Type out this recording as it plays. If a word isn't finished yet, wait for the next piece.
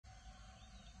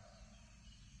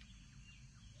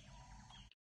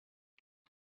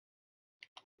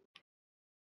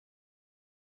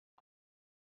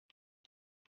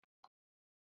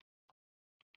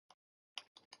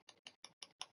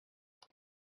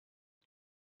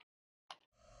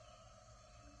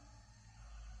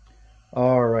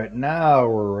All right, now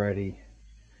we're ready.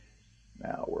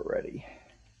 Now we're ready.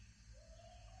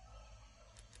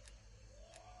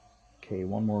 Okay,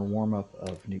 one more warm-up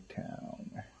of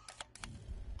Nuketown.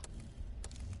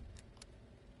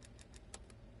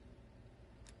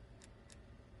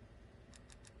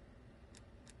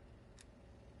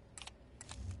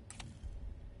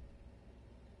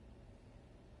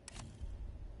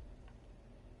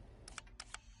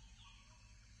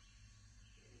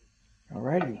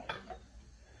 Alrighty.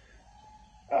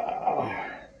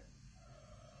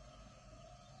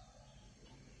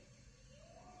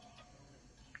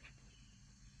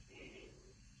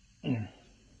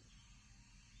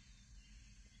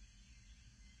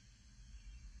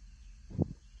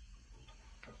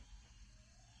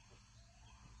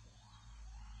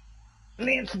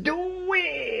 Let's do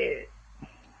it!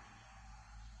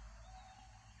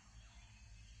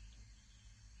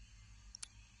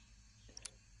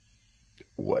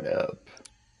 What up?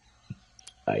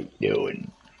 How you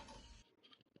doing?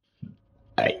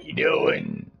 How you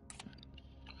doing?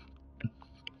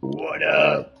 What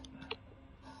up?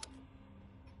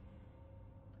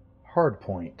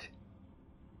 Hardpoint.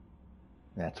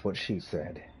 That's what she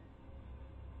said.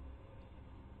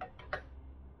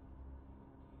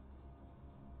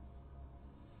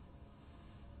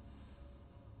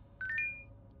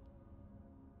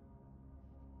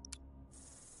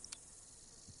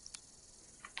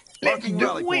 Let's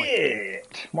do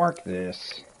it! Mark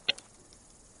this.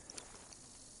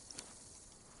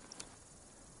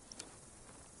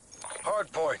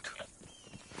 Hardpoint.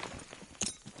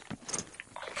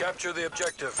 Capture the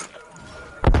objective.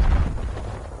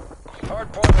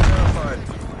 Hardpoint identified.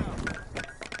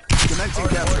 Commencing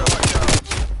capture.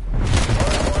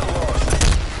 Hardpoint lost.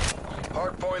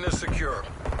 Hardpoint is secure.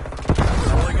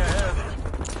 Rolling ahead.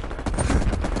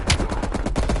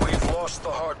 We've lost the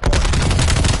hardpoint.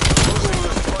 Losing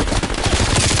this fight.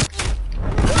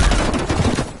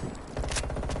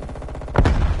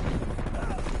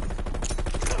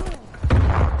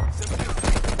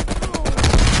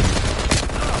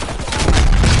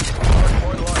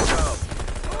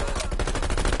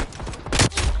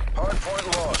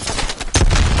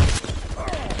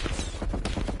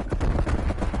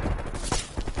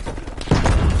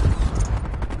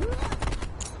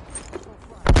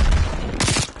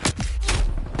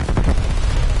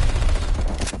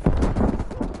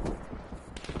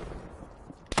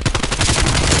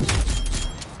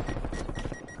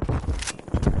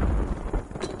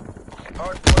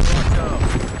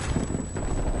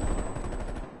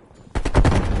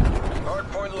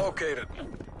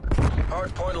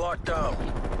 Hardpoint locked down.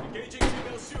 Engaging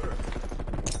female shooter.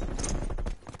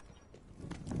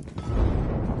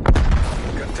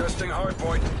 Contesting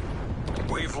hardpoint.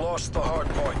 We've lost the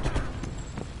hardpoint.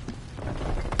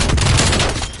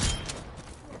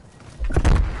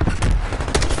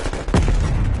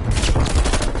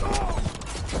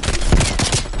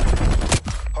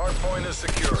 Hardpoint is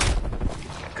secure.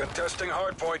 Contesting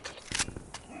hardpoint.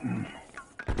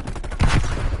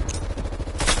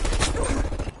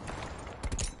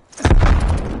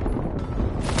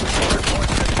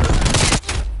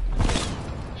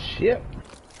 Yep.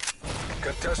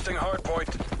 Contesting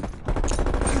hardpoint.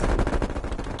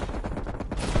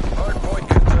 Hardpoint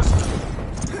contested.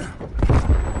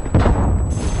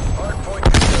 Hardpoint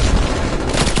contested.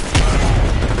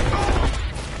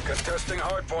 Contesting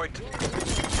hardpoint.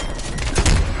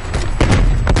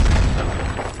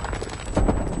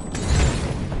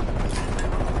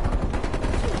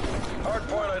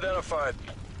 Hardpoint identified.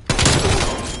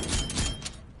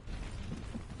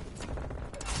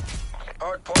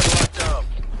 Hardpoint locked down.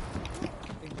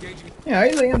 Engaging. Yeah, I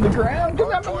lay on the ground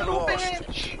because I'm a Hardpoint little lost.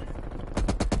 bitch.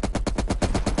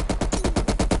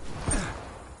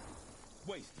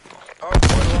 Waste.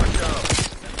 Hardpoint locked down.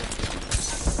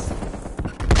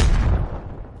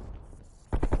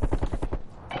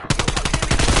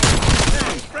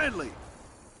 Hey, friendly.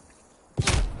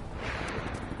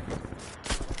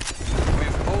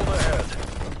 We've pulled ahead.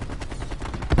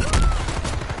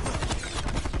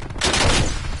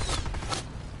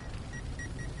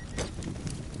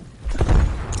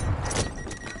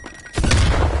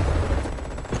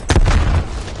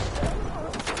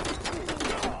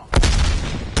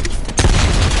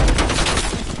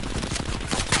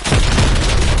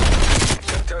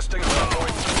 Contesting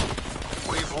hardpoint.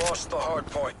 We've lost the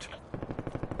hardpoint.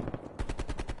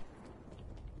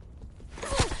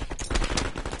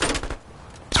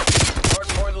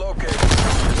 Hardpoint located.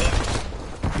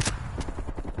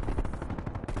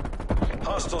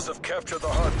 Hostiles have captured the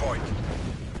hardpoint.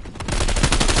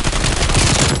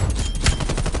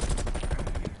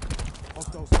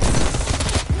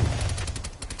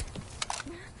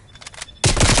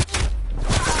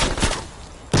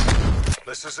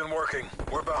 This isn't working.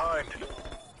 We're behind.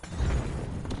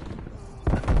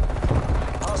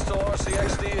 Hostile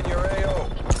RCXD in your AO.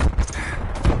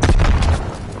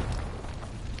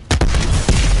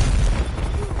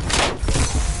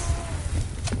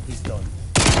 He's done.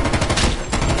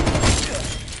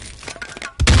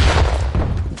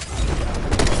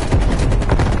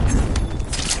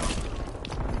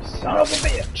 Son of a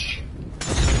bitch!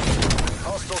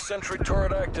 Hostile sentry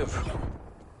turret active.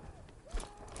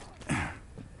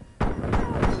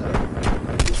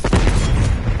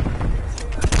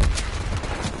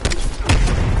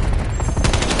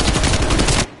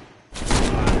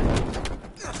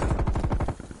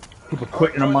 People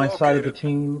quitting on my side of the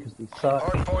team because they suck.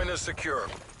 Hardpoint is secure.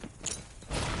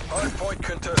 Hardpoint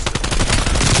contested.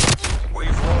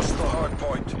 We've lost the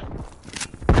hardpoint.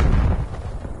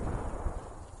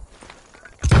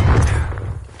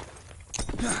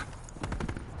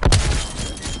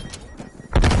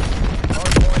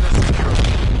 Hardpoint is secure.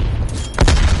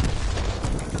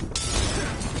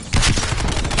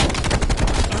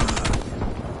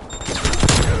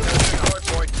 Contesting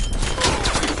hardpoint.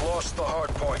 We've lost the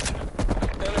hardpoint.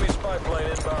 Enemy spy plane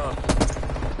inbound.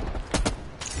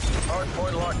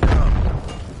 Hardpoint locked down.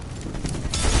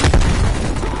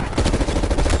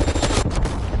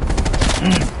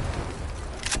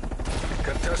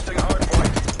 Contesting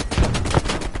hardpoint.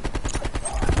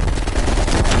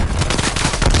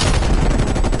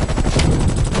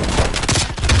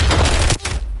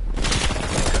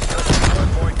 Contesting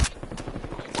hardpoint.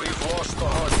 We've lost the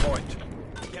hardpoint.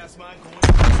 Gas mine going.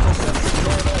 Hostile sentry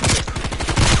turret active.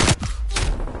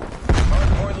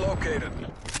 Hardpoint located.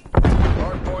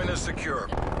 Hardpoint is secure.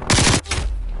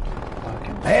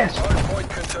 Fucking bastard. Hardpoint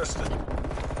contested.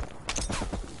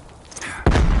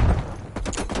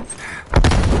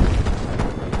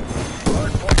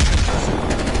 Hardpoint contested.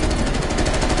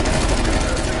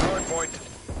 Contesting hardpoint.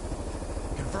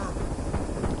 Confirm.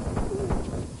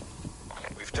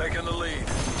 We've taken the lead.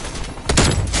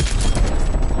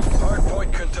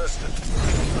 Hardpoint contested.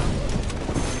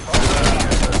 Hardpoint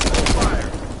contested. Fire.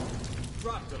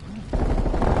 Dropped him.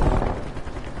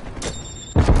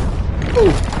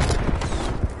 Ooh.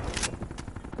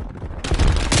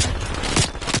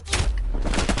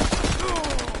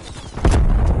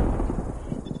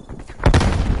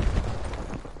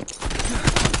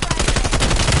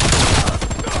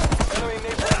 Enemy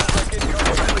neighbor airstrike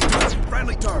incoming.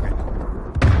 Friendly target.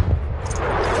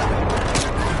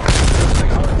 Contesting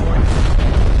hardpoint.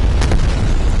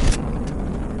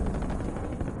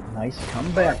 Nice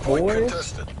comeback, Hardpoint boys.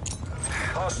 contested.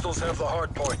 Hostiles have the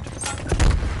hardpoint.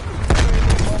 Enemy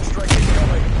napalm strike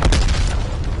incoming.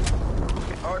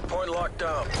 Hardpoint locked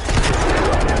down.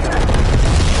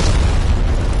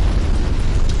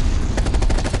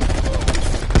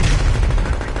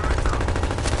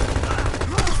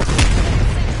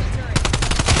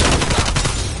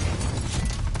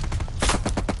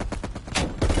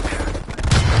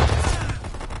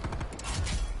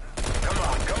 Come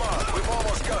on, come on. We've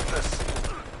almost got this.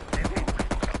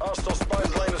 Hostile spy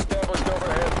plane established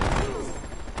overhead.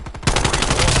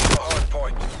 We've lost the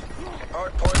hardpoint.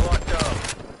 Hardpoint locked down.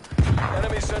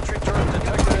 Enemy sentry turret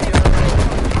detected in your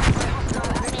area.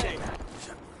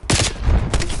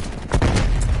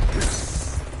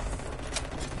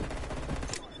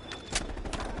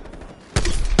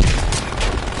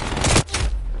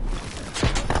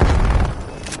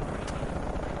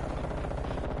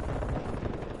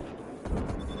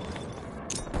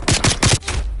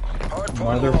 Hardpoint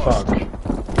lost. Motherfucker.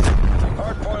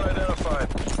 Hardpoint identified.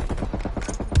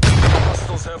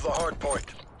 Hostiles have the hardpoint.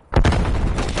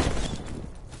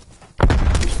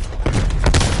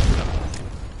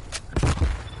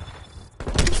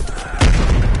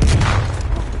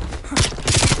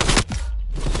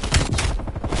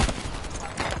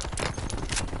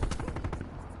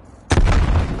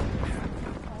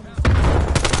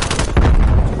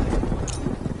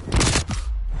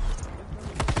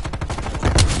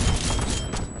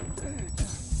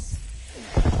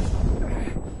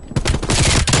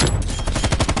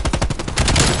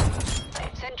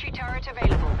 Sentry turret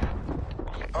available.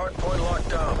 Hardpoint locked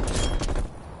down.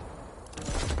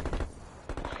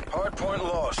 Hardpoint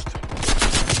lost.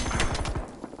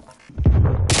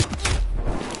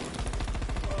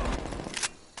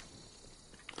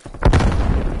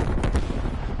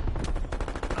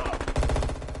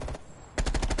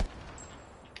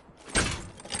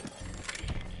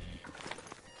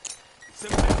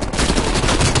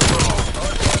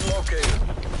 Hardpoint located.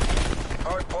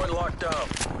 Hardpoint locked down.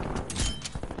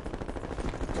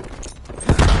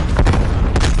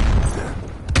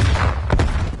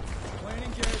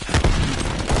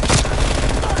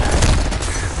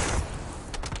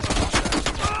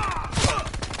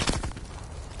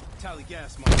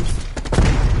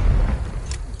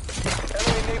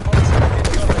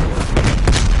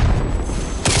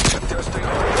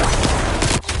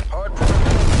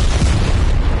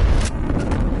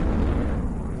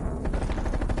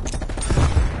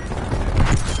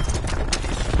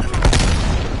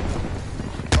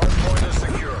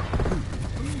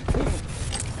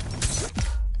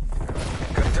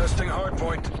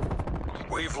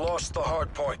 lost the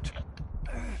hard point.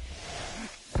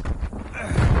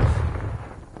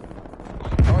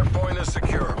 Hard point is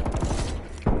secure.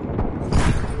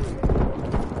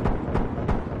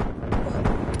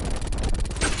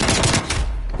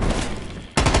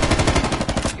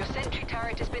 Your sentry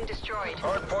turret has been destroyed.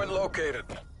 Hard point located.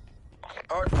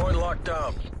 Hard point locked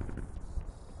down.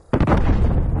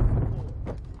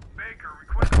 Baker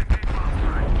requesting a bomb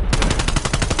strike.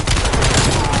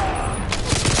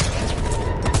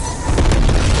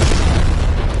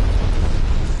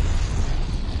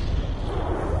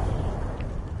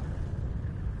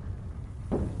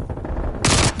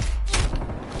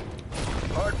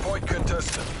 Hard point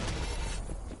contested.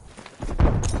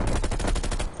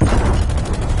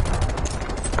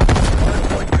 Hard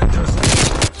point contested.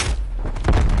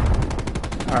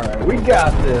 Alright, we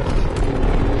got this.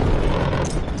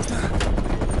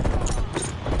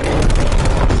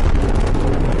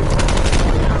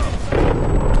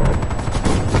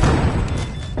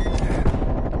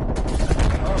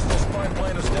 Hostile spy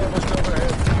plane established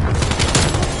overhead.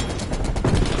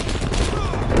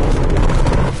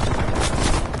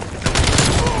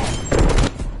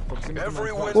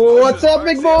 Every win What's pushes up,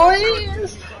 big back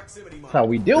boys? Proximity mine. That's how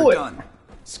we do We're it. done.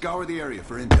 Scour the area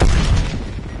for intel.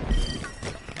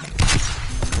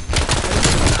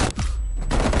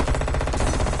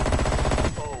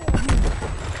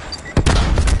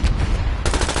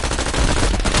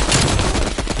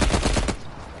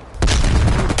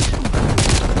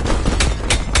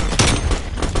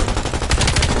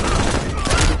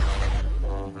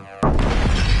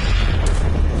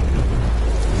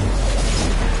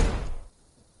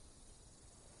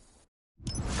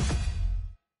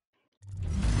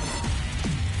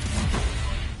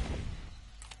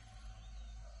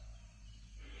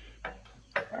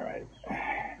 Alright.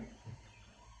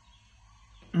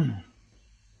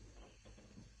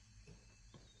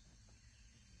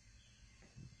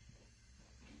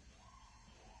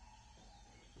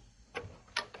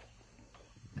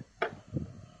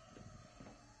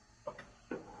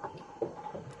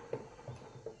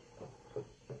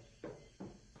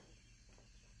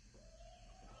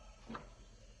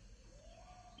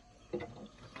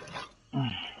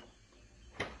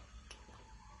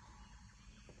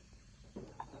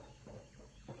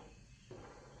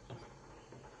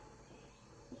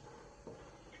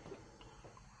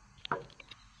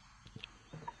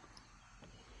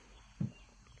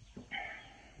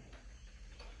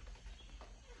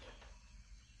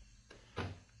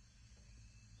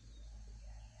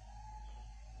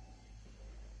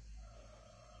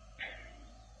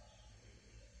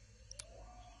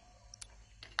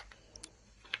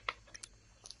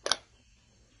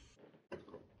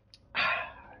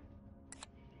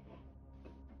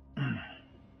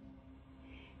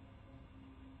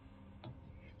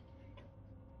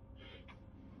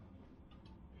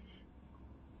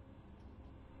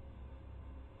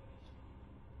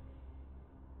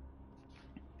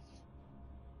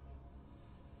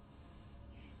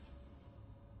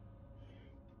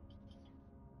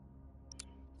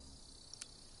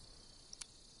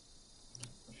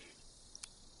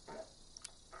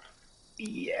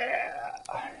 Yeah.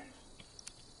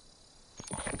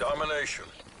 Domination.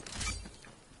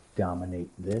 Dominate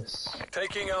this.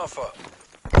 Taking Alpha.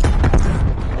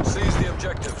 Seize the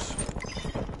objectives.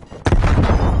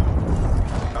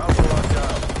 Alpha locked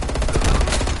down.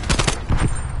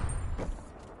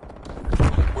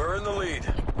 We're in the lead.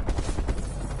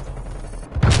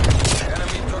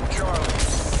 Enemy took Charlie.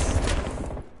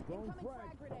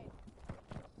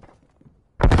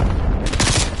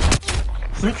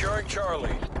 Securing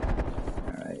Charlie.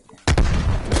 Alright.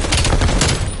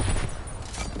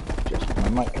 Just my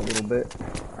mic a little bit.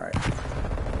 Alright.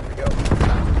 Here we go.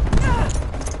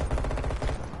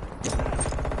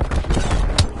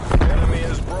 Enemy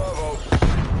is Bravo.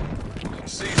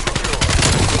 Seize secure.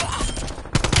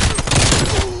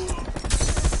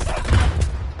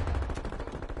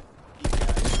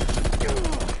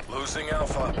 Losing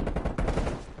Alpha.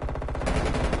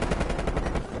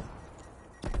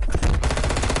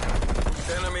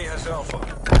 Enemy has Alpha.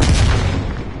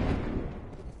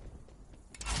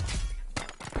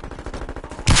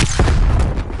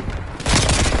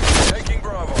 Taking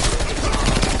Bravo.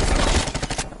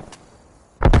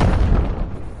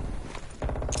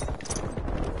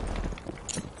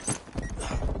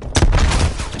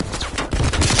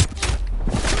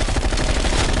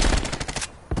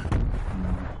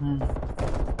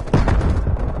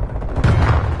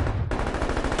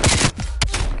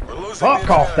 We're losing Fuck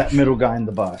the off that advantage. middle guy in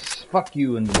the bus. Fuck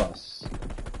you in the bus.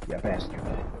 You bastard.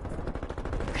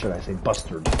 Or should I say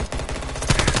bustard?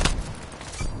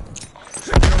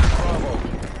 Securing Bravo.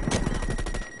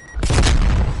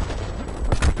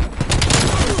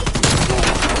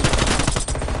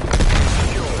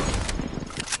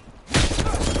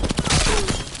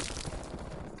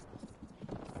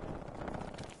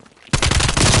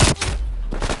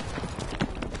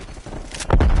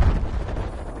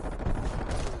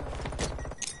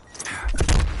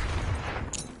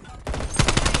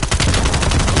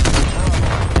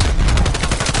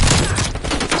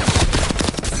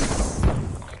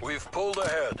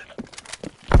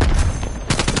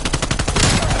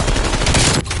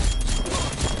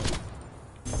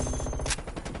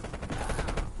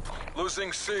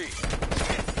 Losing C.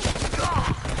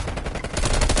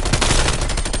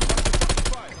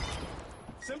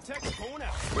 Semtex going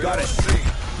out. We lost C.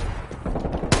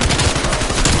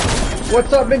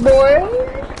 What's up, big boy?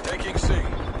 Taking C.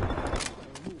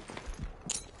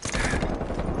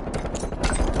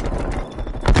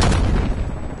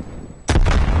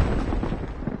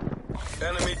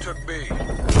 Enemy took B.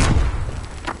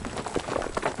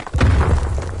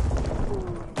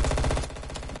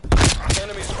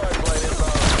 Enemy spy plane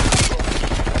inbound.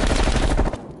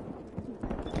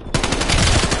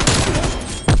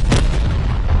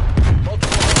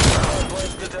 Multiple spy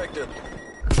planes detected.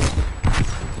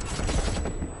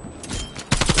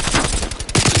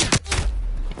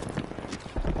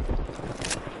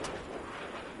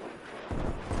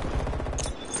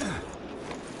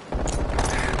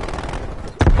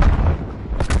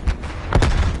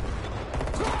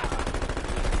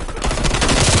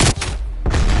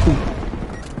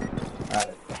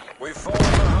 We've fallen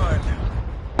behind.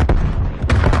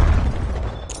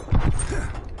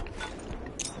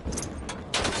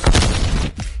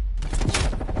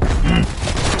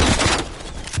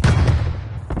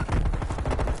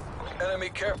 Enemy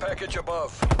care package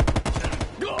above.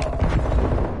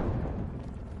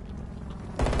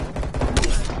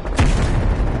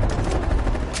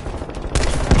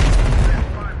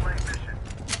 PS5 lane mission.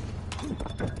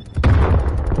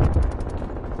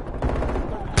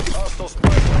 Hostile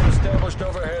spy plane established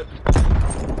overhead.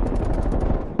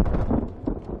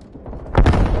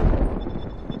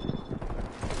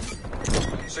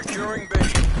 Securing B.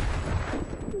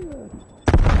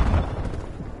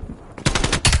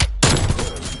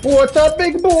 What's up,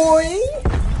 big boy?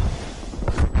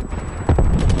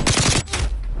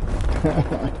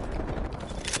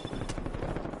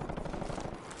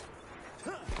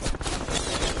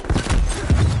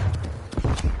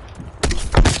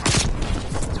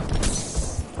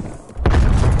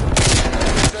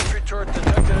 Sentry turret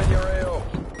detected in your AO.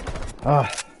 Ah.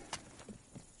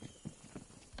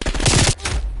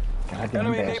 Goddamn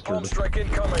Enemy napalm bastard. strike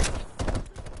incoming.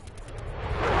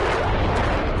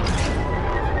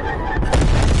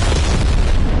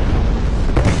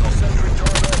 Hostile sentry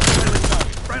turret on.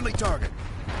 Friendly target.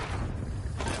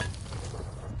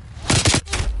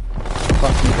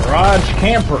 Fucking garage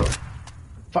camper.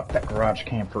 Fuck that garage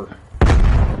camper.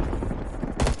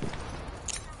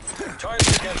 Time's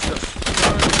against us.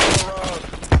 Turn around.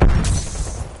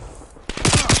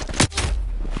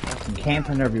 Fucking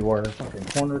camping everywhere. Fucking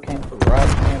corner camper,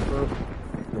 garage camper.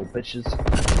 Little bitches.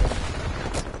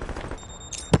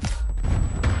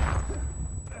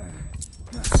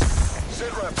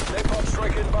 Sit rep. Napalm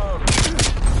strike inbound.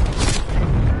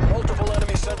 Multiple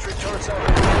enemy sentry turrets out.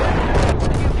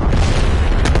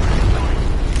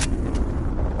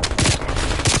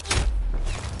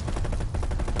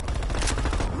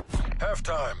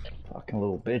 Halftime. Fucking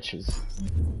little bitches.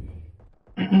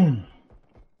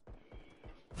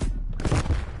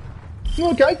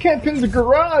 Look, I camped in the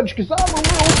garage because I'm a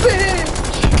little bitch!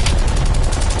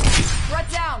 Threat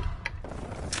down.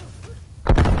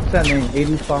 What's that name?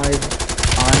 85?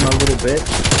 I'm a little bitch?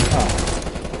 Oh.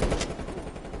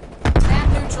 Man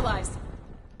neutralized.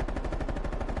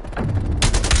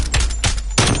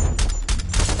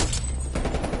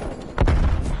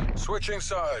 Switching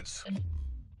sides.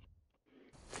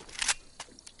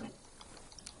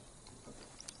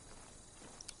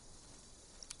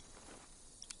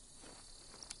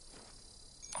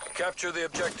 Capture the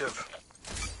objective.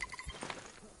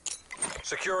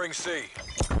 Securing C.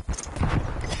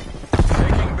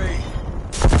 Taking B.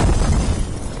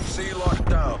 C locked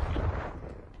down.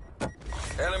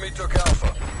 Enemy took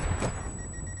Alpha.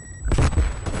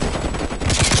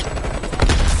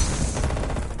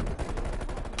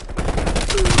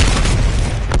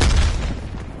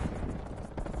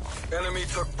 Enemy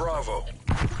took Bravo.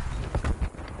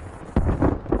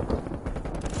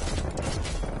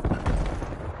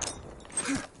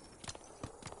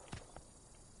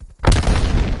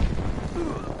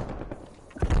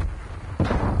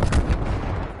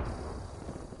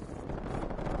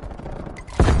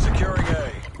 Securing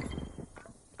A.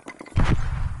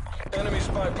 Enemy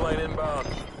spy plane inbound.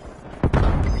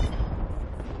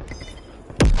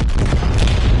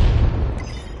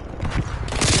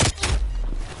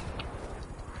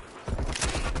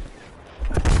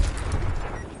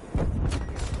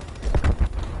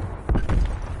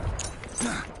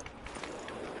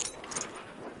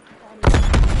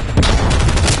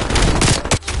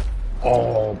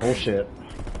 Oh, bullshit.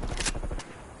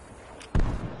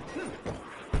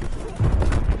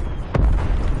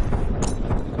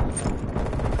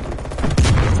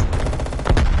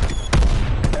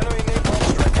 Enemy napalm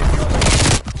strike incoming.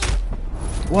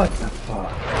 What the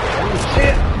fuck? Oh,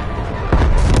 shit!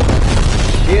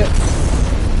 Shit!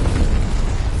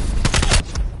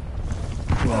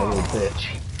 You little bitch.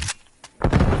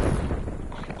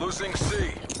 Losing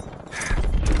C.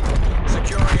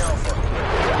 Securing Alpha.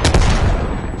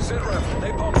 Sit rep.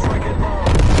 Napalm strike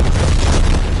inbound.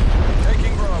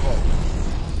 Taking Bravo.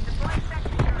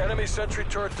 Enemy sentry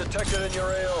turret detected in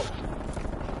your AO.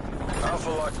 Alpha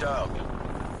locked down.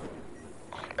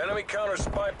 Enemy counter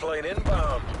spy plane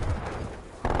inbound.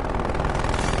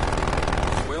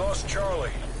 We lost Charlie.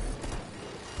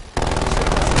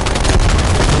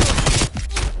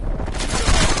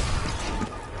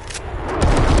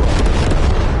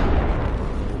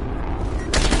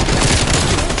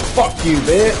 Fuck you,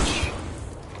 bitch!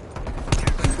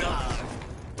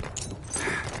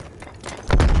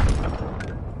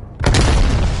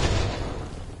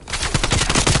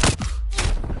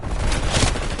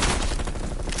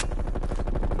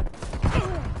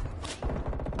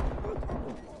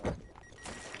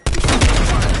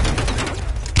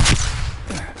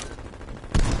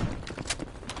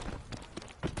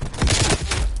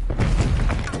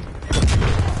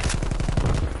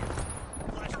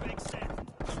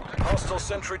 Hostile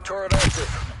sentry turret active.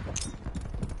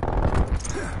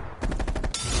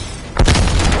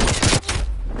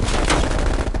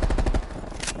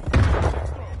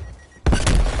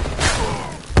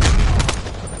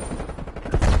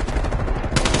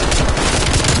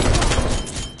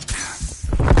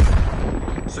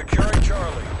 Securing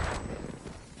Charlie.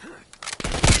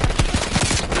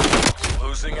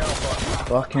 Losing Alpha.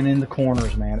 Fucking in the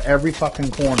corners, man. Every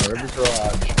fucking corner, every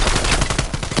garage.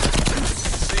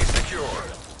 C secure.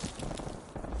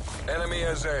 Enemy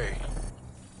as A.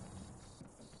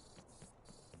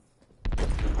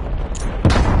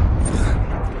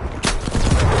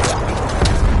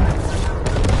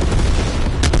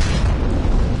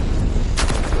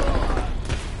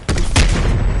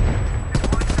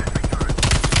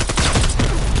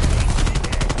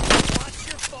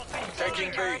 Taking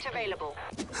B. Turret available.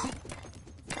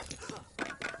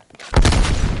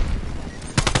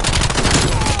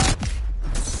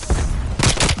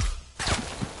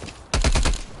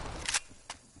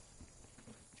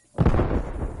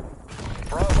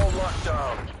 Bravo locked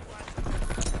down.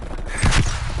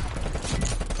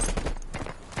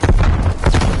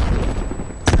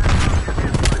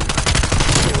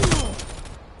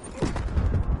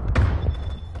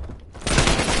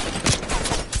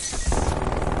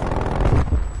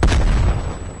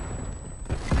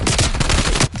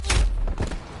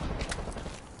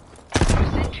 Your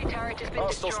sentry turret has been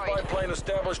Hostile spy destroyed. plane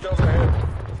established overhead.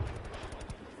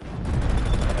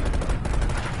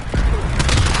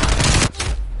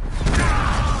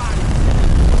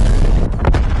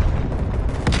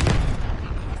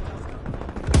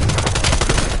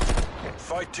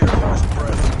 Fight to your last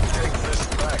breath. Take this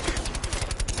back.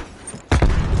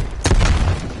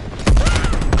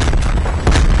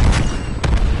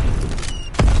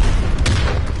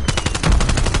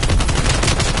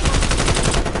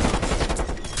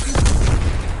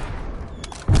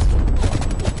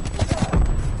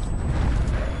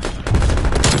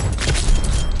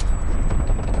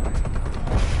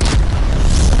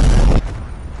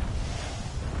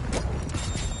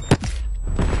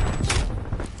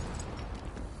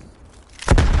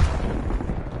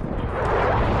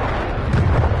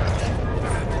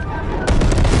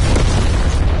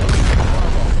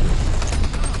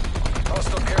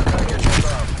 Hostile care package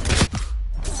inbound.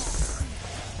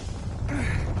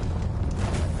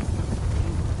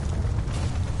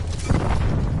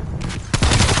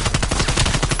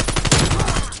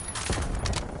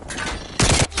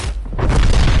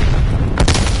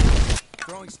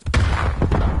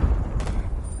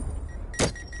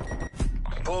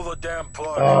 Pull the damn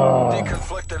plug.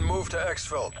 Deconflict and move to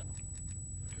exfil.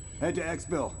 Head to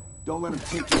Xville. Don't let him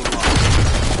take you alive.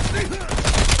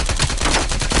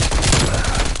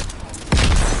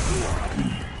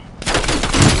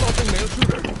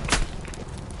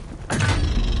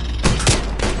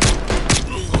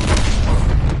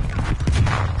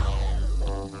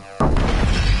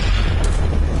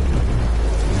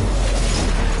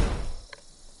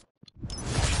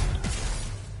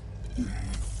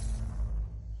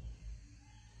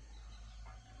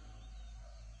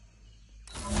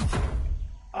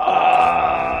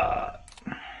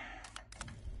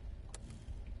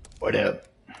 What up?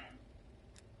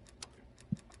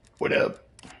 What up?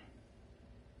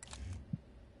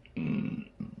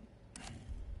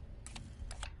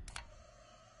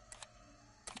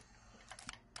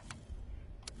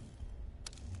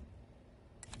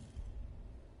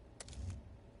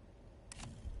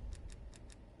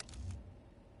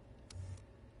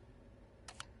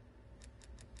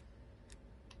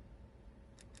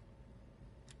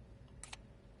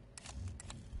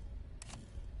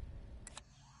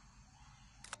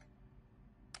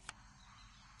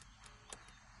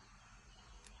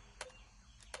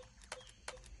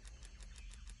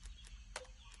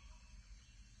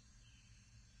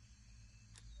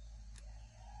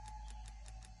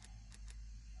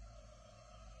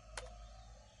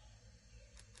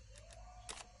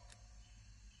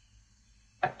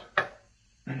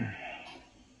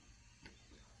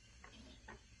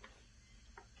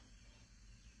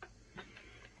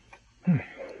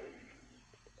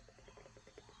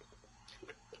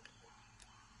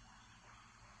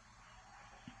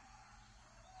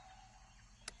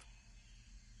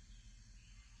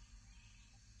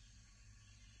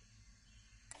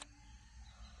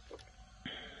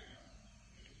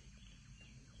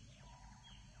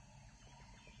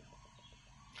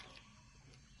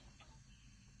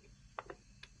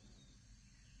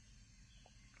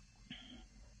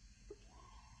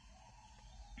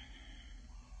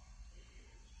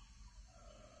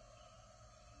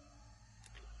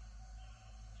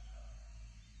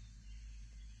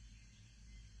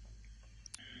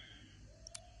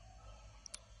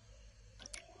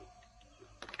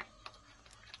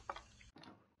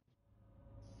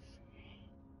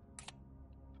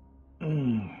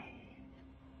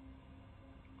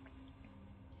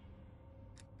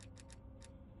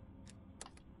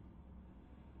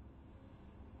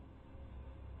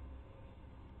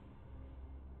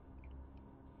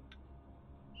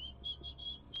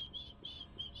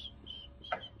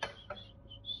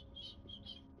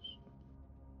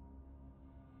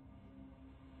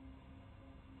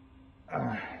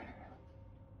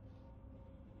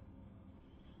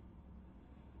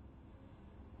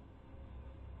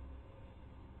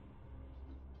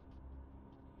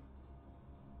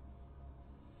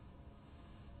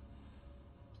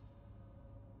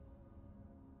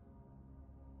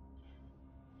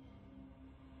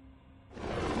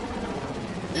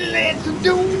 Let's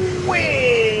do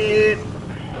it!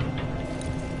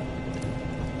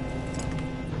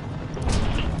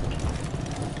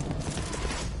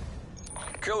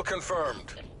 Kill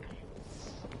confirmed.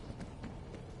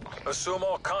 Assume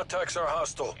all contacts are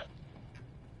hostile.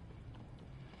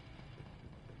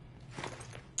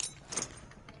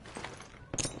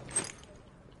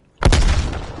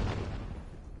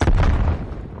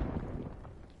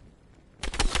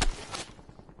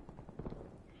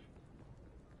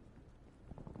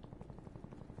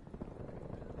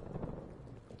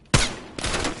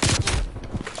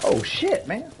 Oh shit,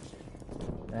 man.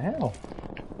 The hell?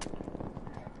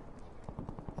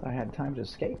 I had time to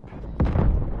escape.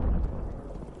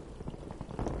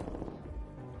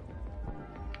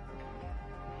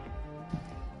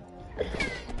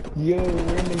 Yo,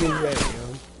 enemy right, yo.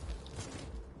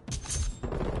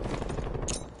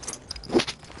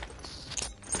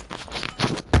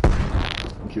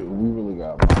 Yo, we really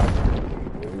got monsters.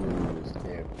 We really just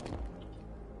can't.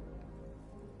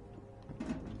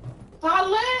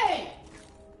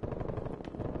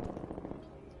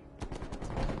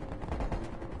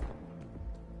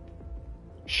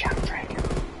 Shadow Dragon.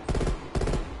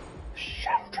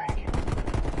 Shadow Dragon.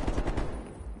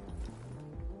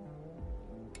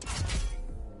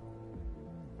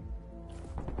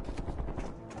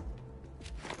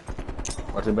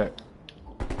 Watch it back.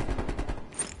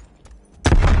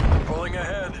 Pulling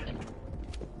ahead.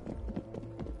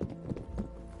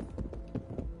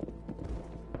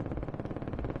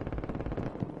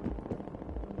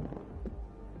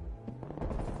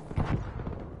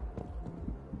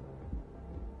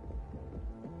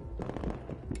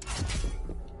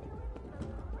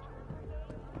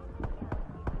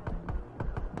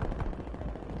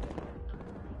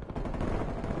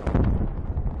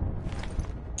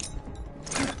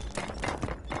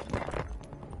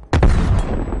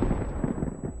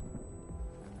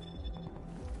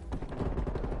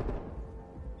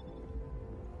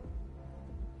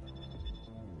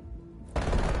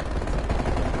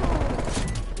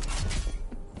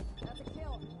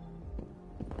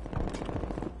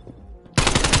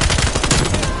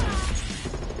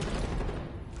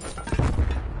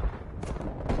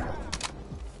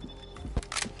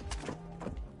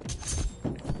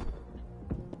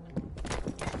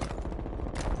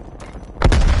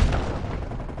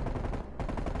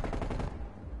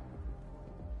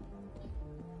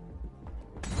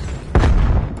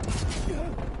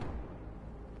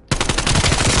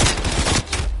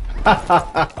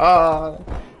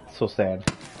 So sad.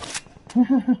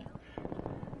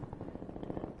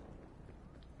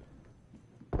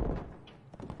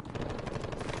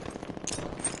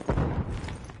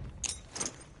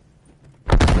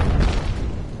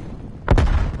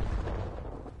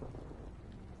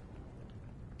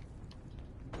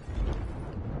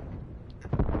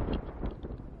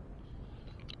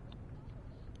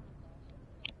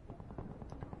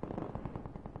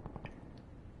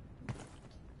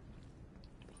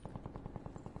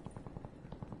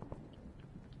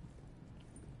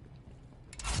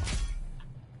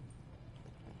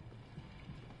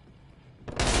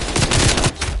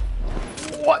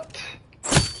 What?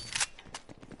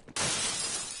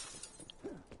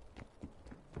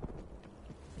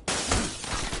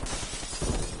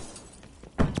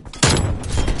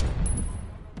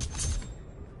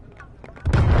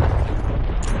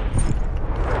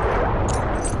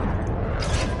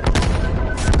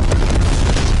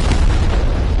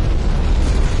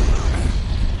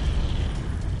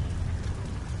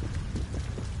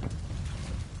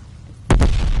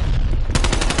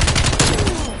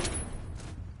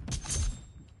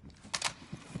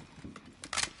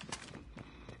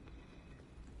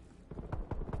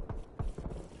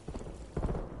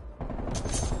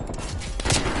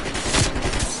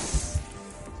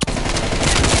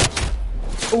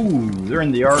 Ooh, they're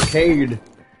in the arcade.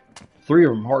 3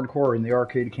 of them hardcore in the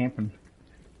arcade camping.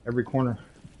 Every corner.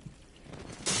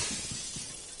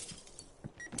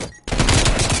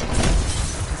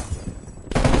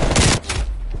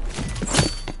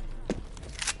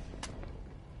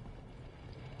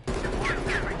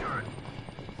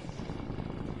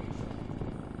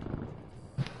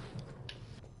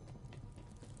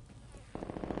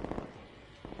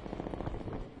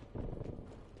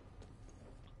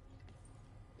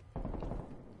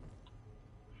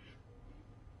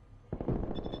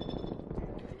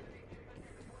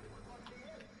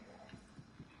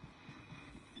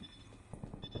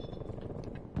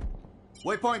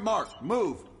 Waypoint marked.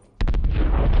 Move.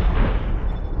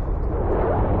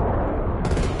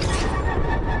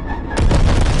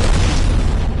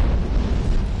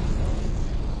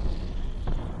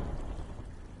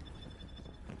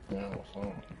 Yeah.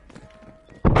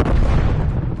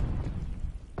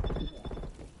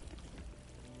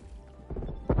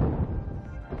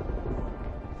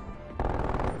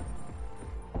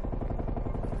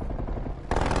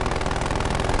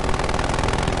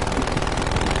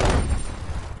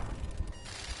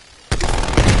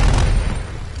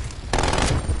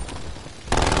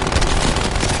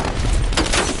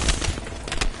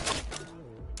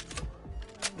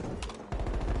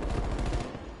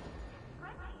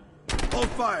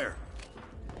 fire!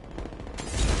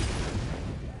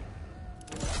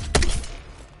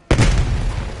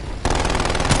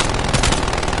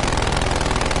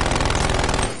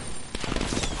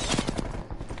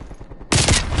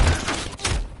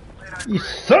 You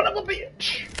son of a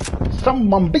bitch! Some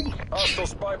bitch! Hostile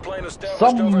spy plane established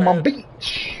Some overhead.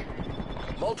 bitch!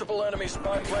 Multiple enemy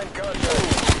spy plane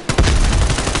contact.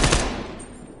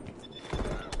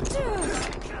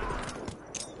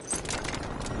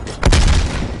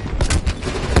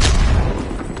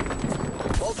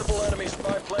 Multiple enemy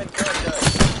spy plane contact.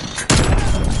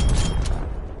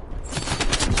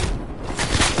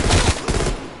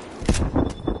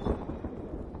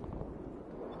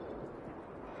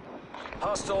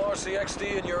 Hostile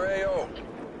RCXD in your AO.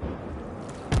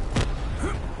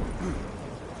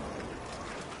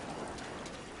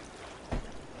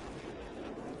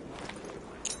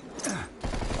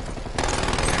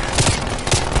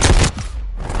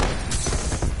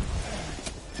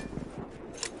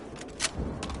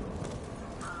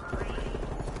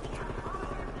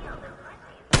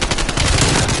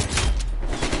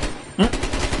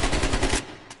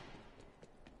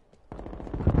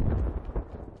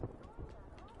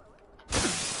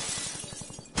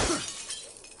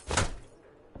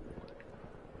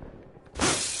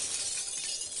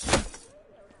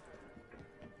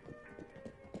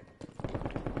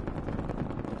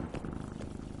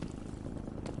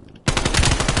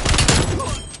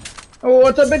 Oh,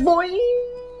 what's up, big boy?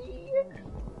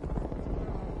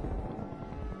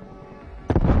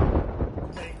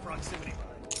 Getting proximity mine.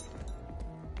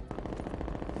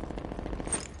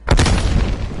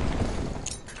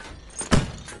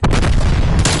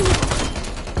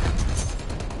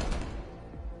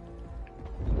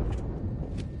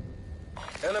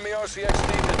 Enemy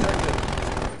RCXD detected.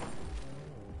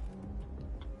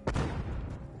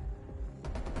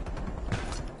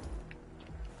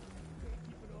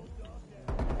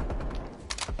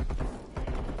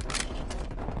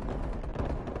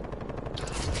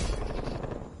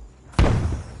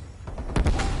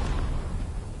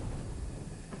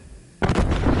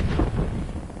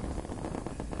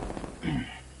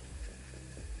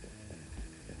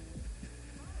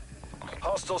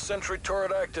 Hostile sentry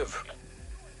turret active.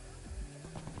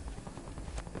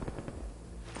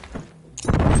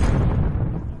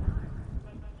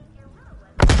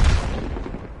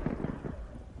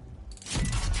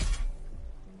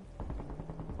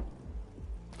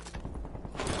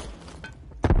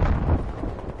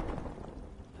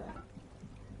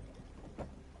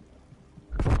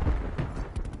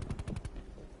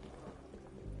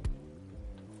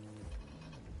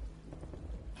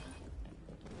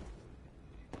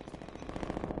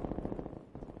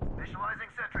 Visualizing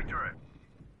sentry turret.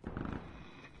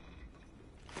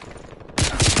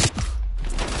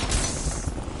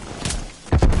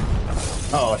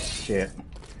 Oh shit.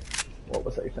 What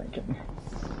was I thinking?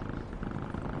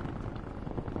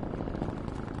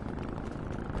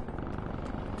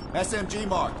 SMG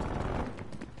marked.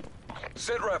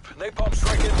 Sit rep, napalm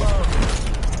strike inbound.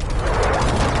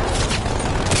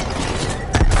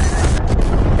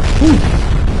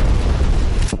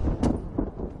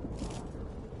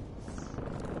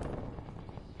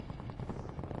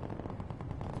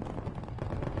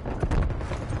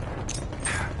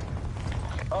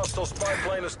 Hostile spy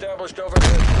plane established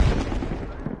overhead.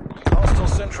 Hostile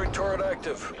sentry turret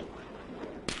active.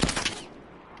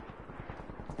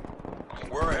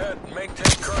 We're ahead.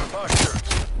 Maintain current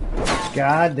posture.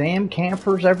 Goddamn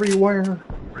campers everywhere.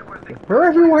 They're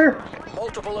everywhere.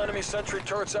 Multiple enemy sentry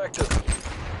turrets active.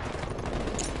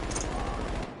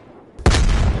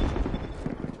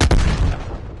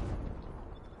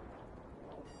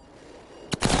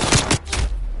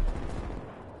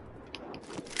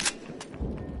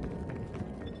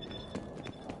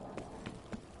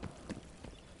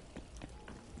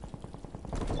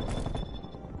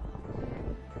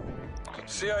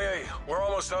 CIA, we're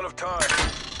almost out of time.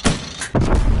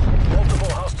 Multiple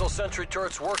hostile sentry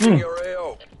turrets working your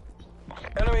AO.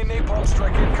 Enemy napalm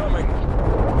strike incoming.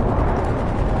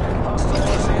 Hostile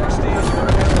RCXD in your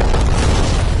AO.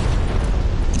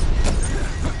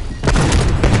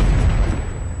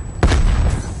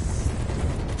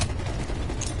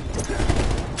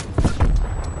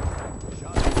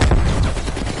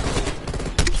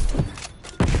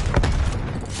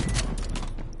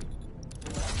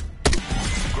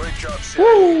 Great job,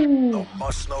 CIA. No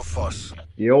muss, no fuss.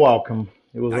 You're welcome.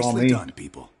 It was all Nicely me. done,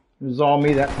 people. It was all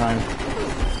me that time.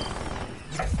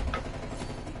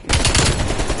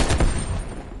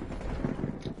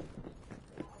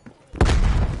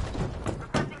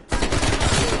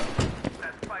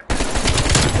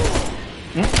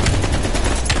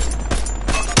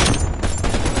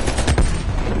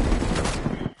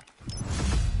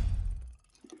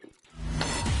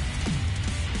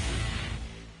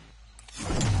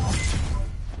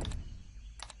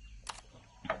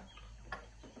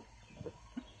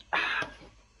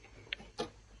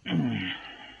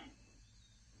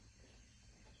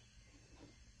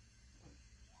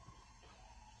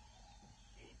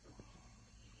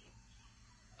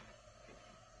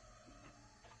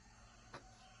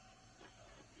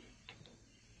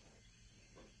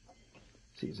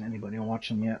 See, is anybody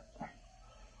watching yet?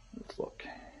 Let's look.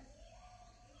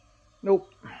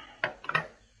 Nope.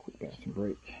 Quick bathroom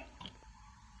break.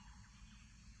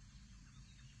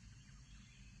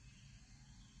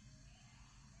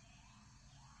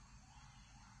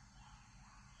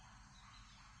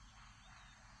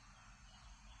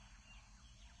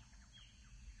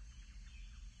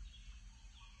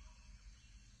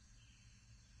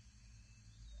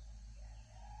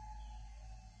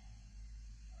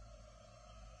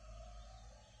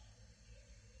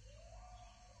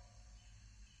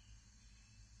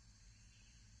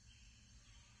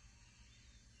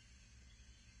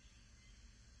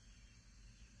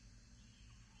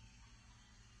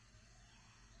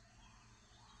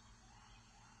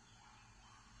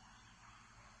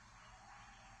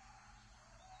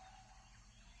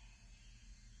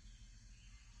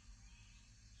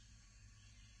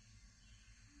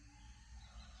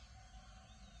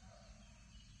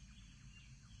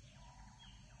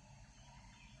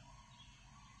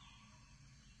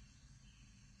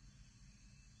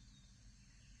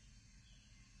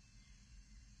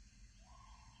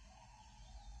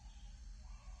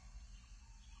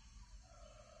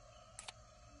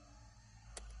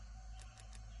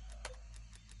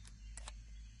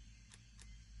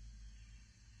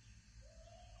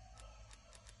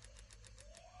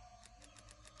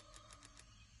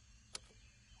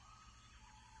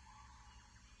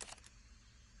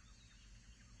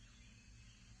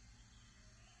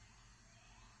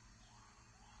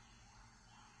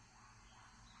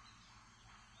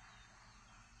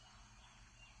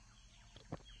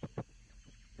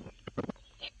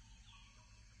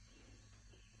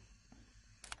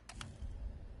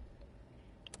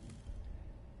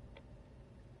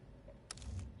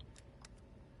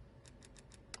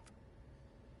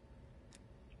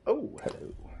 Oh,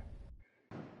 hello.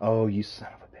 Oh, you son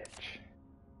of a bitch.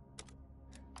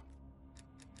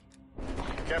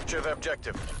 Capture the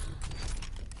objective.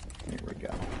 Here we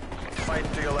go. Fight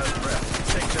to your last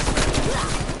breath. Take this man.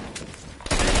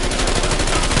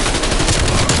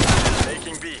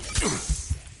 Taking B.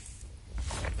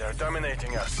 They're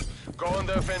dominating us. Go on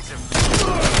the offensive.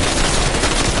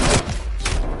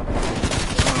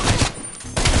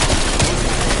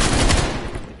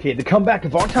 Okay, the comeback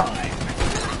of our time.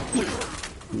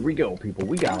 Here we go, people.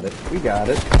 We got it. We got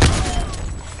it.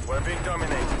 We're being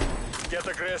dominated. Get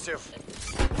aggressive.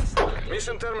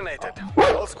 Mission terminated.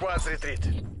 All squads retreat.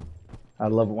 I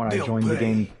love it when I join the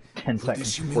game 10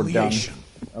 seconds before done.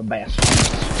 A bastard.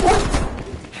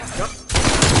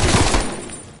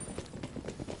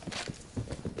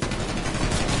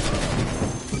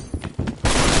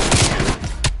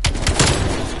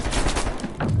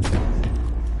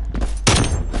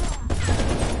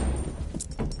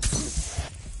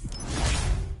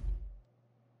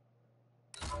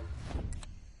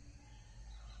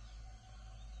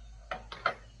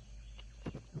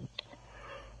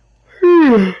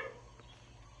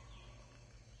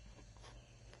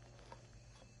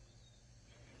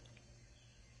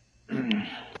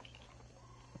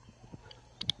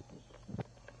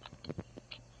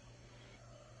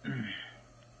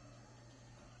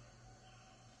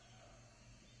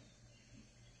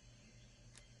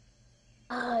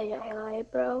 Hi,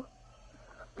 bro.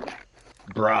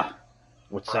 Bruh.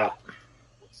 What's up?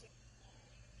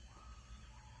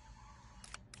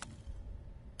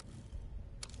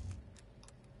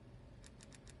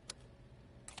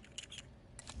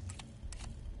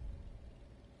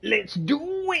 Let's do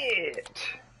it!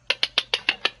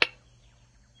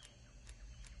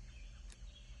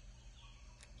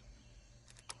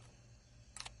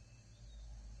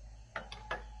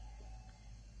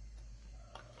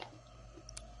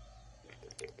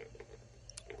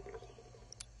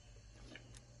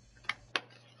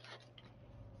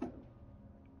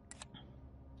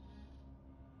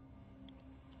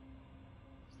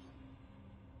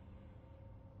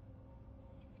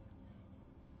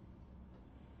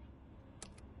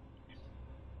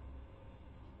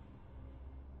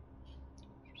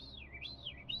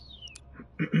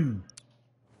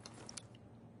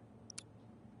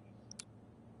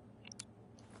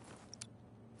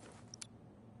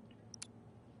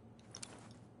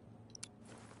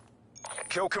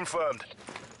 Kill confirmed.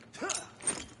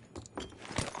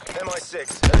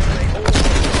 MI6. Eliminate all.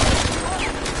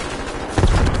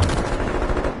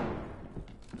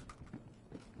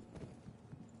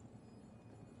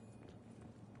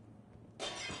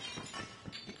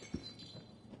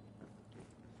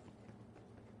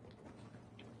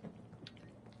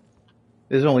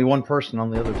 There's only one person on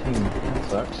the other team. That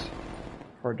sucks.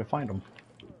 Hard to find them.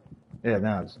 Yeah,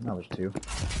 now there's two.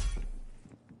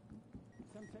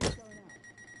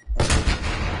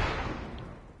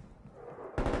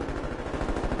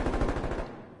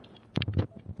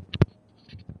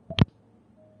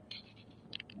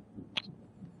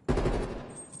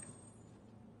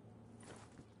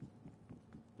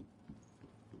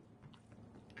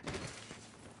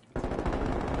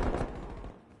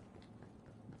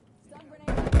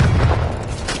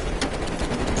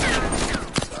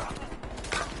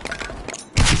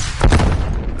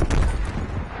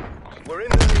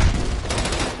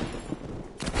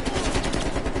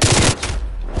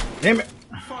 Damn it.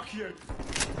 Fuck you.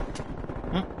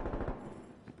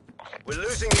 We're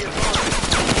losing the advantage.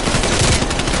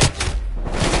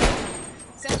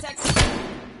 Semtex.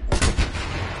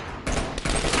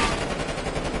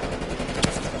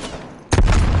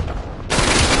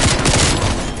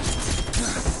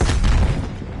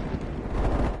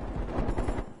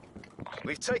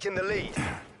 We've taken the lead.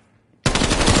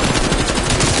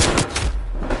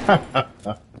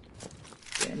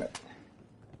 Damn it.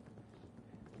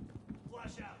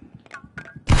 Flash out.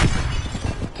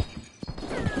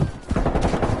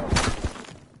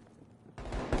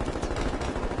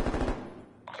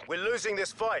 We're losing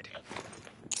this fight.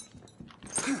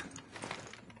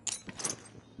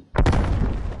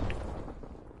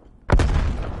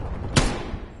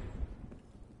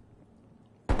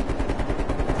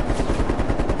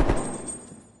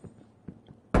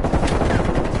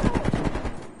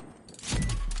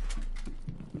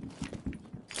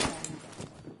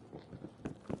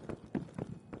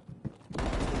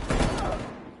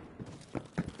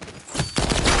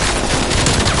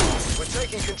 We're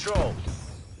taking control.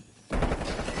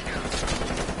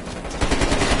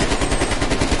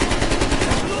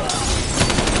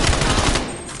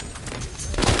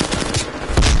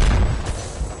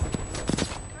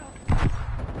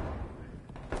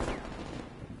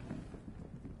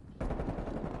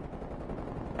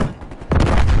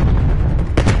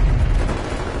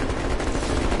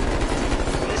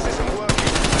 This isn't working.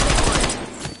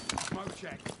 Smoke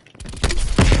check.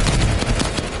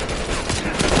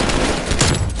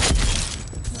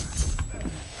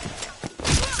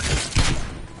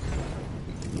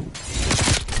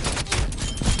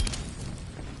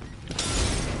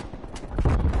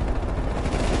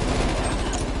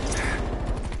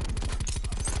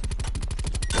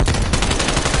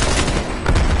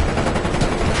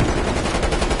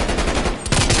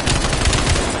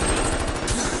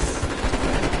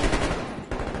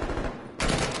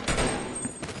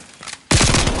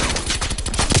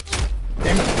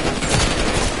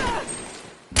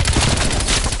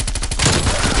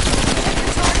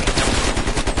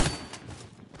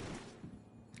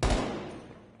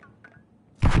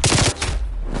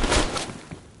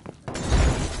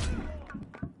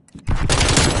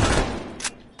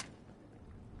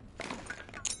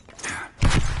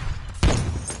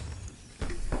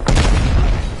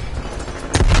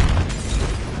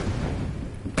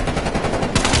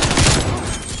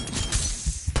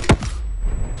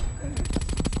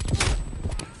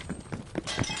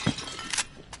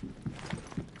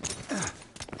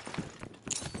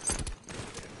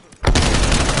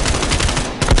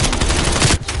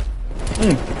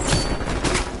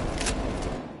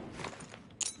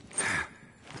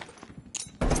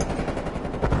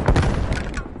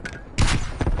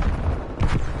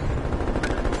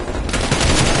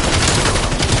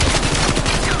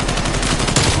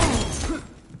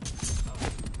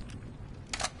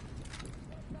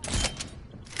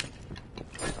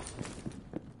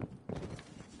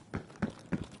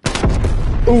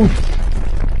 Oof.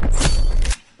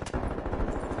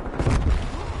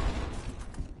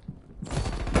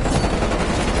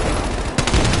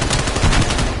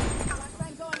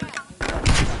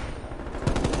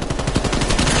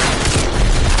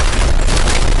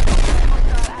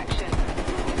 Action.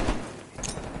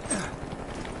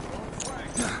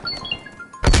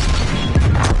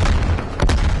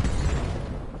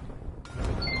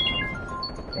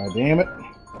 God damn it.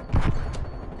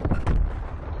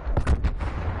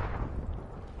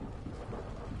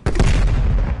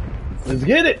 Let's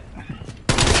get it.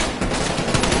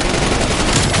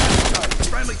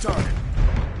 Friendly target.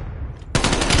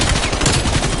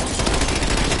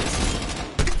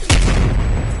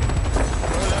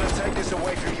 Don't let us take this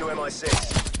away from you,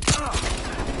 MI6.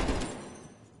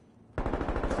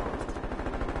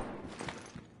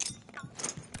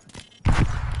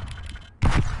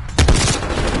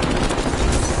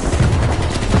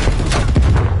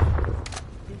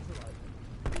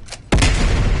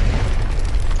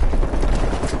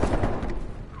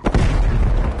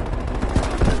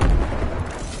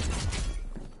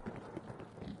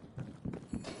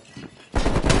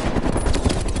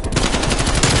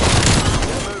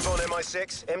 Move on,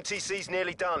 MI6. MTC's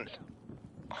nearly done.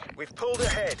 We've pulled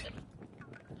ahead.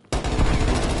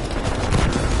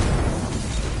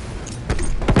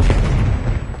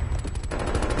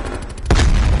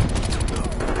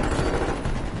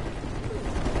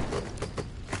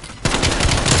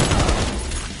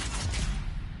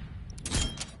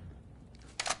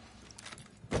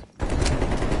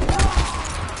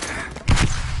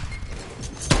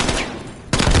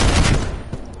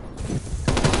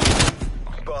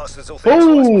 Bastards will think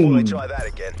twice before they try that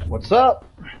again. What's up?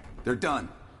 They're done.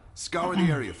 Scour the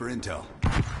area for intel.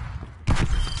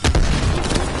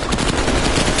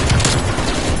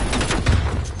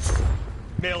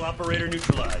 Male operator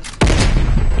neutralized.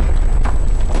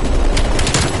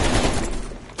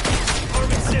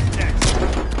 Army Simtex.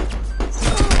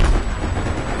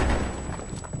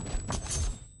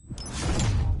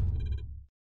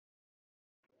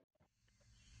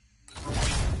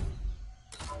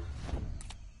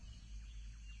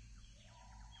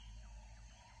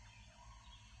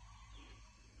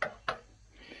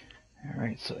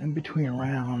 Alright, so in between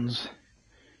rounds,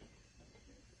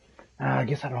 I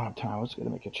guess I don't have time. I was going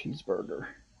to make a cheeseburger.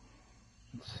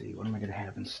 Let's see, what am I going to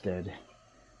have instead?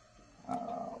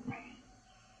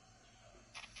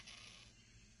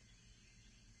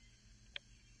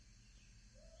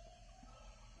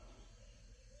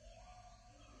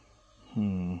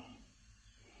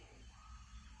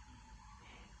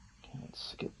 Okay,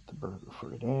 let's get the burger for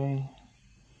today.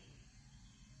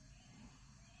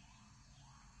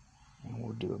 And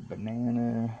we'll do a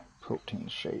banana protein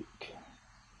shake.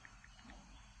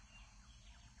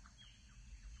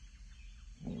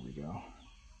 There we go.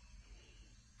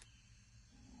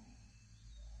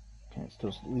 Okay, it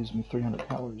still leaves me 300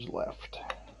 calories left.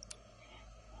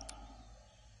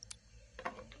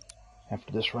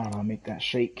 After this round, I'll make that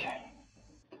shake.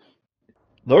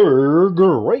 They're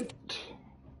great.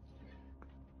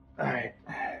 All right.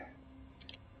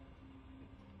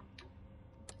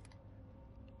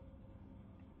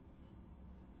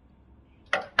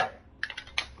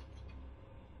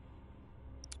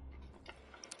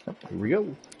 Oh, here we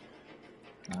go.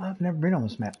 I've never been on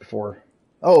this map before.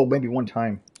 Oh, maybe one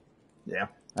time. Yeah,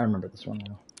 I remember this one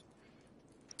now.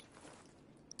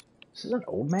 This is an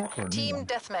old map or a new Team one?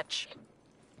 deathmatch.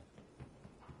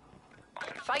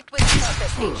 Fight with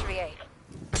purpose, HVA.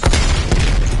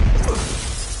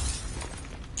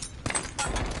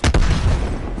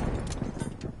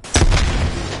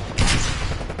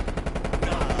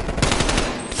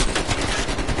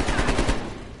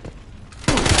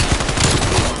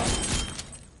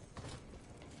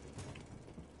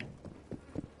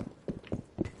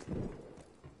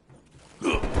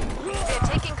 They're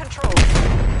taking control.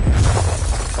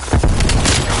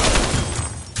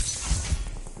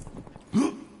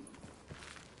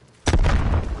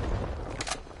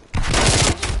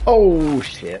 Oh,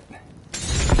 shit.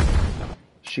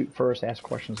 Shoot first, ask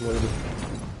questions later.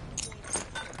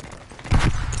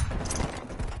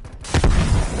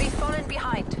 We've fallen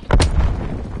behind.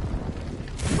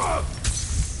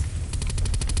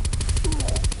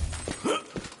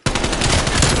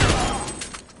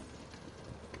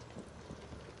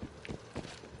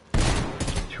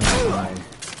 Turn my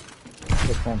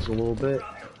headphones a little bit.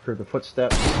 Heard the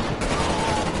footsteps.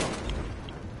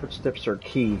 Footsteps are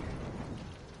key.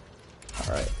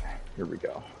 Alright, here we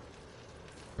go.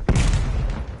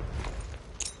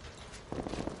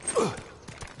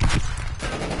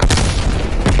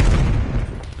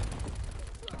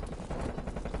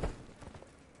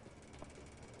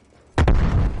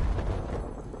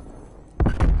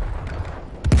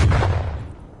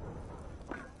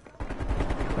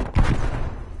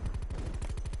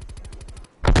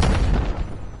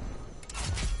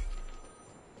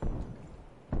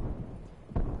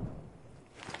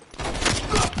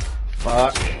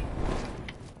 Fuck.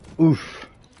 Oof.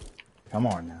 Come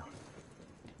on now.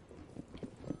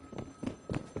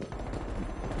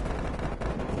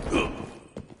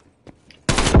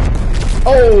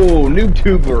 Oh, noob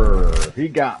tuber. He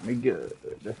got me good.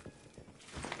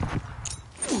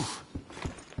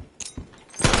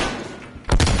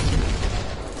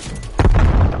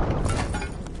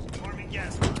 Army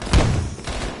gas.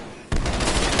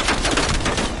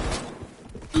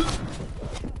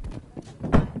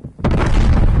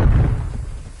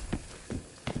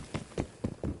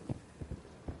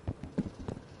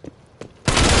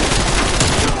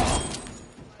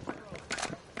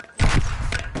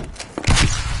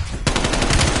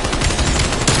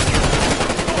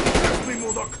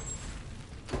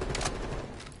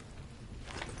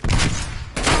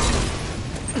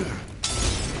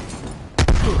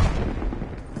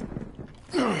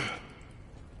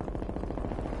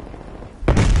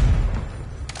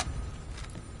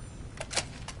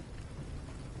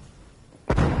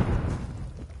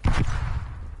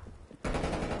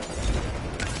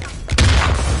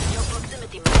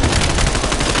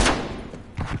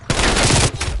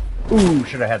 Ooh,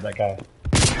 should have had that guy.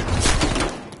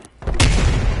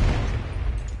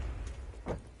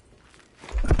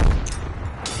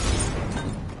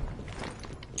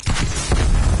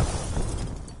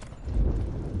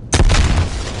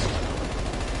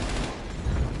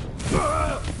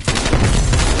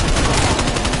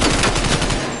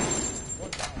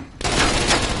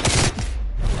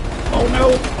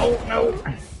 Oh no!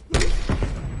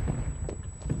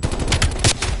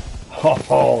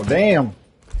 Oh damn!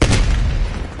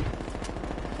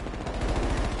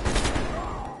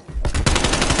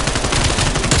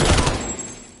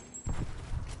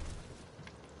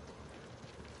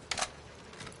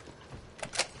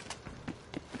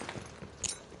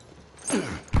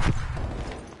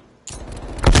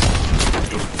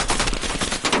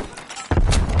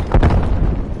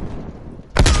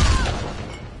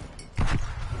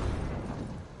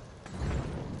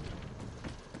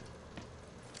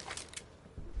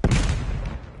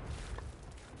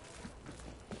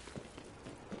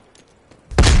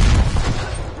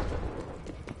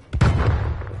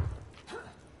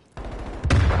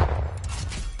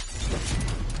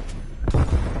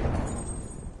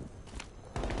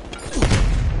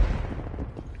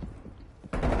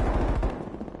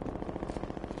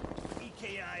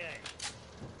 EKIA.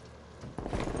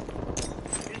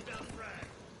 Inbound frag.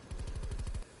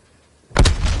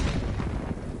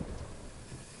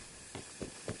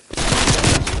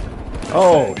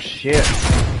 Oh shit!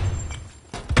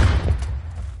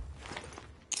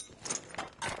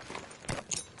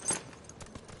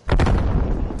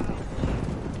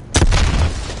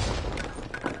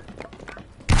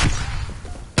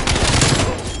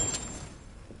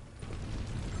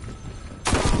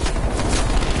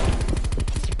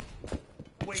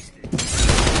 Wasted.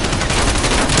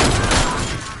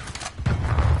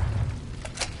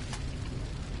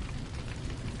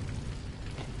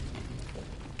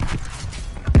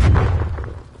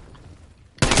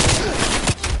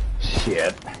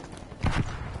 Shit!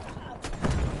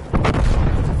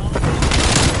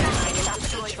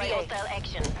 Hostile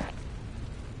action.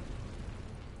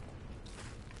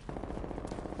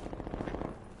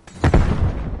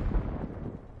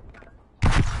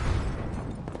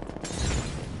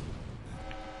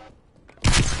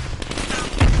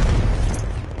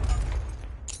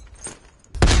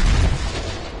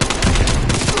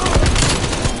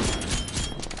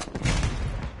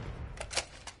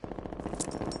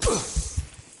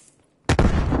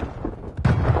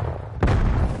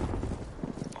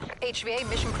 HVA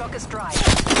mission clock is dry.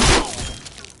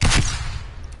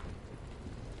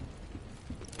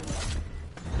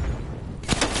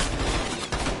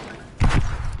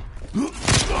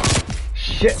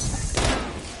 Shit!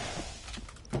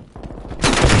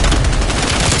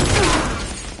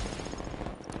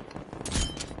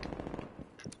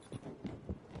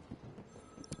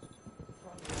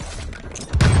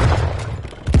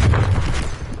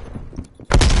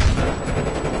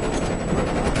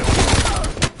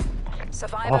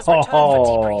 Survivors return for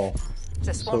Oh, debrief.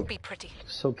 This So- won't be pretty.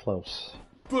 so close.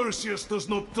 Perseus does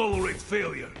not tolerate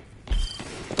failure.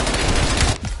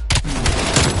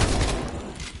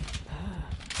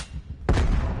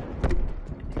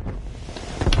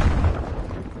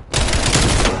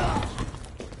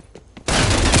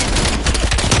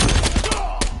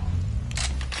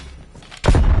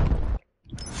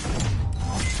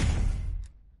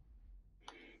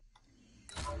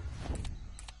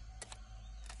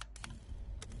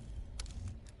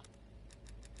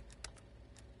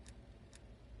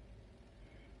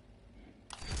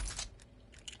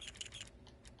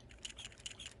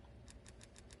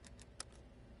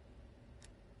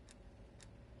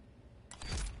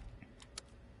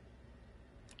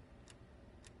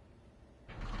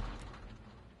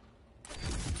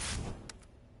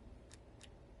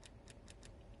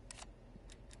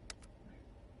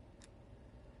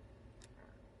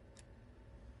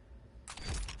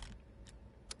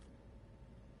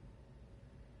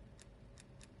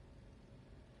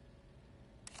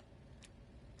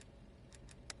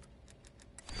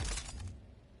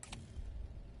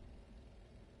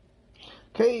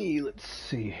 Okay, let's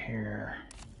see here.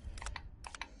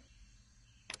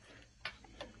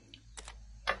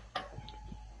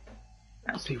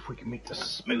 Let's see if we can make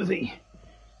this smoothie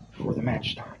before the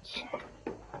match starts.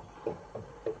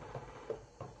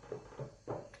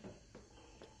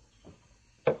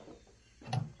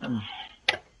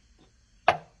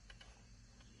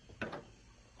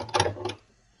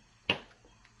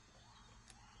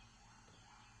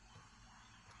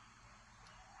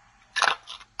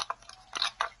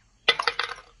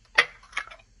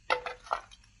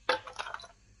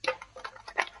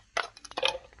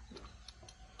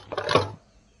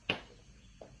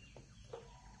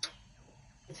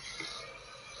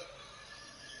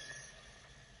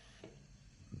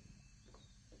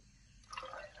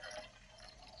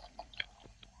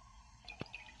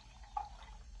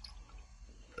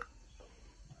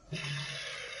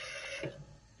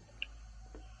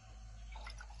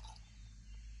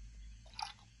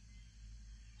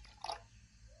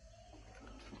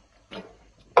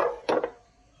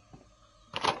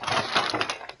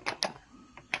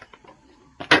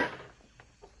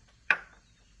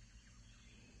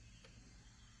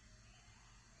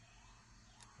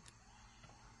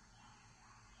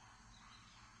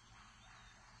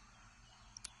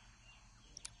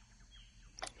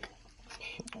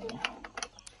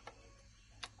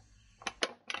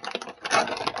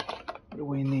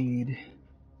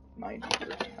 find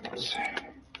other cams.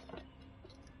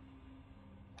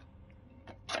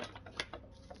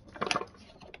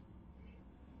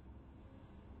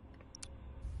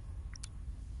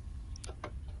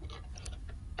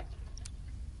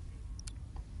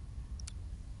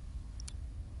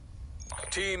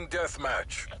 Team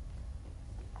deathmatch.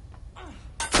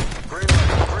 Green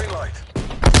light, green light.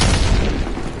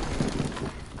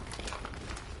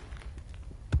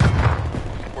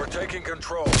 We're taking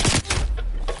control.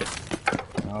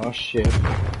 Oh shit.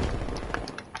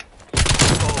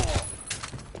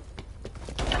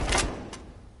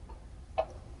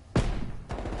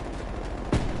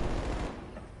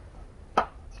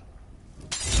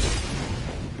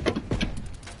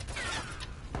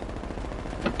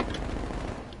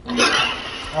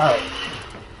 Alright.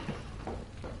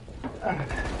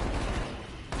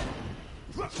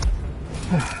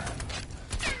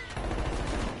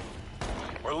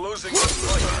 We're losing this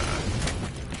fight.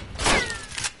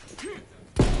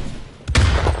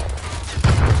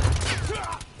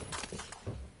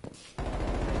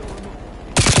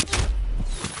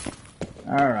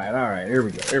 Alright, here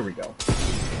we go.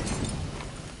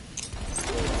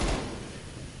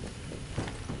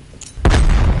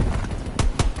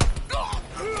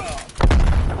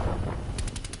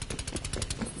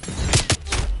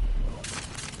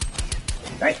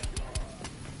 Hey!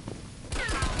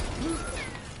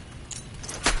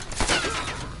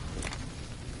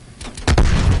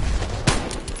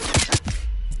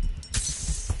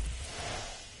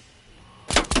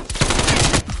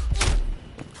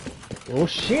 Oh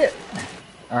shit!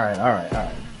 Alright.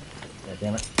 God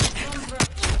damn it.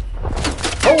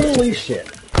 Holy shit!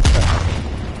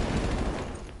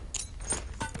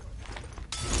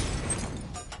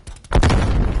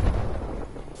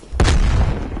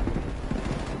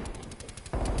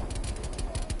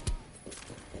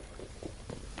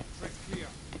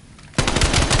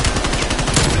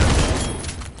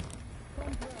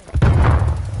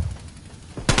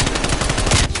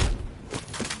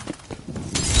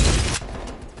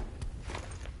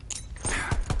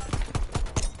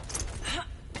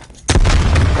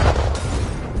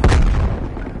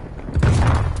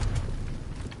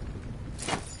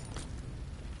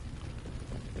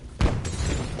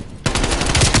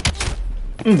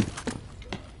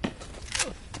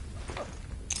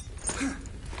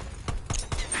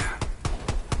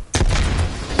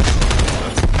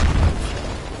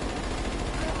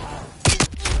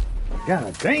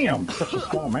 God damn, such a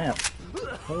small map.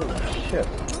 Holy shit.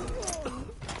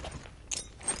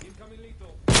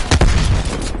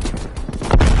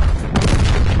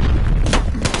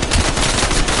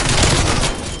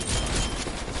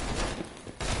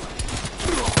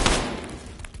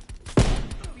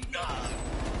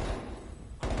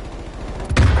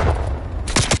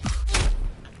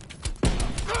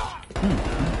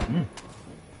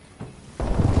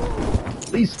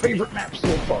 Least favorite map so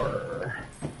far.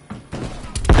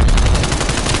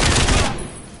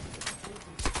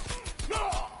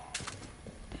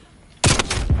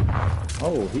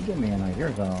 Oh, he gave me an idea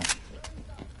though.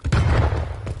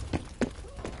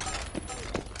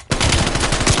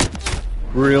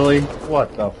 Really?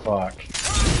 What the fuck?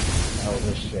 Oh,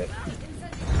 this shit.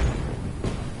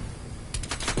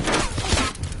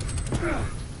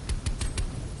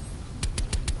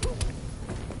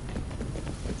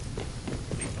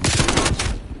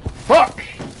 Fuck!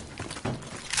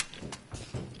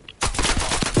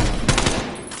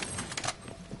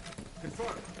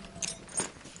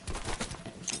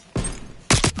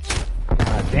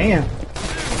 God damn.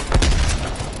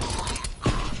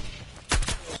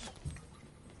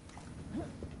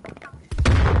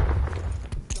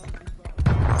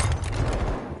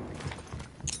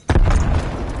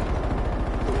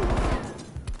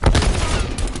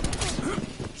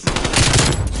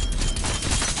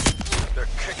 They're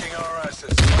kicking our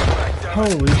asses. Back down.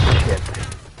 Holy shit.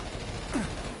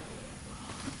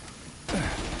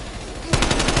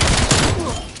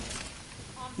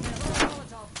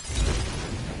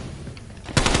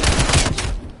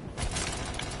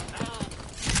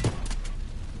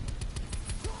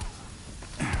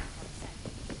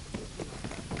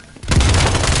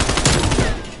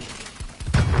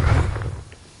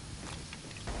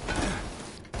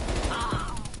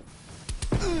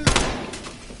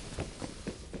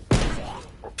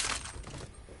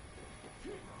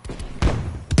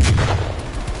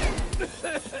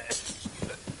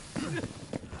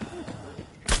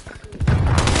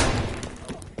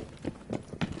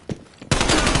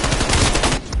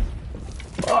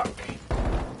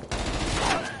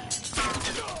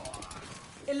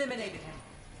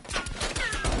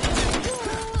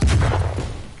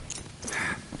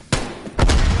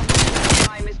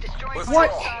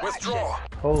 Withdraw. Withdraw.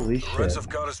 Holy The Reds shit. have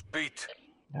got us beat.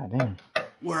 God damn.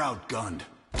 We're outgunned.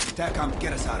 TACOM,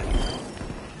 get us out of here.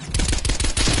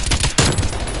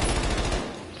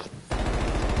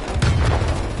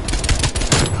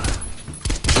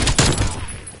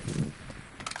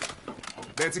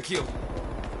 That's a kill.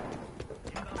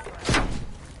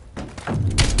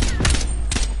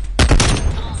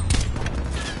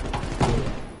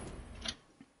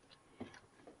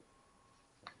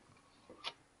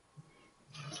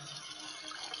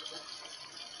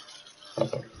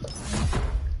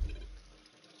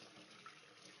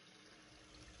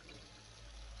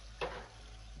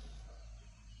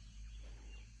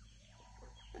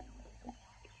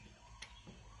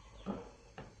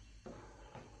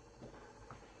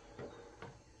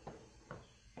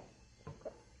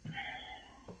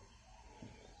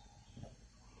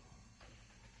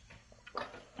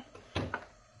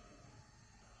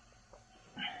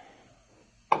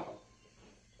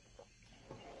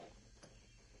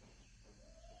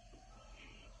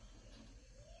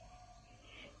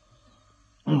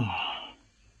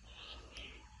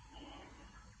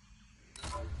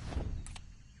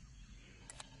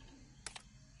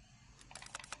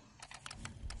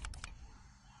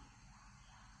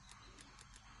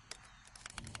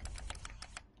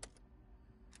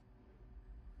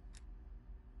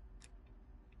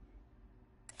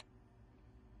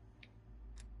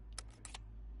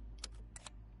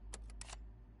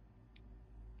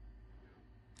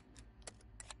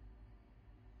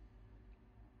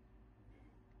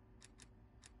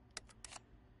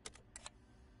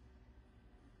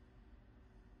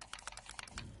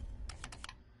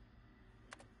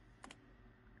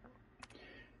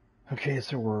 Okay,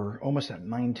 so we're almost at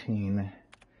 19.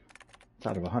 It's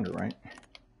out of 100, right?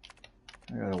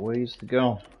 I got a ways to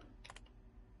go.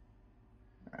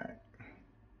 Alright.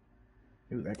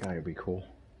 Ooh, that guy would be cool.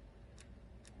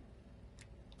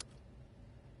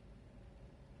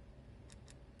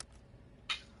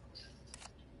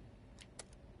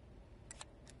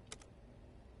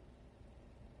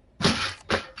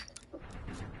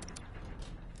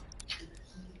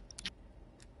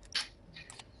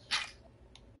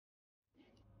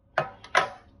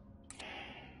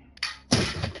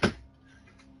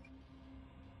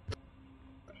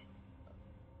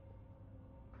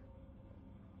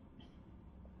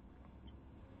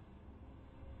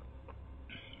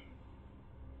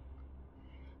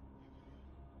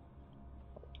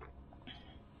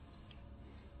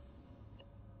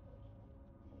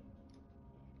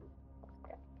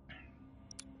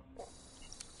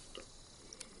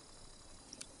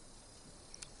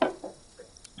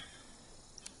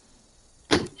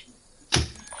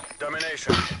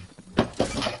 Domination.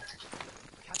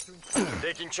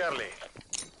 Taking Charlie.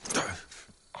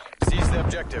 Seize the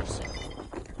objectives.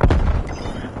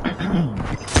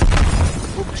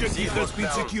 Objective has been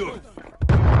secured.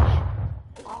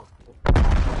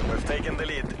 We've taken the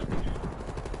lead.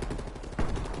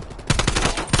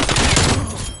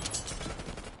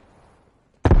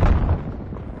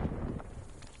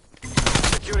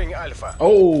 Securing Alpha.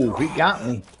 Oh, he got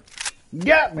me.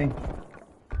 Got me.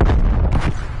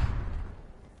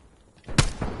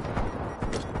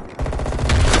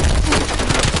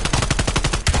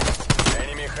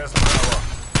 Enemy has Bravo.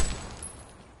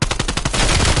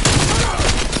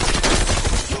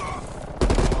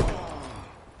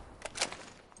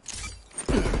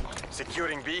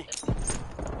 Securing B.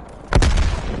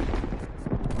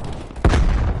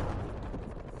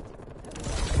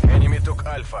 Enemy took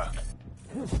Alpha.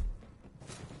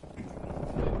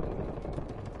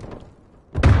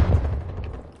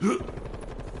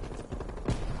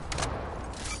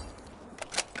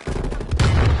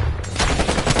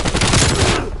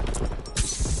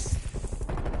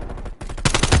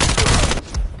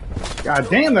 God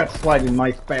damn, that sliding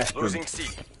knife bastard. Losing C.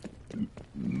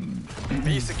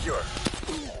 B secure.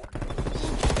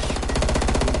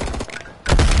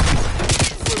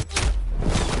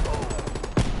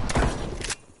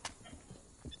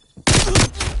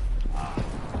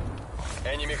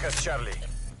 Enemy has Charlie.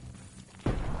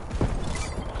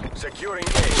 Securing A.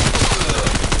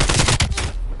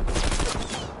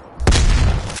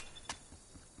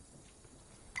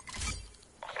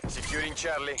 Securing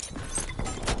Charlie.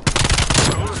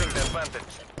 Losing the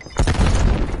advantage.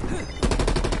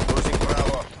 Losing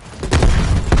Bravo.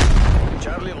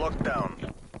 Charlie locked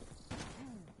down.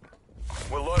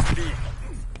 We lost B.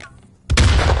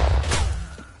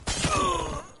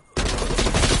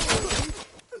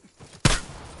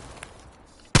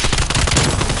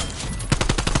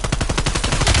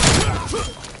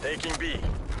 Taking B.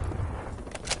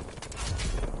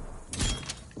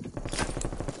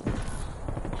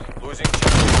 Losing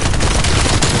Charlie.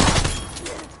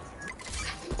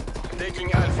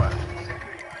 Taking Alpha.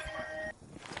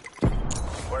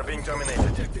 We're being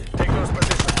dominated. Take those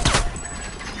positions.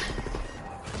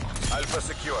 Alpha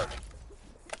secure.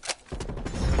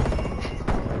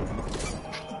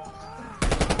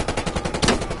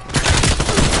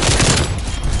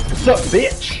 What's up,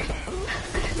 bitch?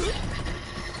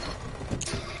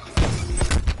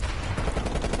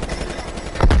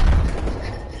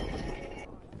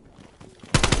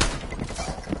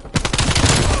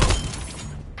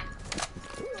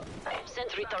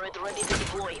 Sentry turret ready to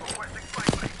deploy.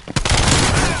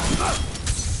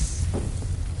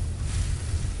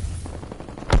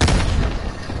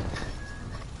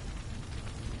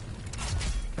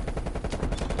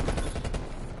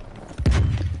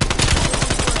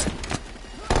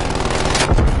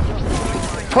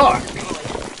 Fuck!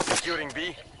 Securing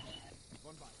B.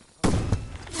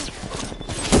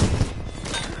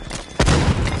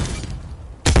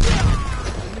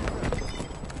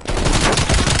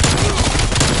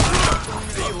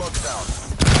 B locked down.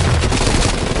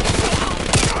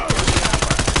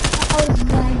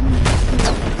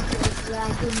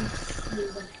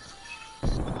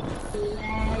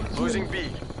 Losing B.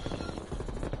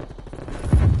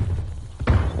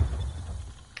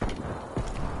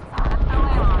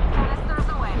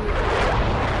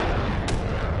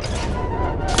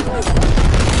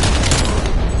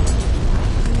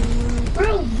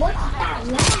 Bro, what's that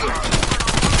lag?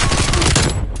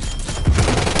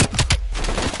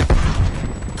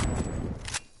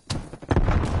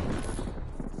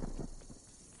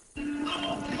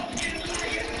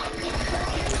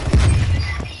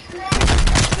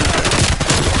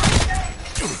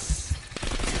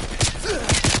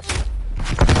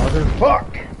 Motherfuck!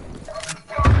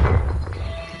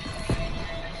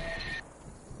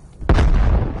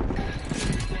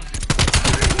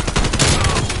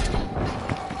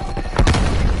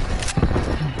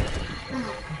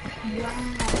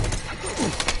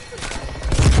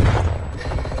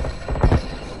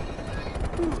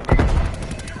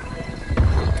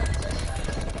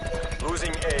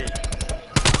 Losing A.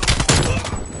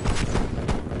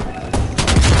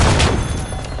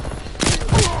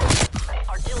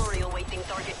 Artillery awaiting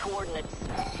target coordinates.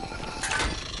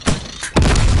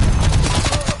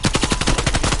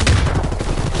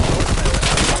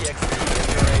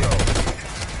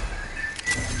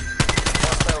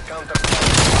 Hostile counter.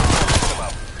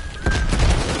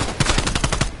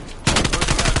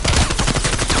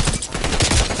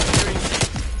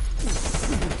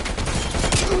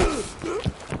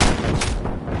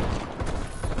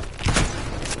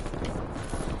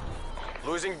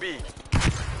 Losing B.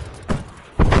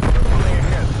 Pulling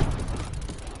ahead.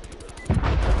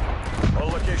 All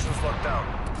locations locked down.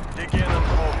 Dig in and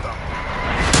hold them.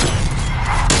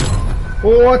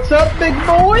 What's up, big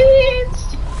boys?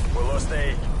 We lost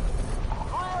A.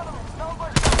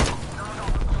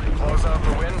 Close out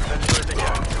the win, then do it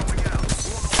again.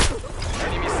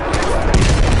 Enemy center.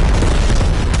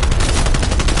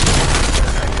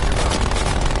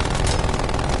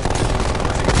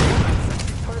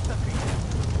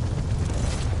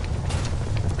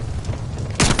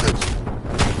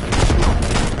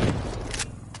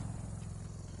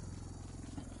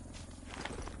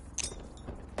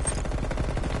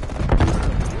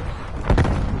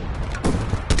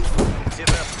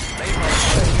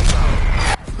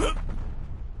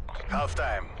 Half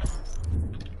time.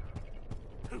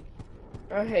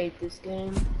 I hate this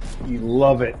game. You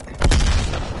love it.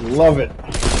 Love it.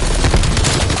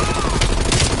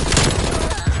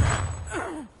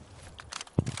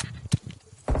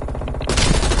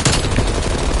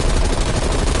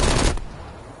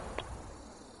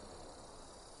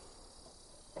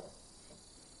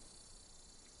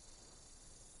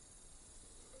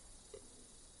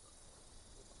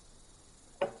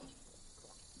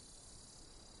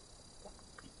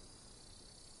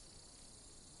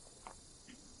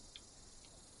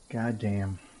 God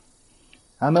damn.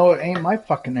 I know it ain't my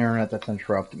fucking internet that's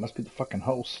interrupted. It must be the fucking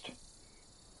host.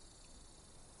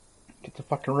 Get the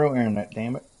fucking real internet,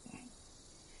 damn it.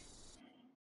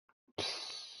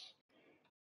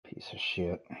 Piece of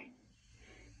shit.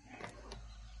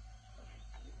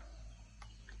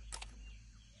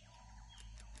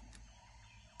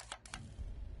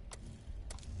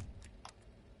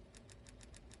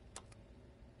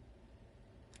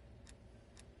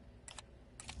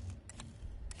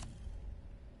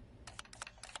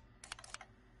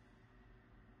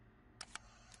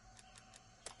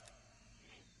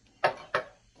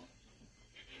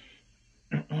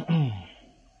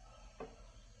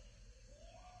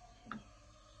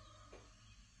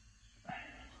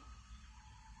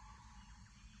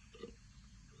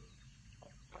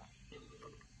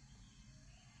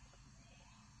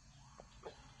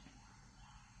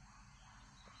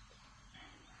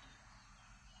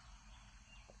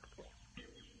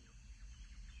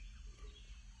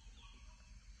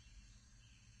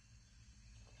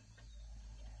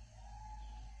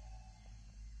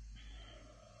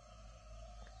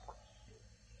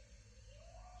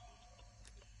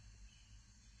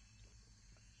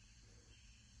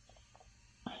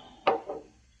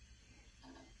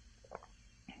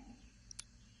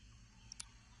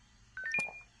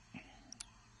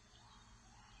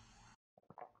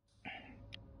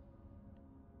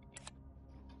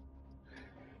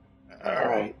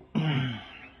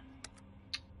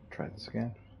 this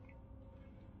again.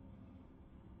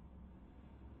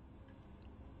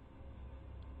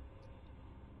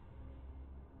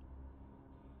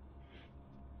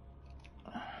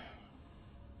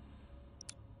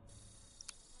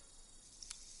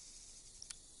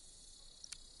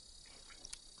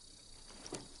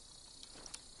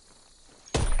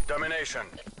 Domination.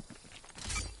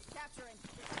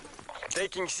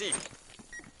 Taking C.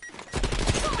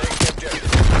 Take objective.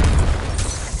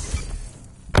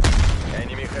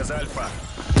 Enemy has Alpha.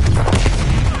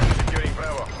 Securing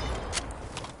Bravo.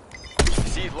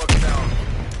 C locked down.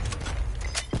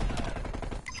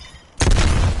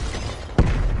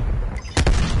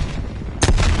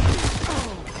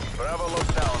 Bravo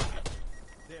locked down.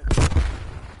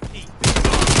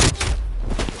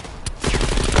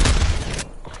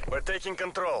 We're taking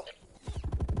control.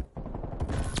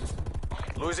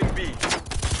 Losing B.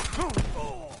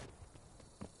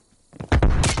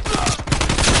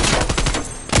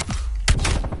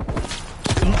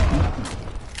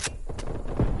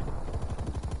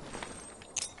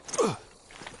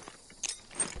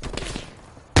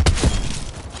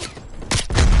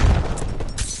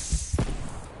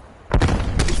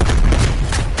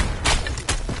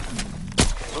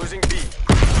 Losing B.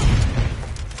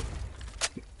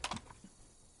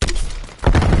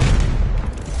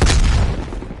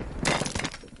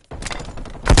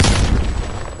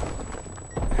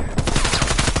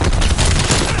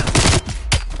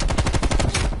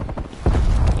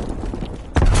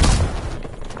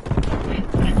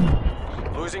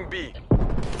 Losing B.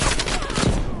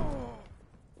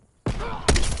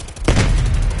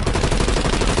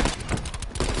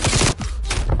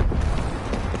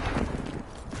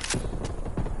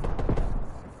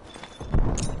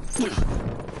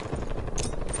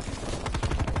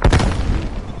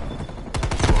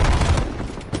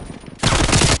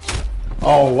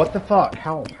 Oh, what the fuck?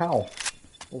 How? How?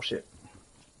 Oh shit.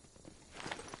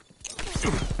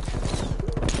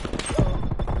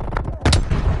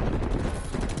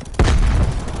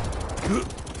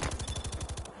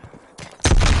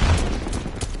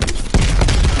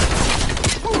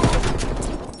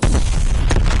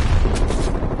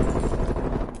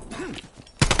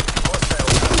 Hostile.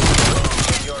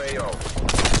 Your AO.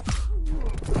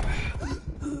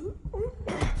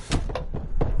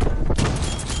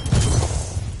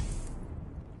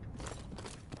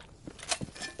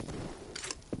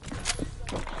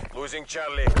 Losing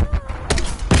Charlie.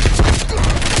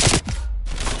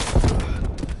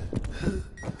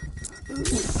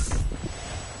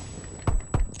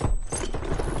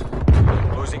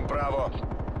 Losing Bravo.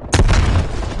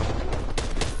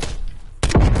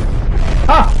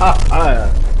 Ha ha ha!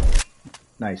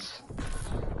 Nice.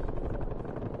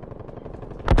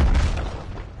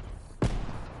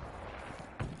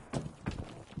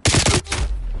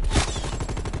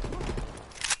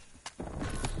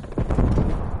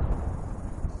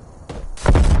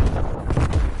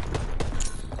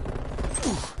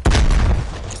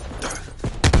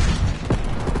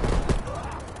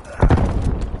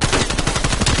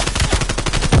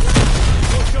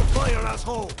 Watch your fire,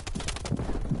 asshole!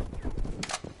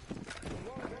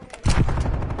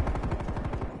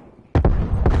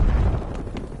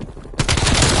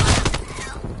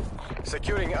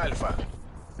 Securing Alpha.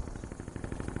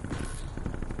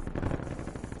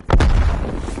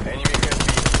 Enemy has B.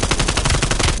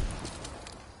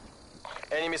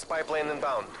 Enemy spy plane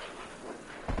inbound.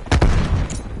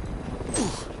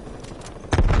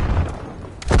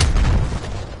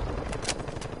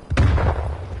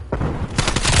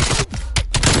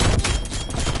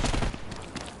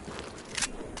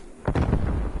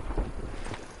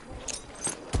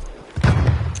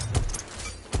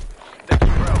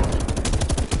 Taking Bravo.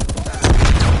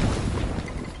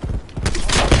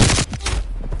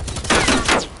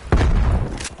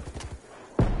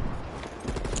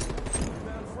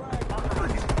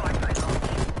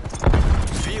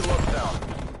 B locked down.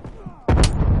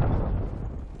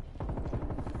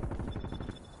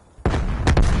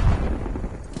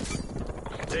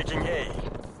 Taking A.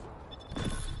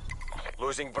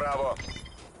 Losing Bravo.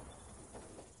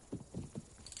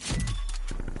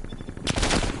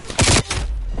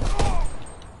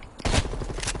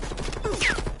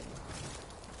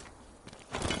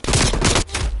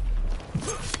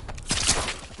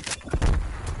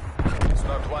 It's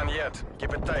not one yet.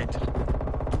 Keep it tight.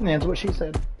 That's what she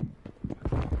said.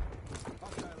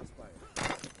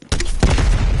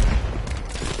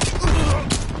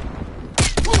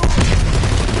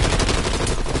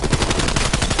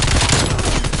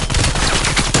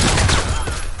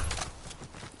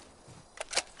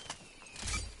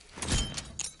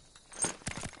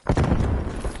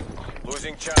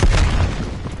 Losing Charlie.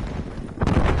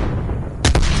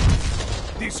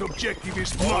 This objective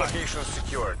is All mine. locations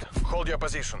secured. Hold your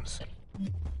positions.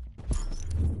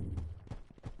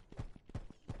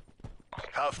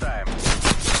 Half time.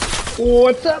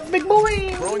 What's up, big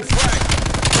boy? Throwing flag.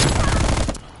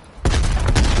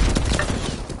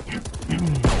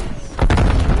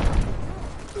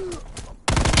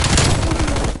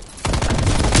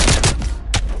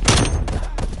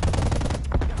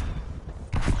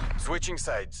 Switching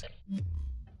sides.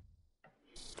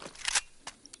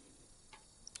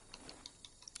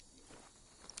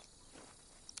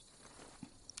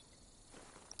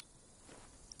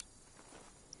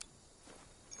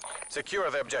 Secure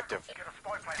the objective.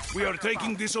 We are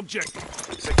taking this objective.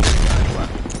 Securing Alpha.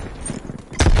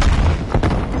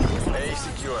 A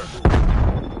secure.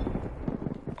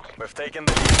 We've taken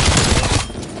the lead.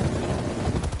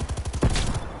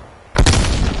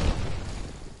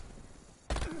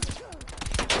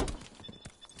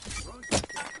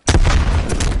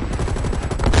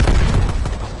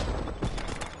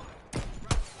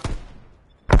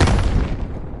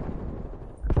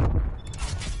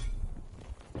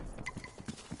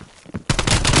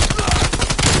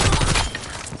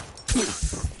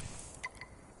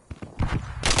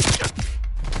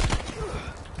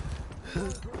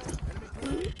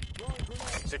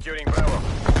 Securing Bravo.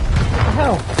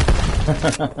 Hell.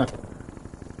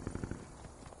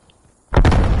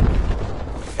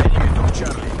 Enemy took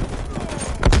Charlie.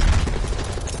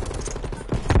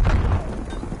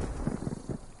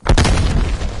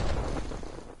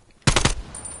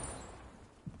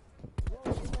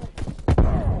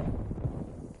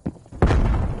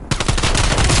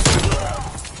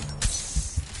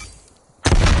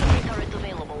 Turret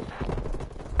available.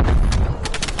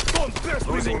 Don't press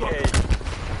me, Losing Mother. A.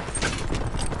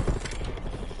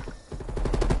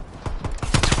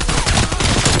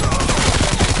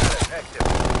 Active.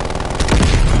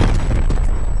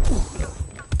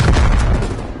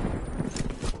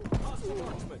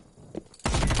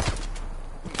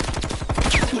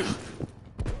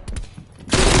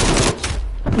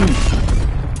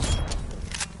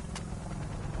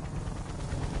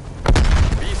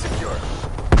 Be secure.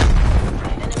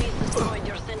 Enemies destroyed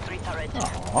your sentry turret.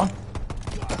 Aw.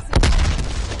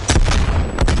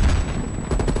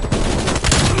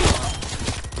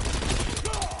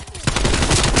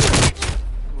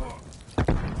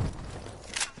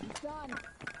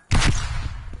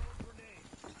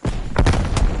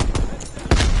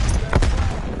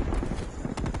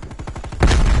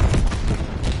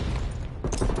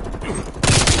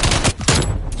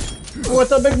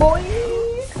 What's up, big boy?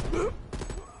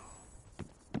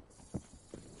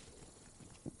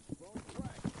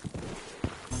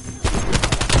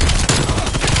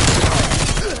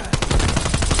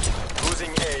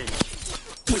 Losing A.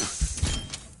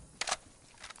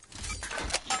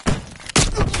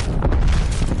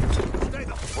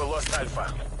 We lost Alpha.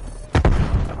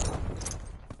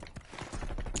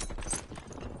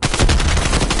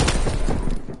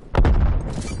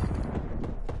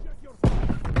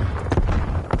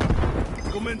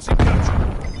 Commencing capture.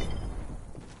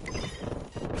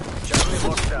 Charlie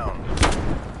locked down.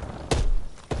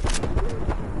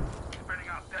 Spinning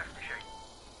out death machine.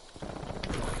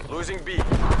 Losing B.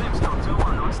 Brimstone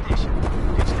 2-1 on station.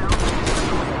 Pitch down.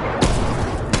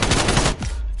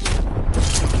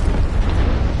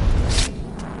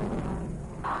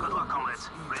 Good luck, comrades.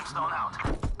 Brimstone out.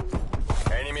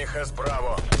 Enemy has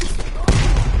Bravo.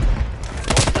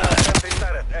 Sentry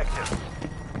turret active.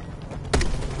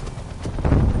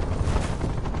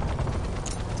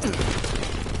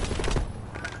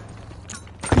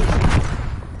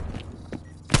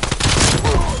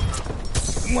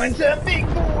 What's up, big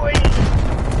boy?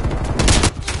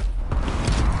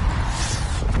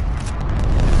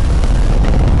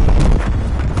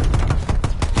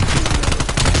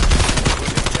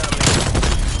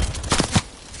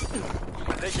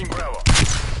 Taking Bravo.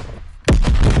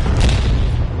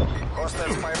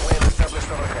 Hostile spy plane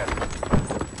established overhead.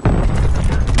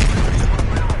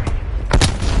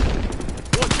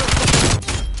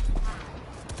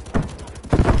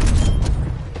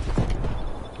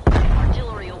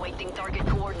 Artillery awaiting target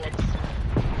coordinates.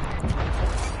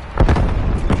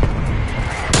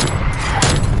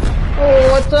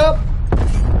 Oh, what's up?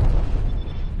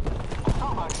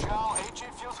 How about Shao? HE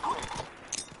feels great.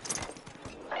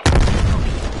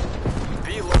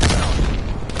 B locked down.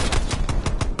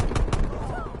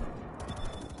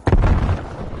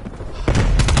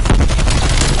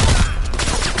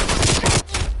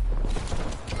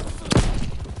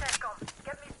 Centcom,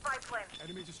 get me spy plane.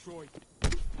 Enemy destroyed.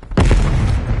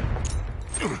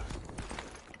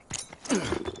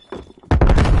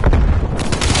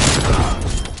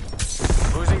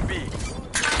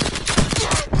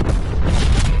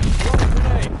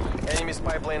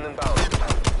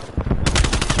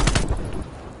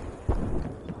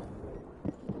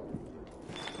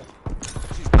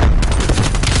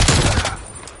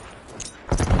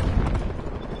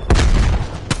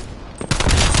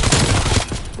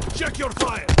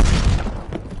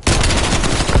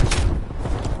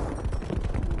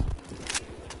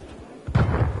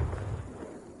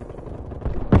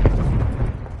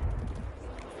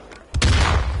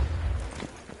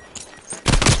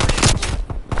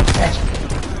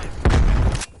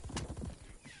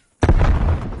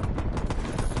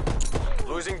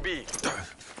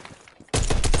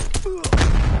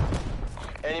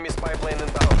 Enemy spy plane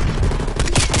inbound.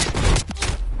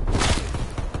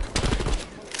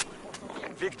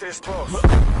 Victory's close.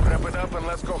 Wrap it up and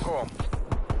let's go home.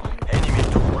 Enemy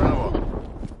took Bravo.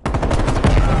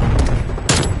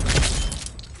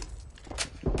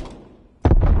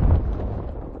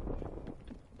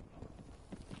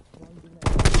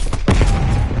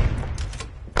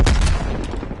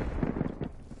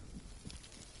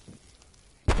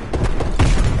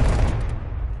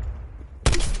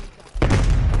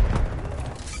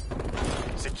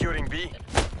 Securing B.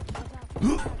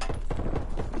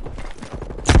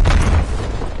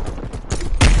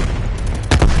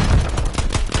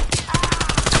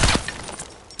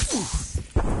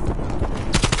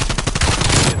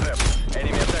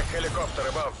 Enemy attack helicopter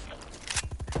above.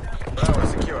 Bravo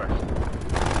secure.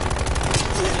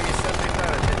 Enemy sentry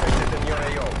turret detected in your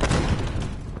AO.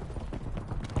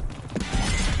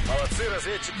 Молодцы,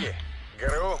 разведчики.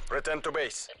 ГРУ, return to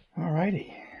base.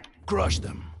 Alrighty. Crush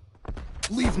them.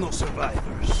 Leave no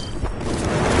survivors.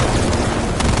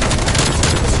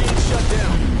 Machine shut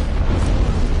down.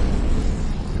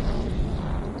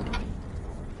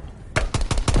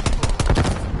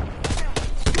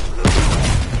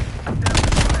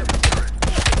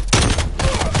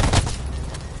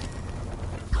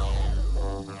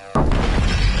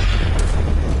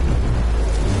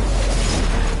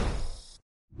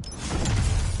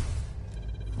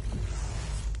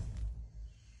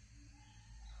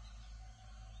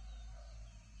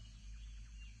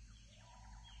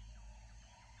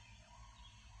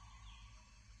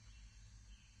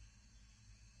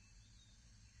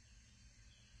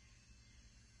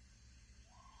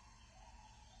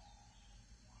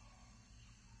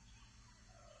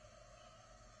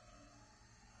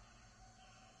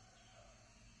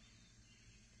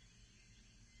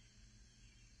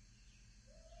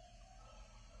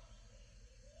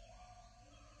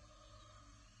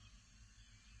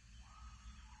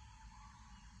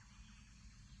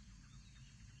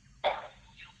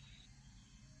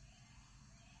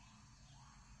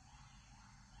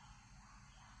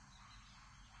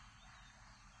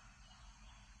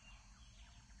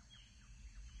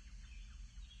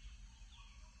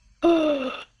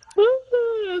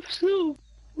 I'm so.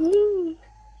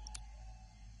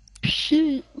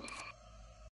 Shit.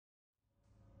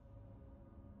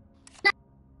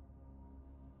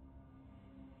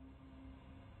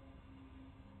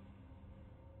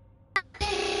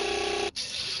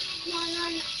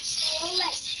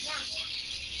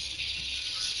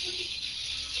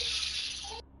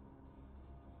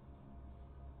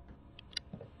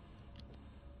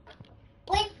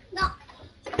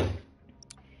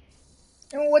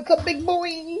 What's up, big boy?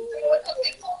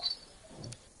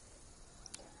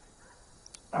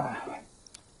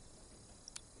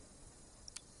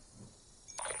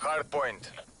 Hard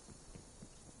point.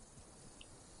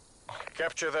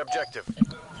 Capture the objective.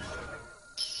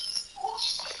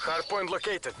 Hard point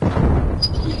located.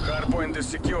 Hard point is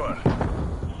secure.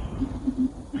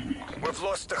 We've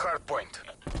lost the hard point.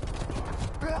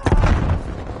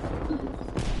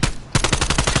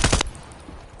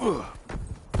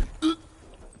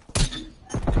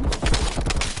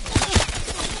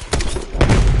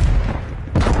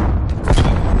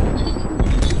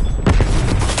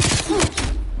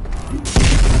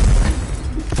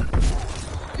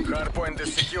 Hard point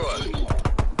is secure.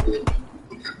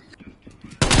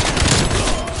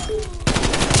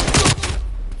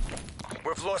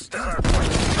 We've lost the hard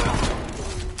point.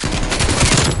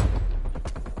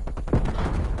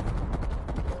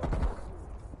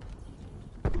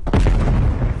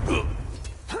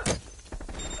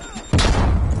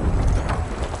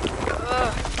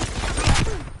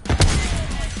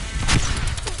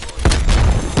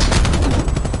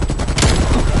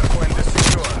 Hardpoint is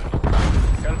secure.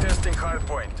 Contesting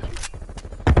hardpoint.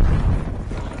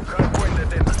 Hardpoint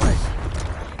identified.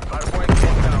 Hardpoint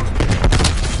pinned down.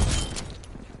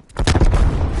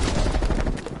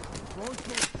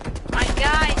 My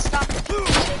guy, stop doing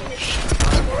this shit.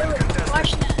 Hardpoint contested.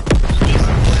 Watch that.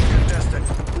 Hardpoint contested.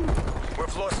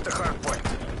 We've lost the hardpoint.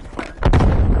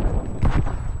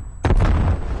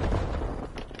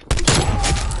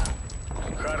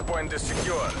 Hardpoint is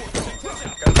secure.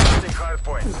 Contesting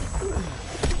hardpoint.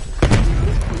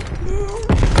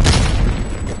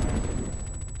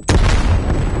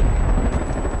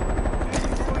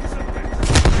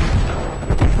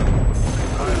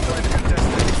 Hardpoint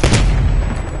contested.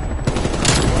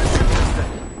 Hardpoint contested.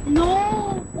 No!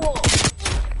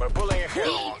 We're pulling ahead.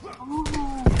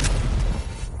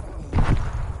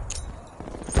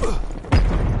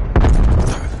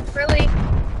 Really?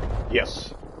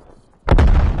 Yes.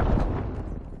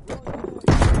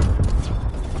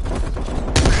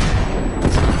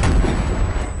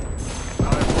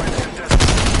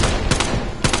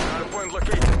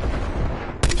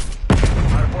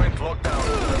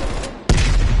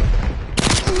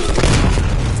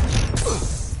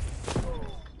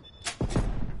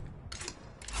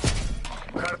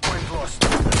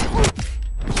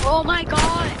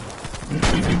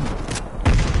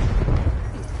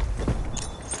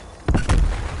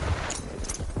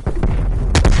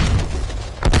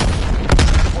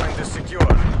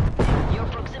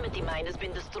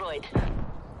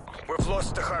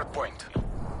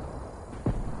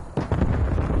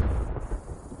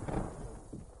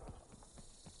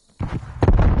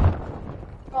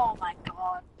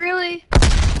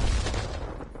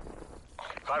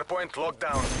 Hardpoint locked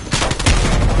down.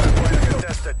 Hardpoint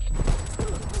contested.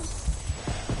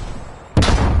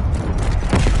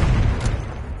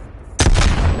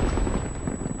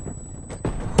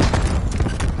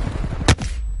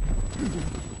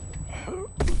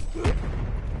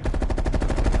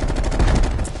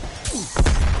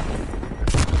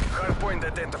 Hardpoint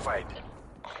identified.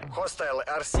 Hostile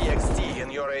RCXD in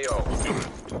your AO.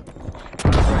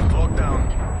 Hardpoint locked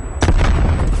down.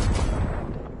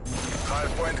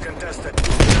 Hardpoint contested.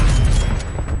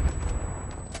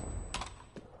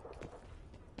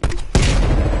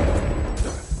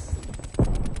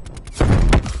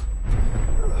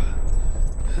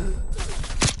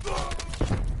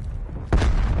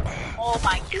 Oh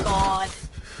my god.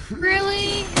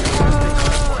 Really?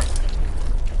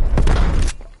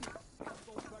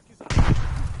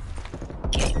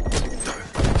 Okay.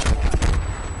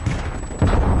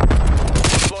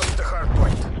 Lost the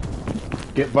hardpoint.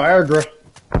 Get Viagra.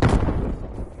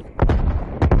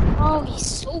 Oh, he's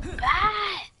so bad.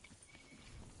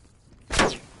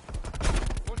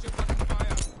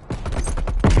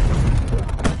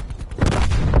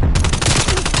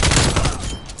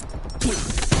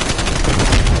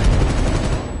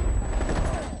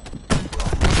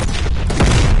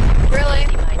 Really?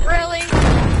 Really?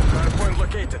 Hardpoint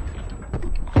located.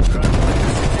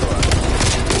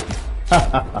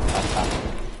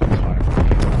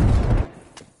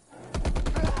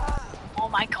 Oh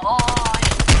my god.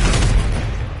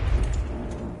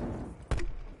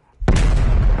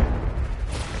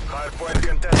 Hardpoint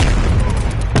contested.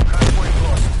 Hardpoint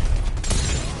lost.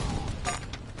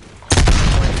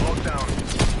 Hardpoint locked down.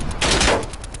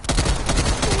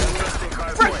 Contesting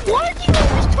hardpoint. Why do you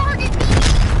always target me?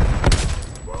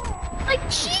 Like,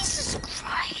 Jesus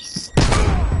Christ.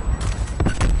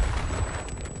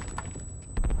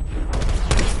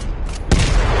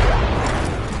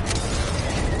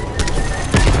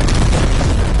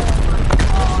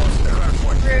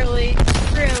 Really?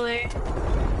 Really?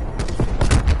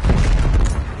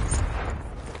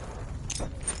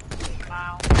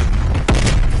 Wow.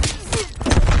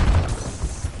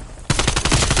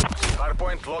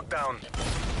 Hardpoint locked down.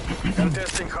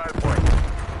 Contesting hardpoint.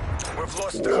 We've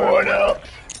lost the hardpoint.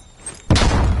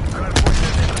 Hardpoint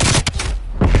identified.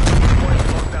 Hardpoint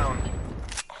locked down.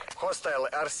 Hostile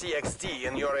RCXD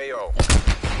in your AO.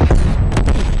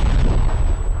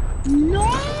 No!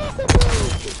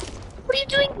 What are you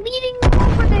doing leading them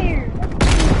over there?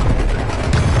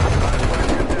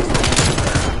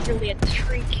 Really had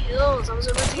 3 kills. I was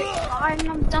able to get 5 and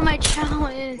I'm done my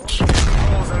challenge.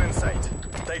 Goals are in sight.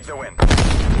 Take the win.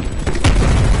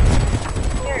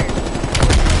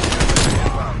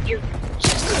 You're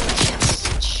just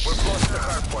We've lost the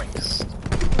hardpoint.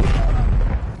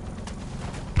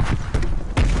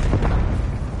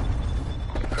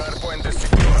 Hardpoint is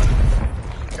secure.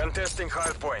 Contesting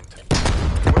hardpoint.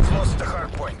 We've lost the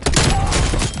hardpoint.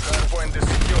 Hardpoint is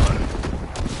secure.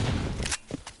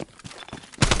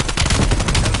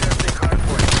 Contesting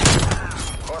hardpoint.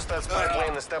 Hostile spy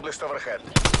plane established overhead.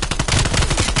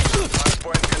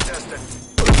 Hardpoint contested.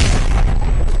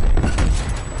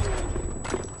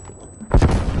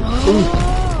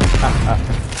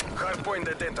 Hardpoint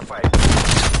identified.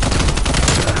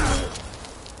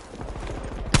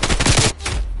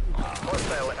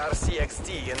 Hostile RCXD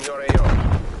in your AO.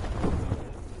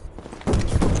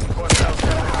 Hostile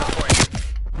hardpoint.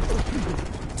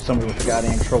 Somebody with a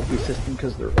goddamn trophy system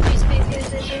because they're.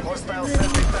 Hostile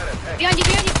sentry turret. behind you,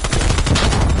 behind you.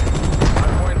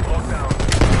 Hardpoint locked down.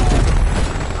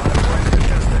 Hardpoint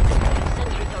contested.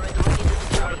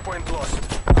 Hardpoint lost.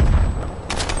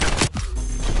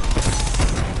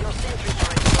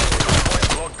 Hardpoint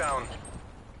locked down.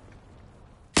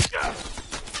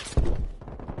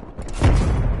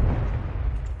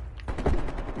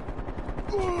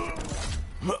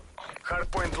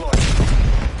 Hardpoint lost.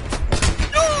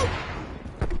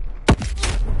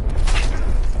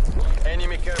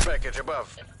 Enemy care package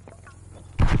above.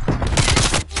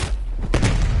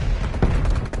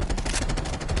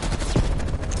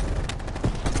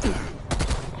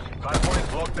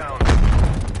 Hardpoint locked down.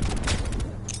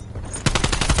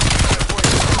 Hardpoint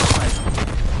occupied.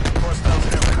 Hostiles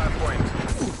have the hardpoint.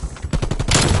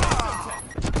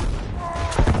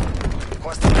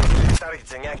 Hostile artillery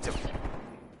targeting active.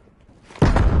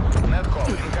 Net call,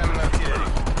 incoming artillery.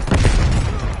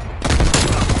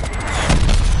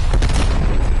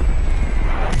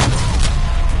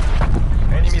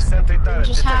 Enemy sentry turret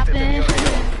Just detected in your happened.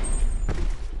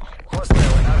 AO.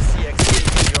 Hostile RCXD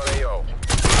in your AO.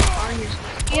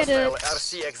 Get Hostile it.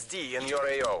 RCXD in your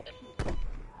AO.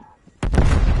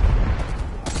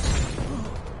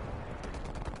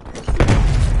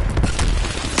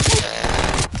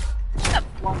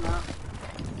 blown up.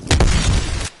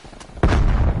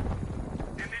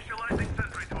 Initializing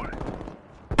sentry turret.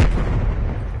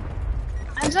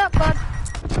 Hands up, bud.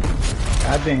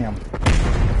 God damn.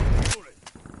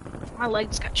 My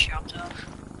legs got chopped off.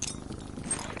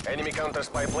 Enemy counter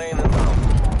spy plane inbound.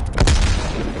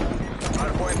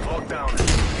 Hardpoint locked down.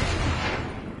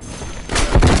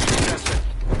 Contested.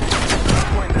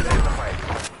 Hardpoint identified.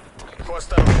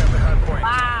 Hostile have the hardpoint.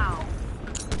 Wow.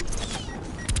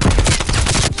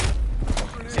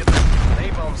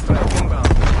 Napalm strike inbound.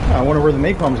 I wonder where the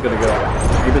napalm's gonna go.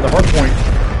 Maybe the hard point.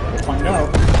 We'll find out.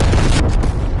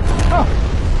 Oh.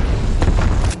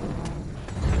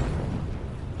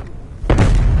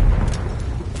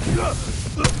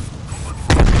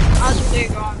 How's your day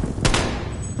going?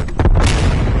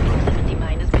 Enemy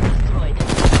mine has been destroyed.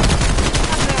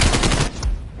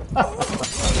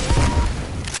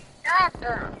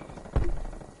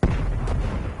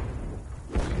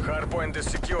 Hardpoint is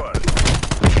secure.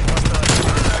 Hostile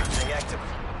packaging active.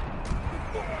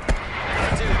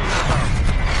 Artillery inbound.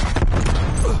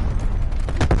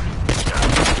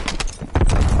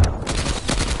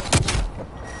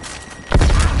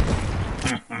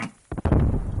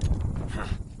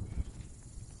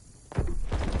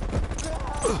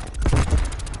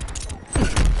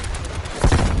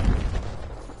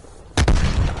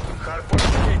 Hardpoint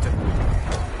located.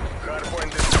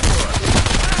 Hardpoint is secure.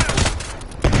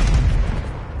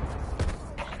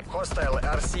 Hostile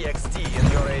RCXD in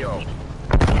your AO.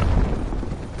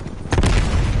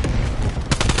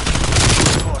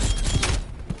 Lost.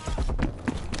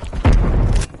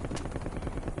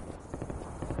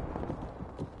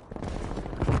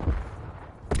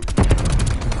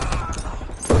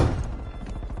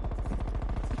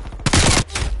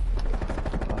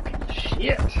 Fucking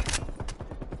shit.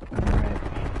 Alright.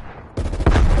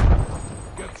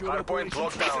 Hardpoint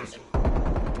locked down.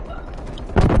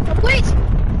 Wait!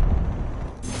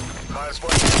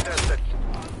 Hardpoint contested.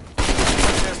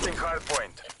 Contesting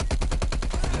hardpoint.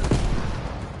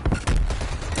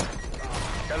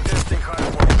 Contesting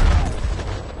hardpoint.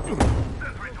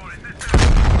 Sentry turret is down.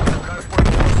 Hardpoint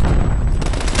lost.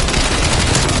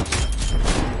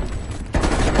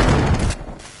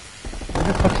 Where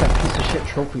the fuck's that piece of shit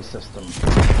trophy system?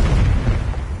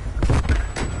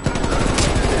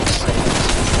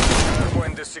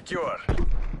 Hardpoint is secure.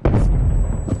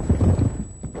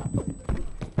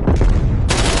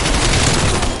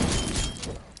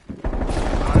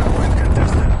 Hardpoint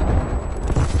contested.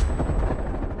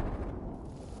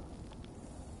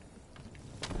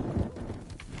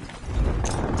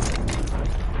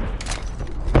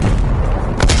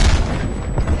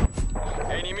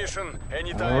 Any mission,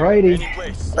 anytime, Alrighty. any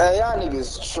place. Man, y'all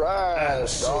niggas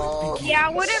trash, dog. Yeah,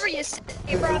 whatever you say,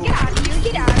 bro. Get out of here.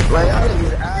 Get out of here. Man, y'all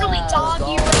niggas ass, Really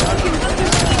doggy, bro.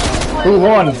 Who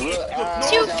won?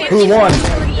 250 Who won?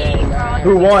 48, bro.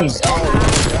 Who won? So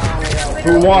bad.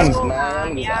 Who won? So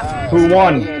bad, yeah. Who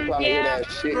won? Yeah.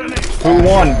 Who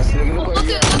won? Look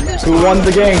who's Who won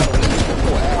the game?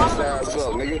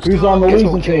 Who's Who's on the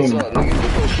losing team?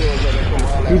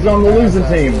 Who's on the losing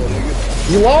team?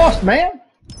 You lost, man.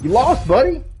 You lost,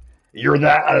 buddy. You're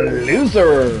that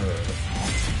loser.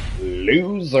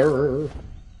 Loser.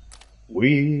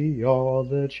 We are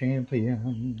the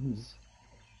champions.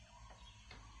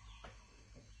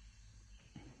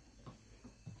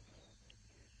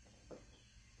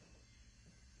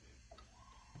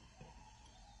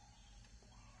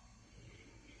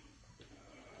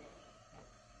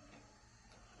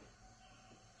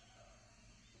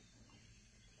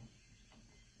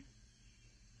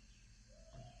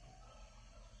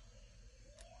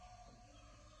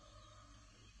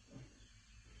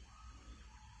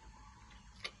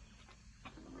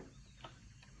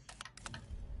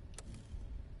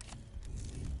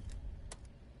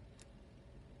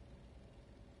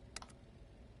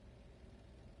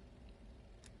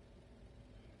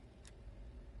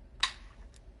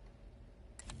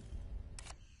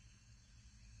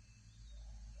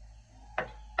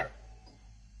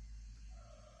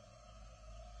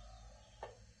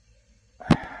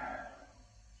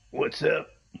 What's up?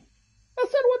 I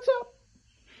said, what's up?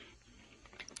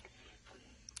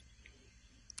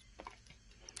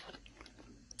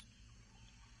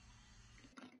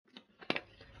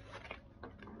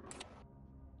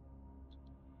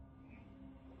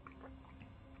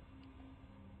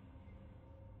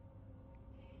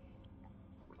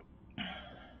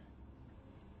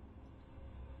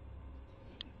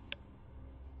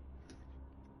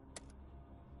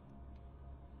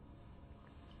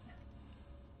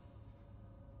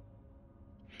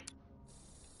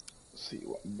 See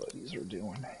what buddies are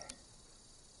doing.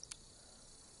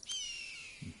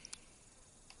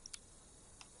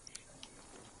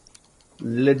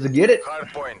 Let's get it. Hard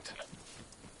point.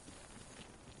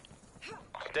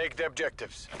 Take the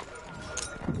objectives.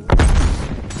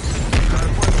 Hard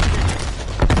point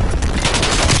located.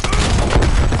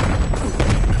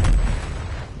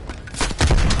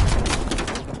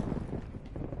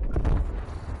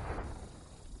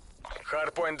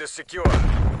 Hardpoint is secure.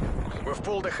 We've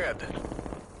pulled ahead.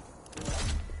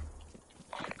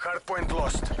 Hardpoint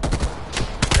lost.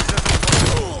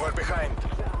 We're behind.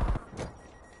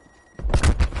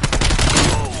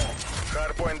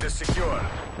 Hardpoint is secure.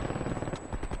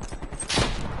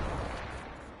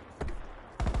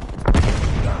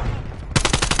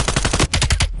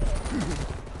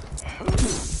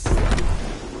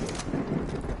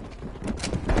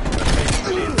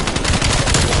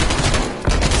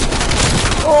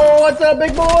 Oh, what's up,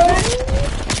 big boy?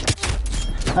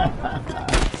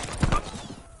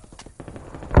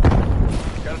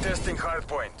 Contesting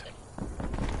hardpoint.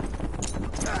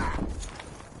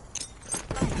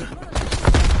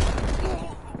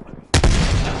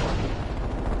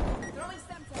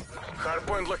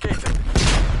 Hardpoint located.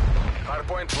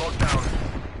 Hardpoint locked down.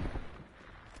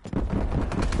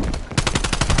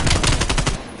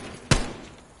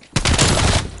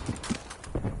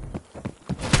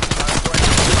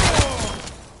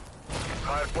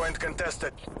 Hardpoint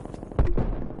contested.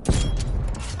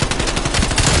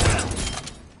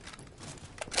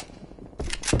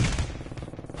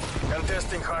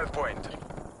 Contesting hardpoint.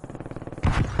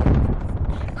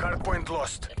 Hardpoint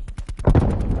lost.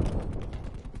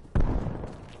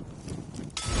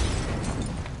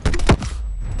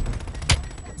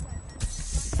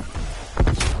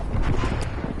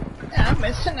 I'm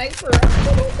a sniper. I'm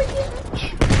a little bitch.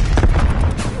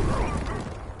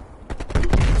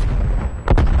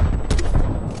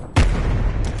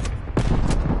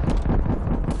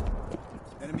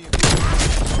 Enemy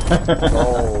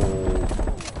Oh.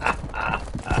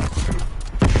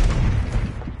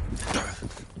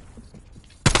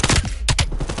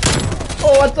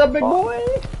 Oh, what's up, big boy?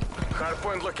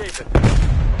 Hardpoint located.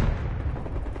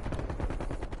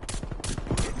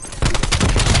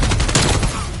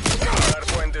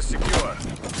 Hardpoint is secure.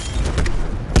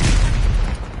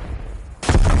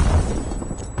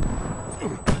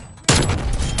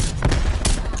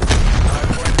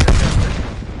 Hardpoint contested.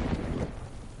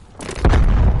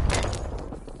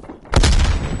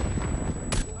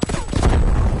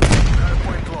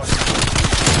 Hardpoint lost.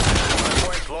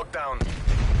 Hardpoint locked down.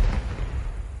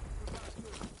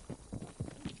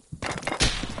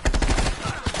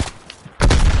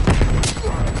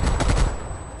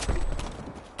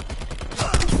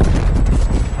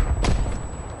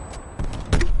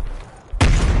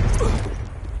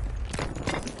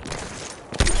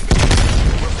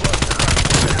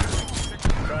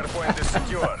 Hardpoint is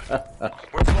secure.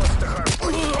 We've lost the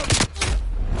hardpoint.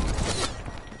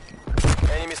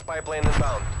 Enemy spy plane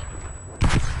inbound.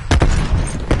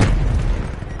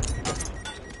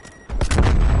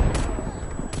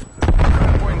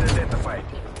 Hardpoint identified.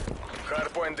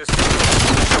 Hardpoint is secure.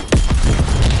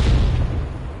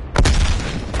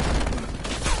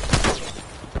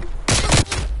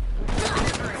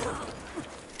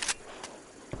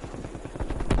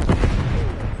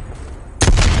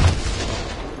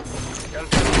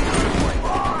 Contesting hardpoint.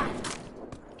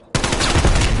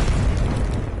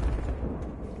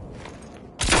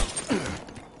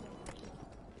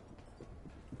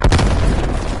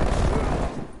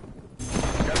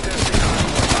 Contesting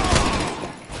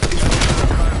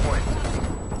hardpoint.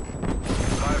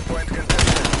 Hardpoint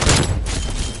contested.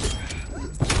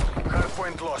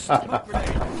 Hardpoint lost.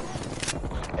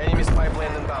 Enemy spy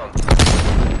plane inbound.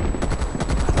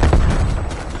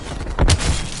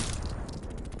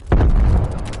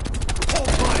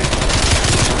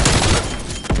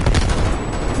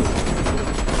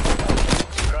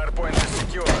 Hardpoint is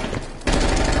secure.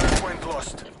 Hardpoint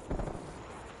lost.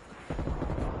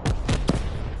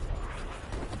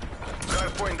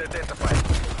 Hardpoint identified.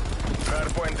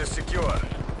 Hardpoint is secure.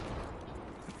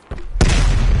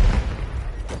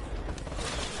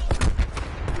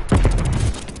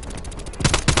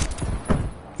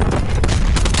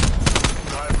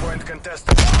 Hardpoint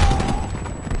contested.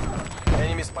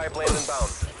 Enemy spy plane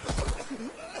inbound.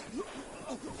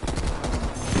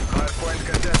 Hardpoint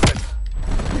contested.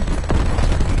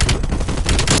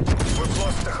 We've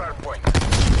lost the hardpoint.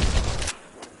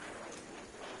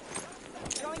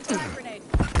 Throwing frag grenade.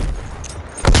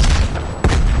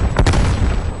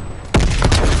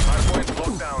 Hardpoint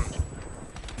locked down.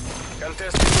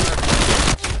 Contesting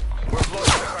hardpoint. We've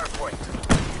lost the hardpoint.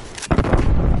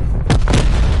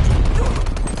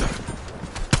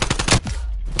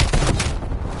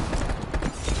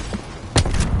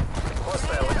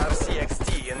 Hostile RCXD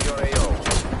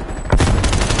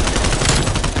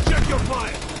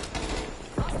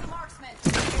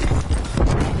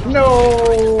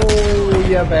No,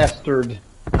 you bastard.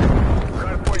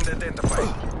 Hardpoint identified.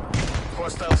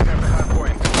 Hostiles have the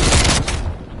hardpoint.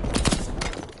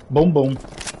 Boom, boom.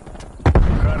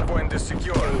 Hardpoint is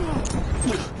secure.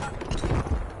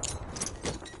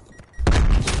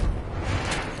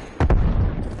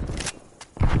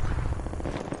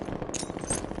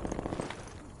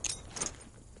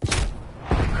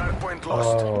 Hardpoint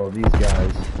lost. Oh, these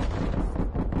guys.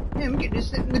 I'm gonna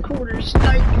sit in the corner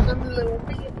tonight because I'm a little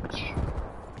bitch.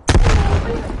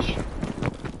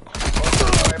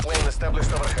 Hostile spy plane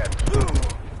established overhead.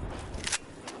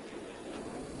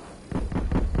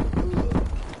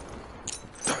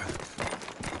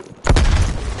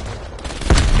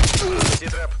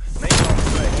 C-trap, napalm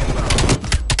strike inbound.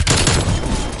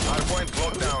 Hardpoint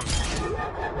locked down.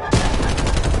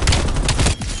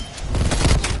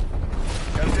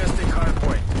 Contesting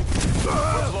hardpoint.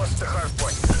 We've lost the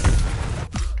hardpoint.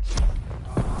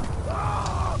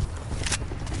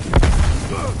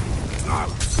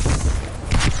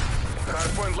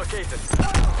 Hardpoint located.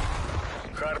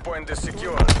 Hardpoint is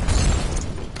secure.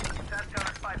 That's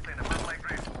counter spy plane above my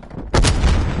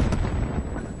grave.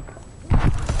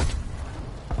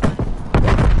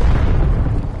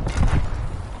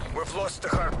 We've lost the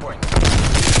hardpoint.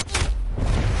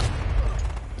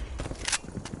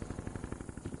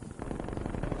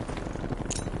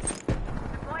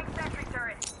 Deploying sentry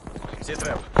turret.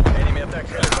 C-trap. Enemy attack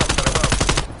helicopter above.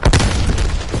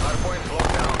 Hardpoint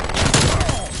locked down.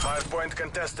 Hardpoint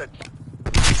contested.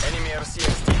 Enemy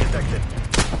RCXD detected.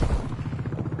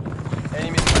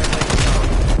 Enemy spy plane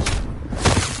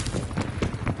down.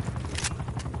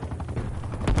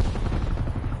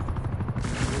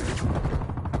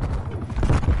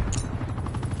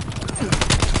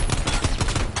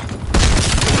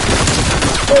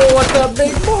 Oh, what's up,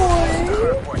 big boy?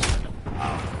 Hardpoint.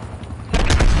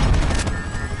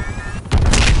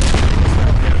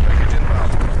 Package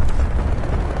inbound.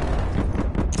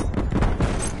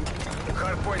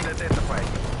 Hardpoint identified.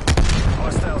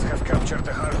 Hostiles have captured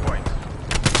the hardpoint.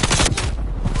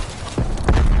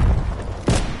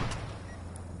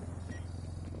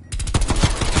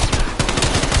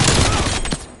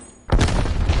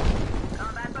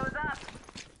 Combat bows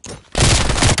up.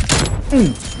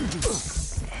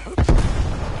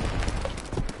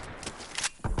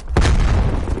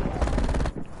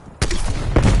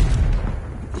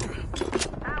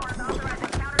 Powers authorizing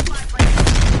counter spy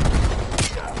plane.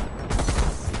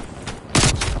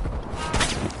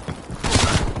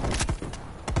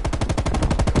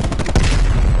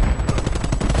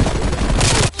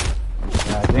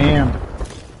 God damn.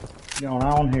 What's going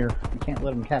on here? You can't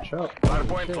let them catch up.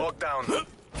 Hardpoint Shit. locked down.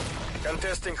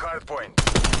 Contesting hardpoint.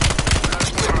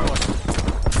 Hardpoint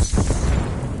lost.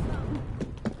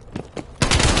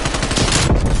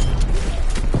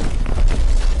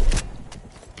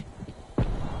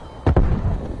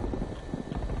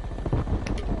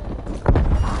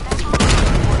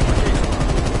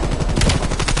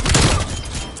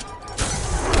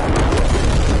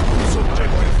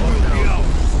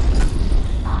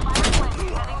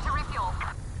 Heading to refuel.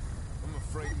 I'm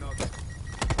afraid not.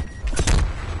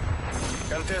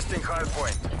 Contesting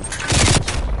hardpoint.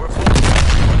 We're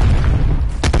full.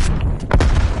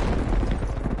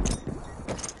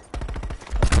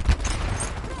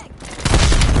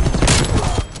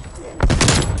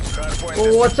 Hardpoint Oh,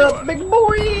 is what's secure. up, big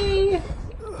boy?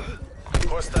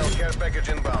 Hostile care package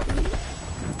inbound.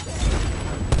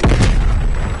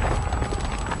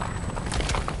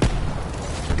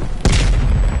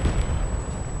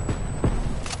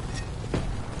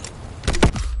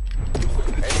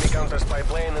 Enemy counter spy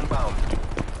plane inbound.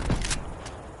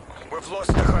 We've lost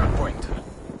the hardpoint.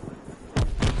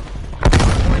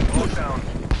 Hardpoint locked down.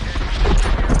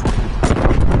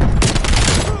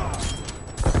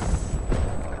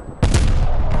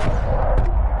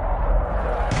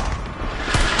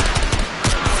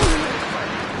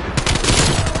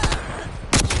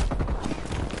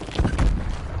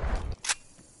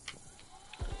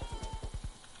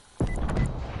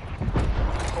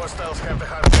 Hostiles have the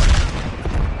hardpoint.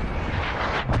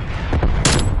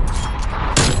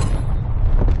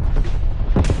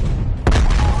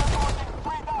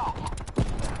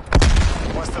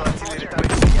 Hostile artillery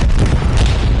targeting.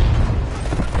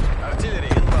 Artillery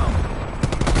inbound.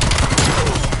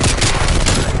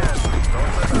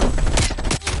 Don't let out.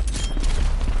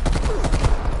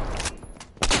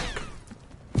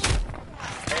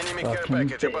 Enemy care Fucking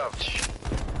package above. bitch.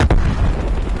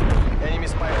 Enemy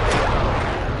spy plane.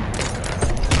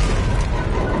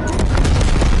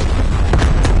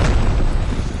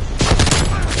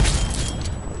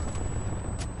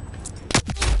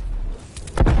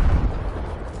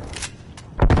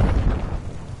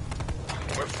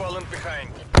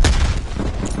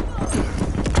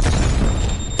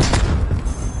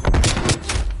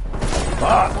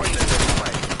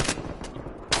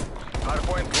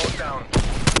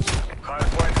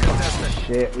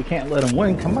 Shit, we can't let them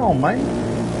win. Come on, man.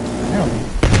 Damn.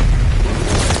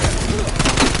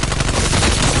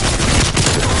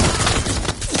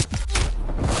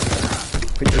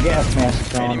 Put your gas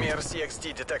masks on. Enemy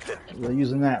RCXD detected. We're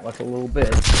using that like a little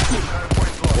bit,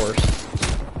 of course.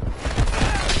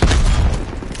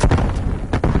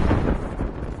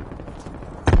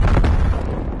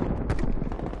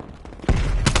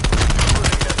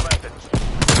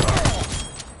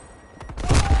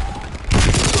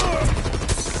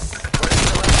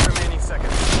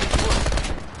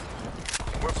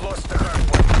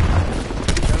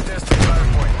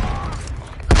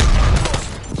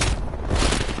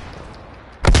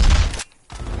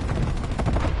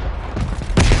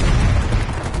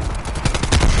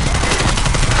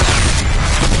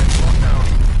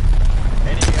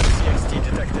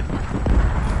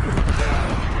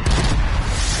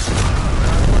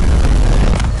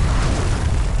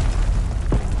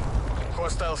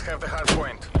 Hostiles have the hard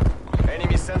point.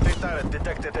 Enemy sentry turret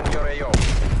detected in your AO.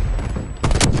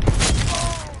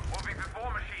 Moving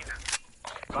before machine.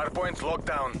 Hard point locked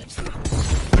down.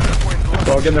 Hard point locked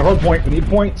So again, their hard point. We need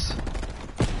points.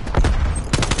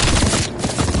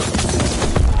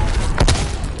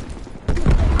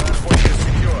 Hard point is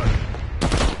secure.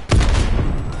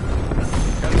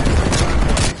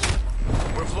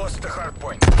 We've lost the hard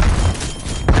point.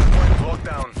 Hard point locked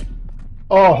down.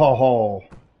 Oh ho ho.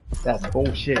 That's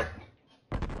bullshit.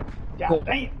 God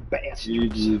damn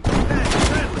bastard. GG.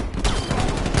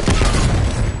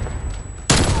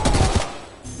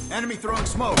 Enemy throwing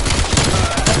smoke.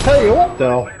 I'll tell you what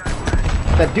though,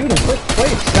 that dude in first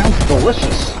place sounds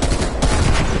delicious.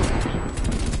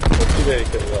 Too many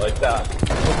things like that.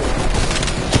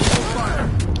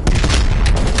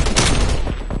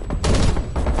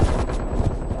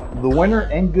 The winner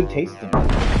and good tasting.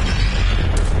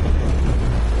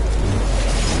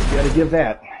 Gotta give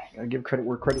that. Gotta give credit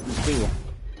where credit is due.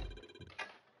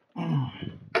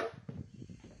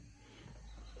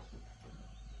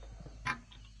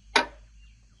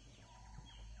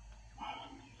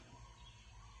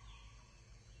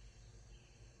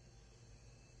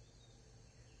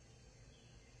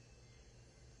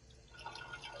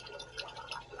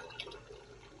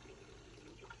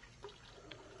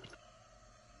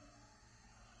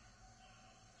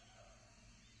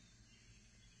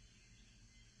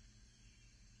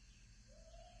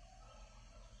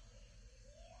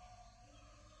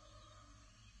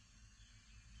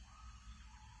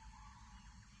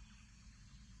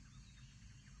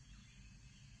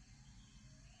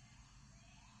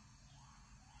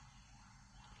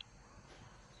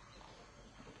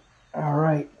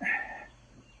 Alright.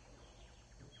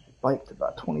 Biked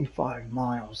about 25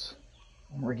 miles.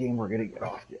 One more game, we're gonna get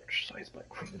off the exercise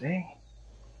bike for the day.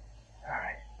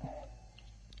 Alright.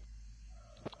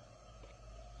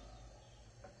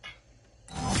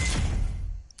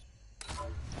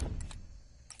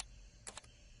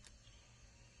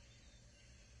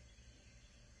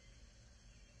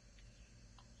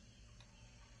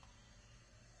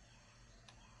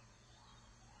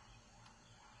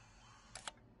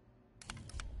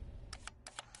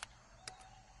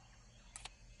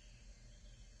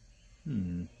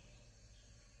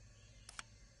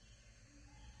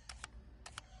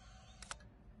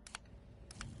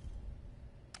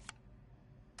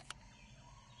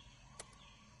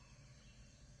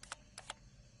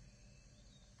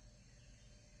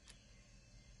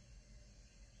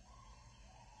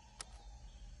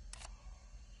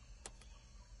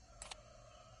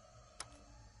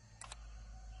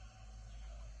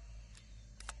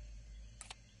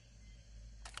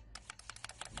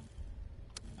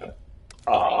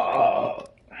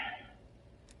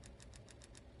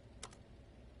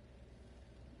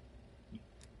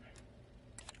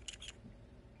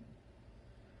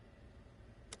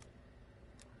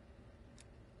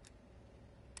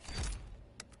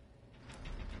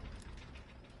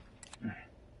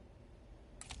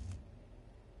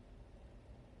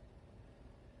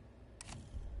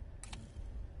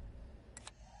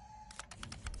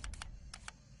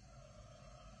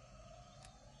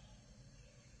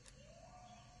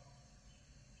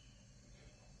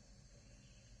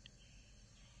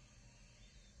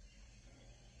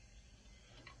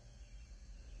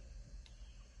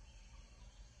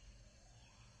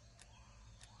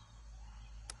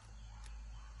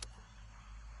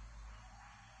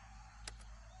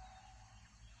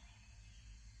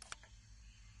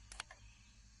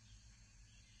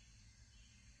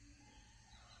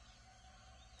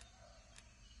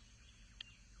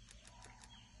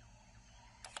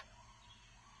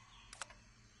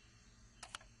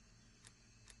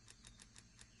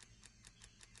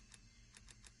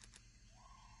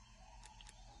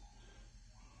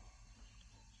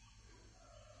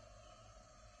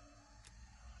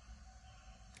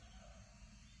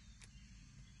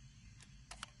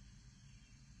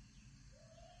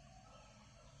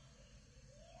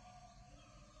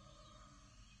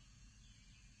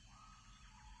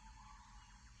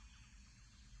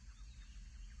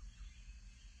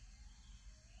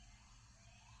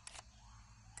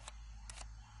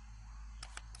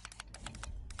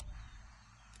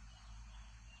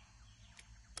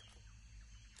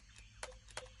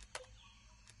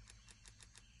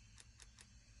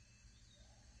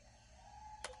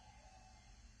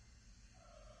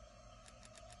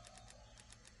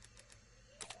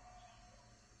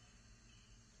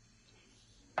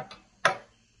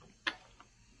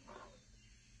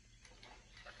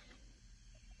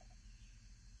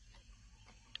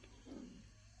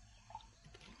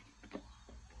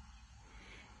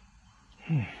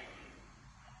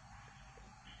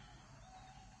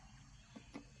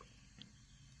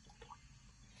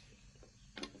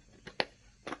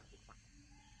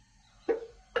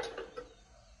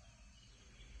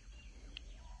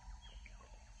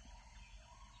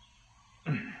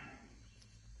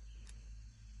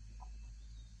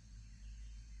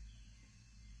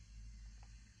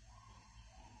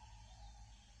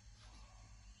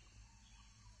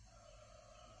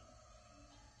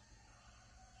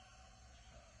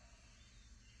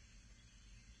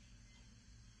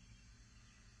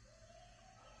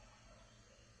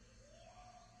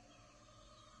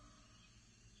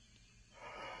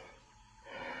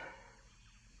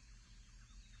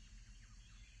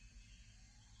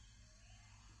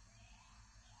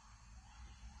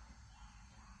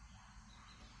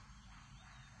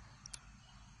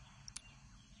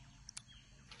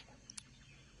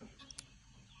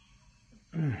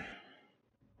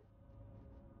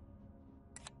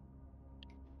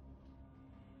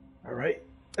 All right,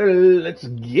 let's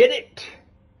get it.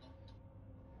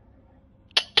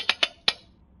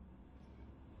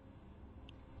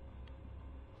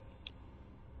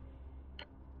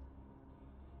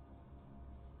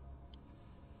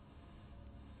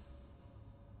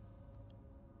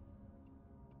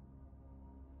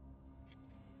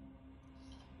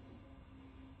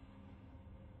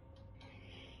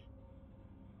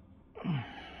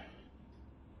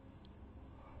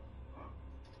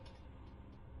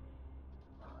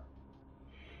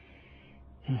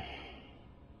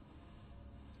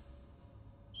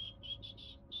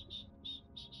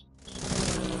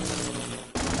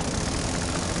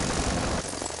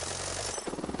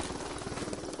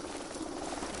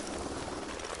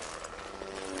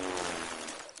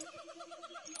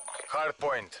 Hard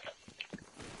point.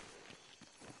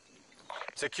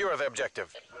 Secure the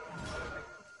objective.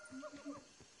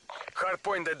 Hard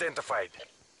point identified.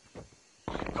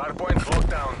 Hard point locked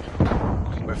down.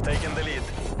 We've taken the lead.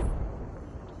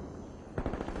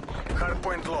 Hard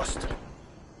point lost.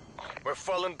 We've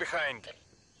fallen behind.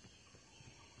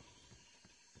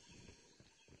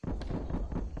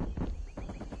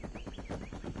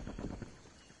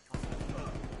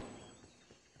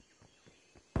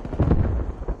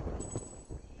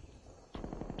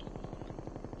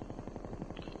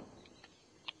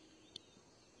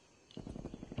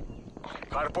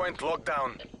 Hardpoint locked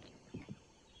down.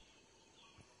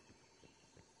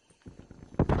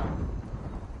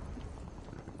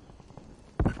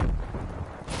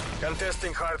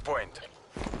 Contesting hardpoint.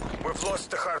 We've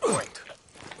lost the hardpoint.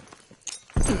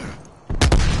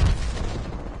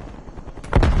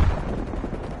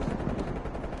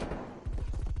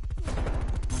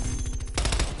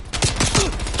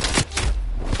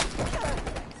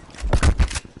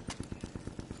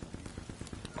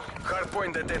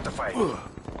 Hardpoint identified.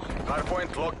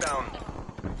 Hardpoint locked down.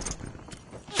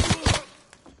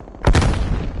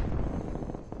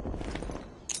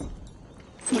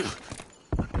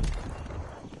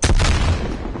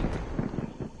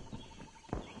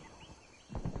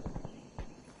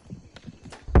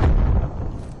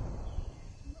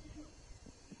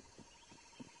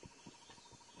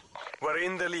 We're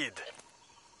in the lead.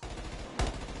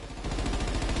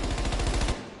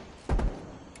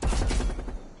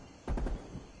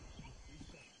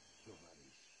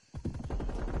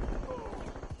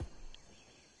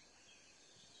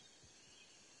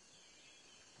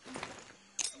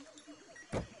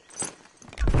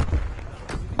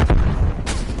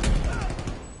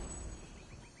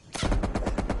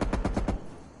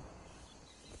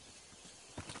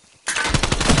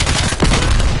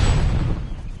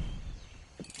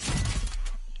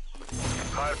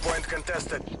 Hardpoint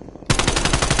contested.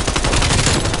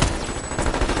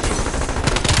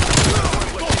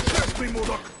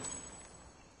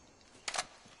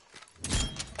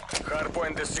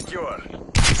 Hardpoint is secure.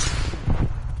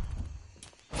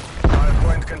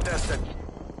 Hardpoint contested.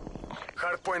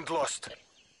 Hardpoint lost.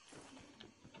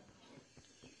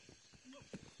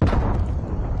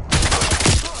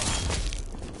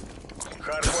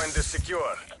 Hardpoint is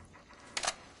secure.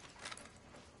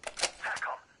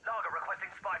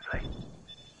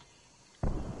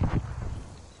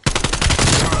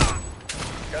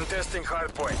 Contesting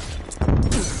hardpoint.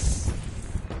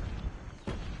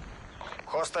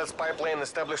 Hostile spy plane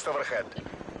established overhead.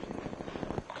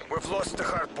 We've lost the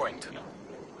hardpoint.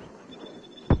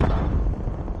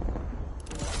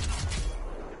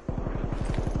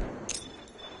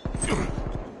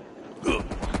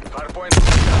 Hardpoint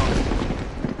down.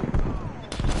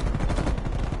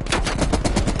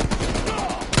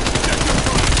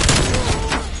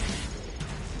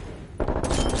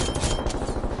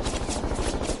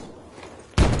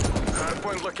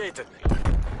 Hardpoint located.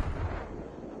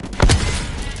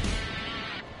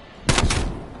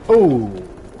 Oh!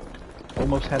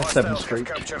 Almost had a 7 Hostiles have streak.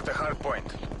 captured the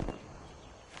hardpoint.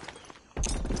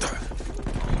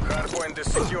 Hardpoint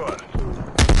is secure.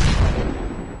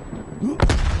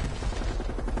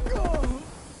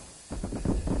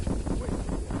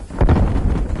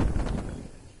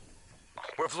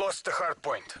 We've lost the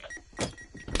hardpoint.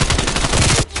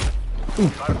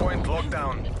 Hardpoint locked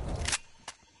down.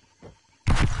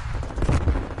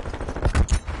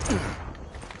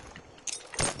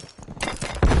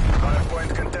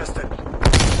 Hardpoint contested.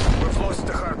 We've lost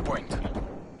the hardpoint.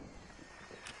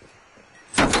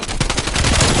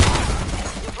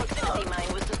 Your proximity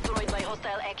mine was destroyed by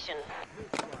hostile action.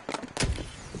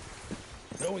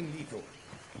 Throwing lethal.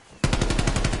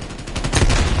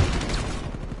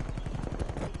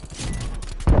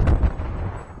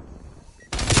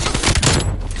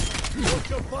 Watch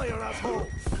your fire, asshole!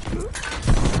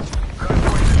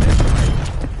 Hardpoint identified.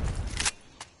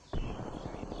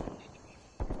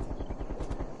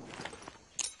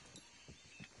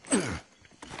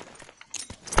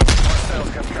 Hostiles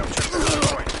have captured the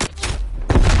hardpoint.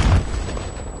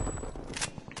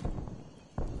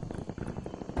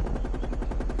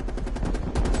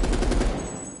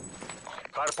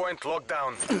 Hardpoint locked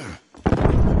down.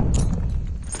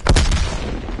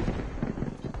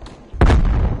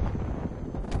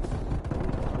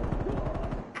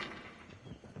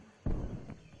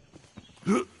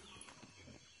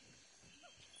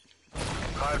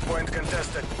 Hardpoint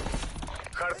contested.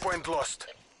 Hardpoint lost.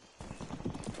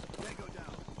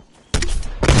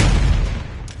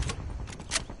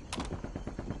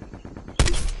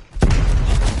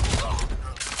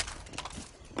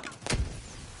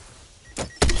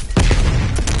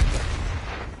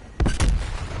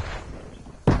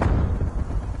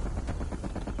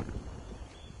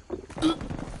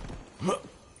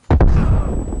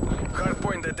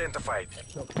 Hardpoint identified.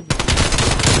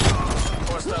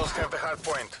 Hostiles have the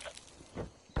hardpoint.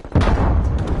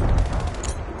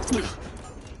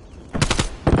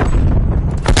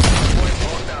 Hardpoint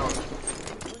locked down.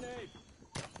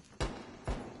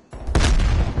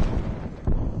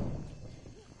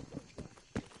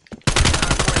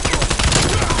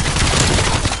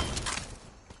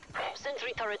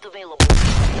 Sentry turret available.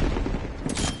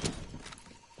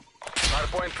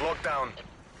 Hardpoint locked down.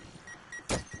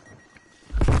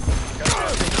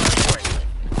 Contesting hardpoint.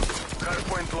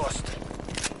 Hardpoint lost.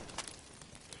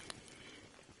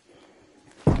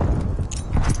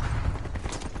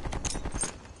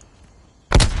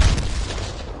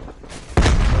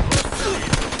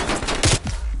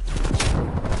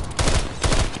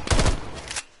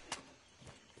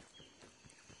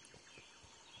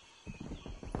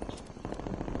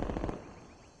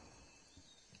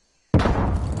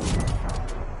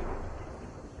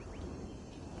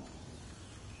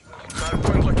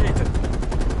 Hardpoint located.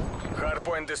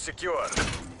 Hardpoint is secure.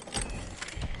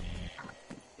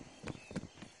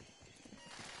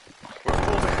 We've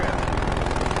pulled ahead.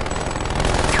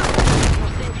 Your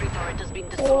sentry turret has been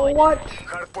destroyed. What?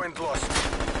 Hardpoint lost.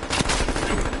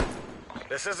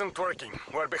 This isn't working.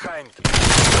 We're behind.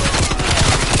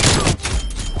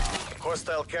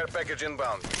 Hostile care package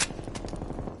inbound.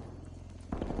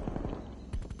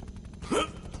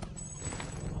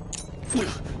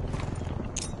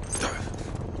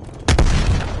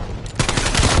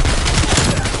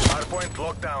 Hardpoint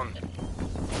locked down.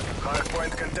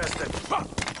 Hardpoint contested.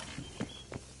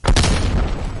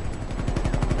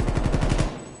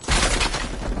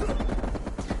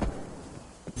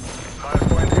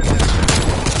 Hardpoint contested.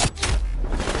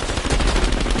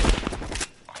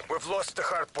 We've lost the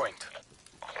hardpoint.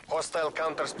 Hostile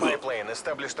counter spy plane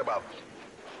established above.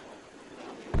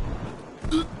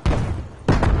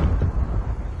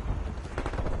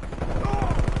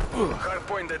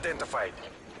 Hardpoint identified.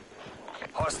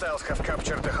 Hostiles have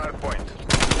captured the hardpoint.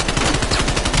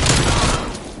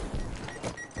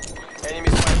 Enemy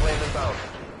spy plane inbound.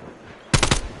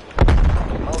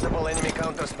 Multiple enemy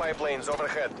counter spy planes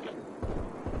overhead.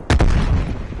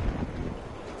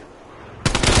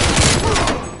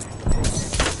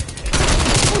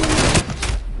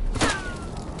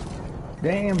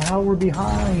 Damn, how we're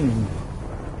behind.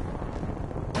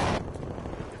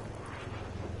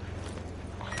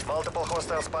 Multiple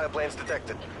hostile spy planes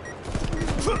detected.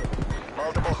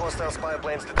 Multiple hostile spy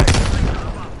planes detected.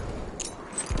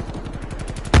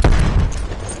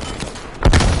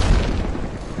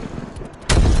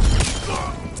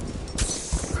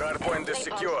 Hardpoint is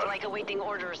secure. Strike awaiting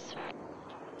orders.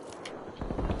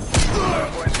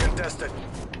 Hardpoint contested.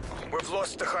 We've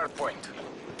lost the hardpoint.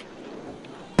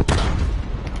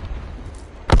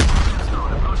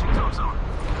 Approaching top zone.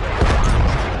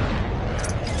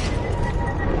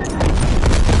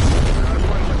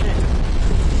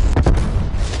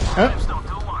 Brimstone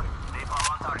 2-1.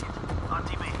 Napalm on target. On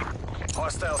TV.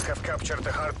 Hostiles have captured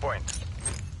the hard point.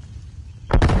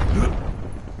 Up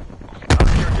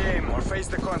your game or face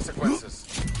the consequences.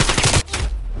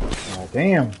 Oh,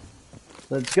 damn.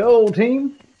 Let's go,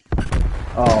 team.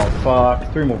 Oh,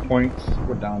 fuck. 3 more points.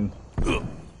 We're done.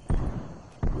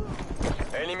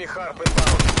 Enemy harp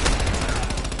inbound.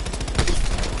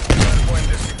 Hard point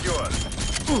is secure.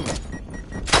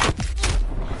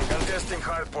 Contesting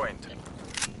hard point.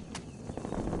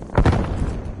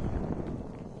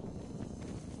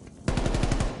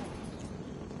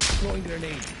 Throwing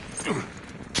grenade.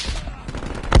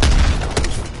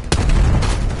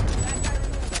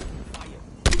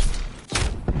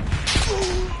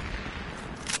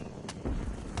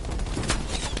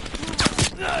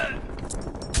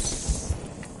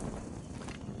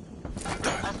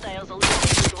 Hostiles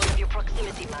eliminated one of your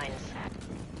proximity mines.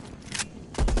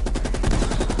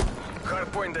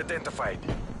 Hard point identified.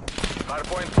 Hard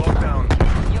point locked down.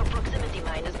 Your proximity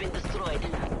mine has been destroyed.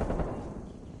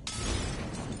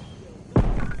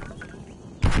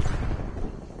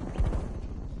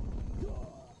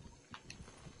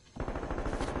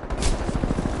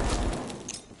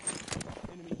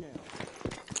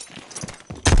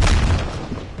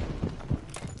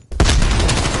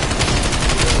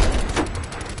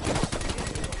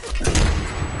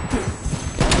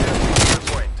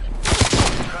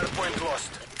 Hardpoint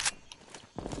lost.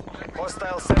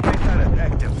 Hostile sentry turret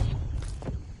active.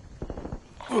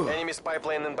 Enemy spy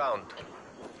plane inbound.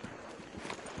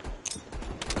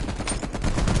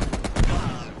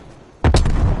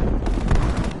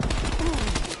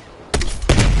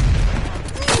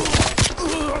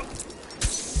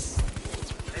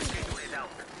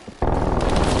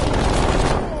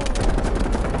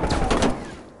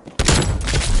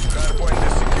 Hardpoint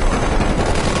is secure.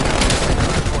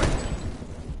 Hardpoint.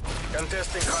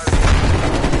 Contesting hardpoint.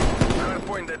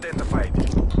 Hardpoint identified.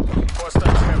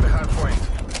 Hostiles have the hardpoint.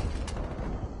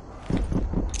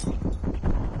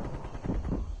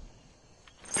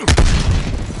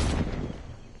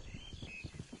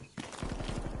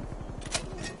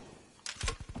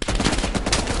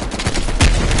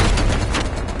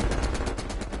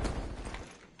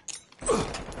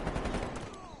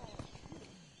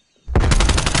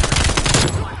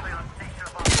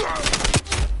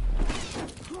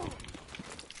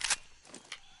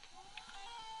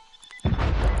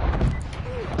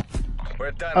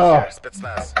 We're done Oh. here,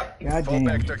 Spetsnaz. God Fall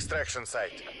back damn. to extraction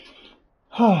site.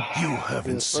 You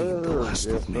haven't seen the last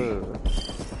of me.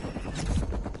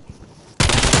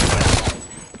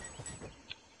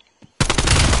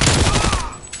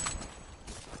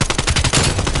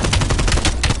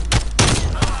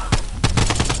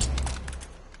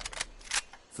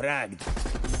 Fragged.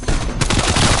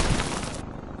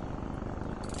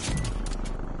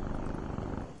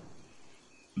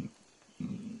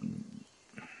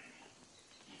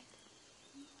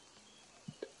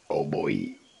 Oh,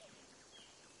 boy.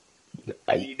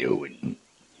 How you doing?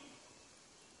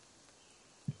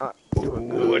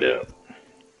 What up?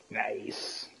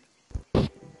 Nice.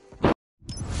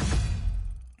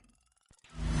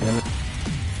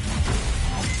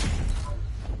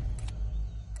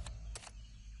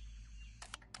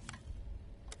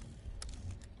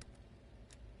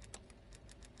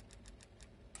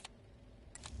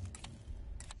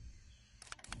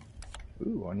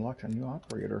 Ooh, unlocked a new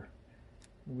operator.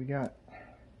 What we got?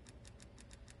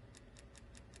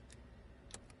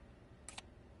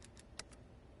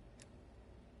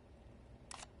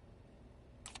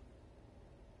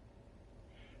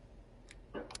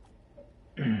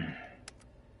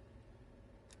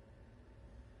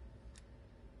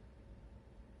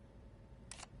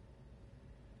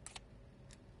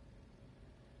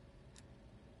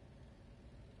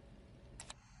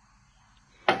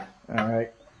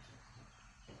 Alright.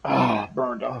 Ah,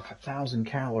 burned off 1,000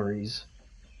 calories.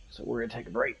 So we're gonna take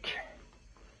a break.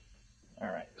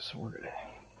 Alright, so we're gonna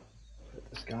put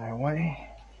this guy away.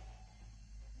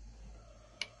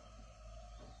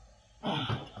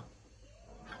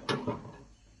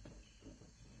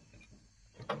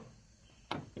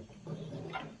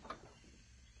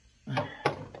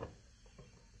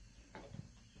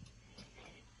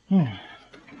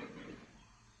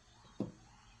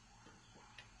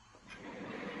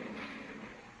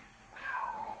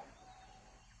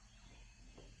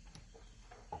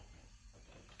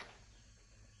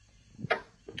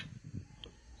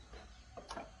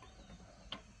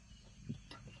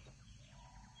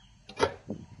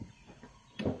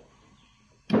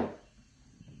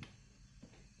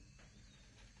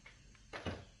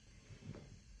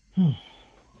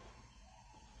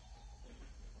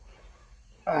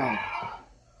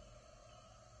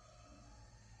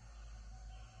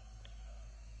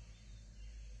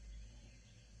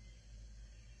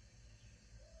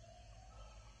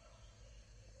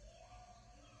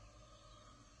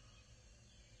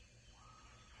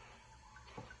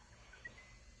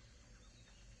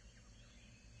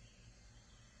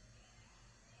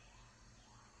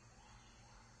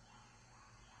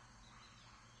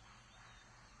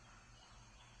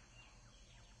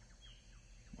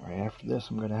 this,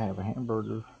 I'm gonna have a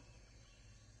hamburger.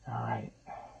 Alright.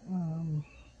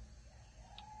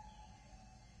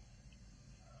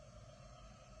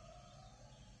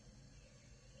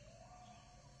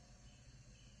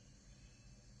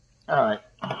 Alright.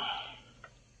 Hold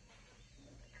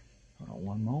on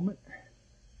one moment.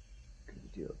 Gonna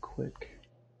do a quick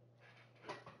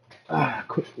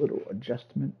little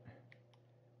adjustment.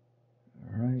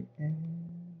 Alright, and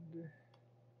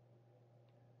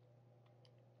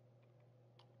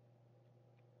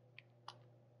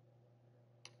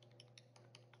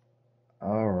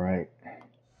alright.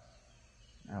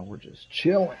 Now we're just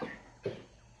chilling.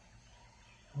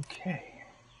 Okay.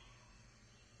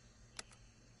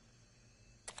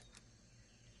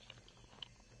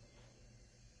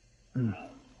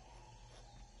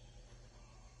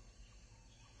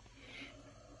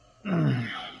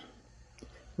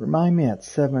 Remind me at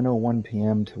 7:01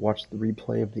 p.m. to watch the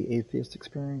replay of the Atheist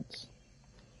Experience.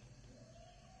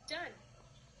 Done.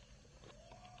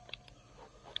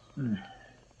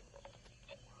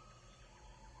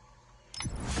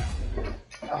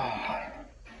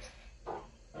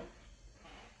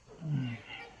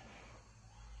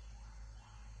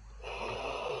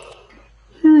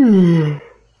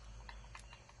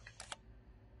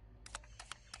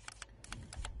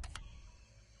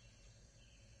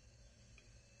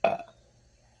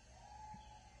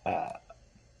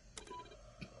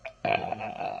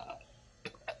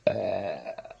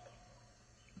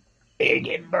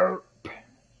 Big burp.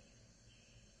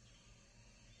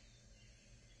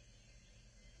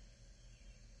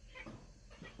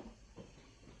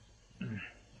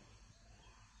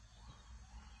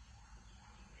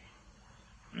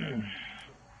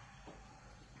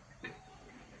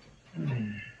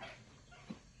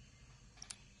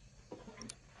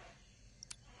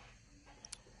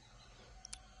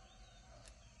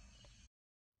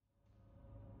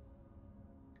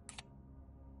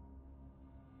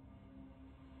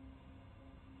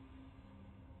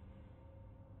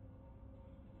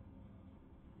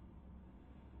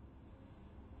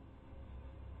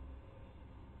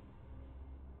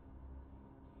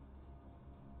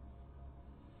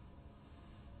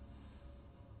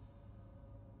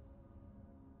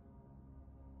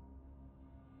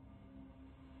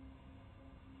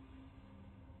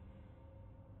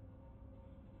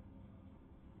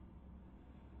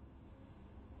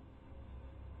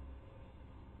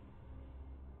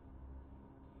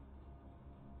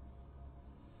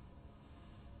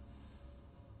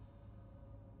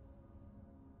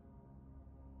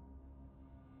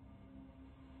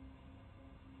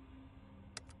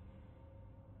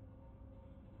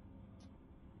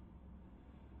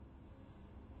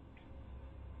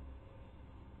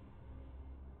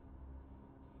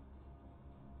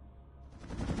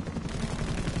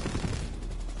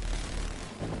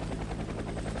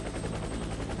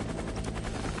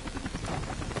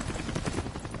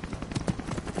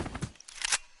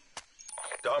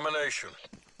 Domination.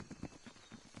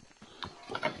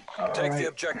 Take the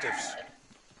objectives.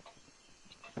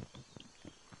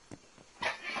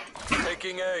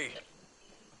 Taking A.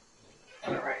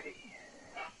 Alrighty.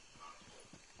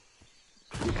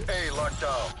 A locked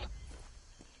down.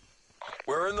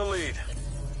 We're in the lead.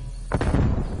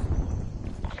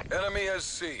 Enemy has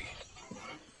C.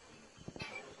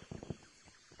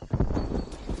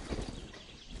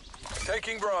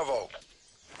 Taking Bravo.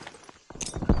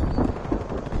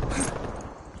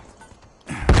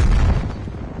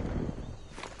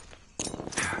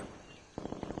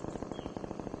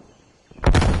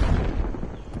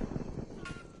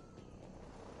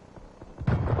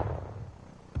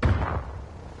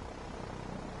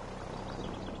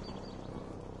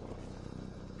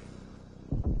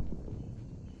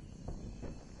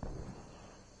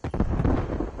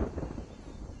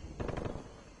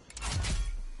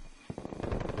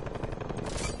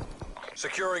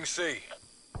 Securing C.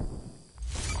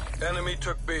 Enemy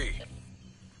took B.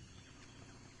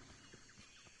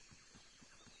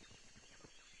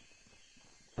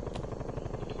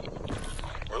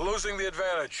 We're losing the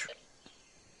advantage.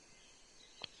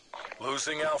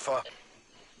 Losing Alpha.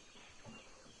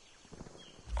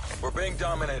 We're being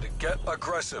dominated. Get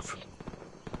aggressive.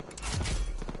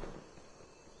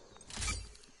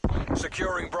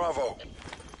 Securing Bravo.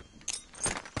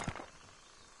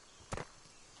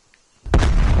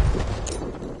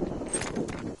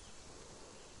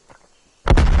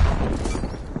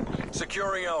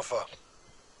 Securing Alpha.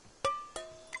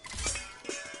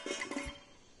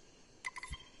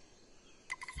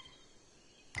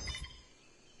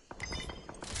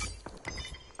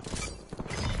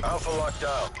 Alpha locked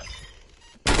down.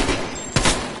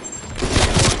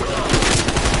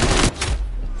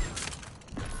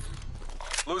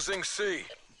 Losing C.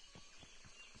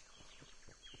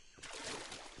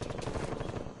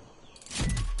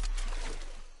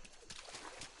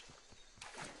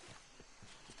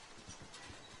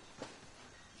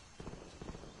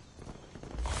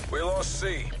 We lost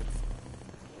C.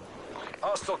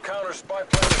 Hostile counter spy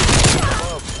plane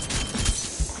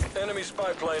above. Enemy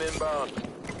spy plane inbound.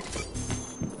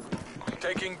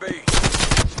 Taking B.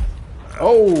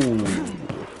 Oh!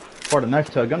 Brought a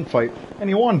knife to a gunfight. And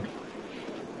he won.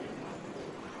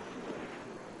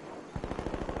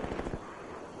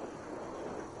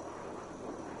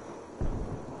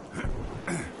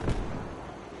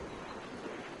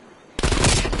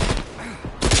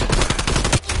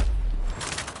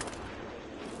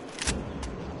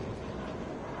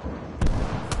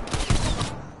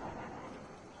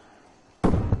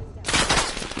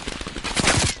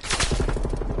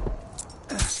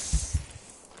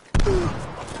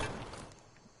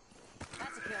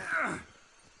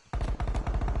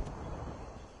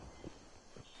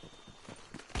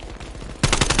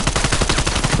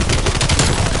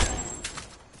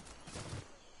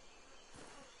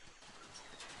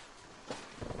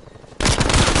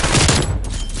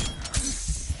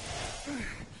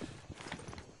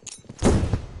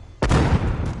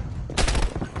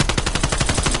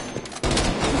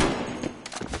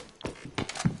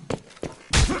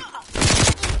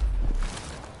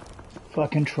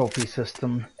 Fucking trophy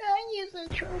system. I use a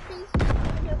trophy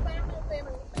system to find a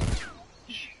little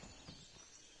bitch.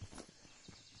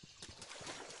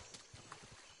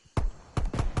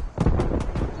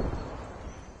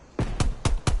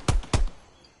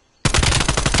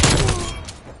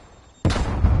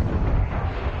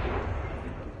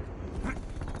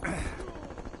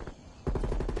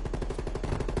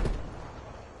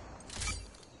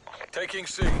 Taking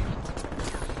C.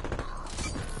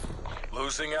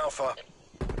 Losing Alpha.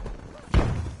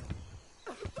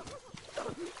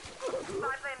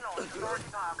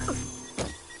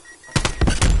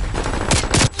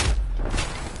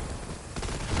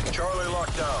 Charlie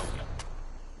locked down.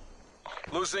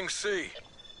 Losing C.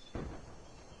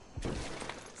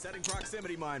 Setting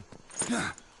proximity mine.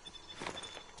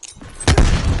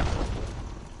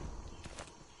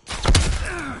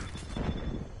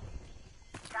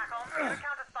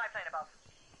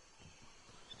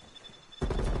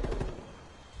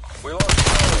 We lost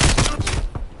Charlie.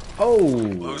 Oh!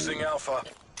 Losing Alpha.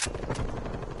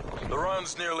 The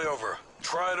run's nearly over.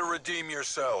 Try to redeem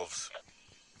yourselves.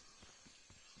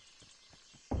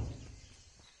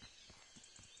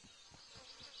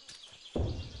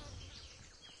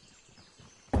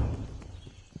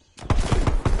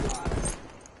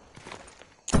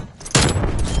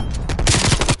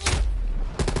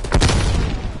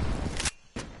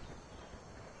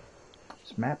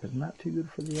 This map is not too good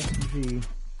for the SMG.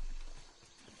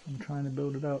 I'm trying to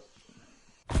build it up.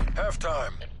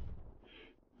 Halftime.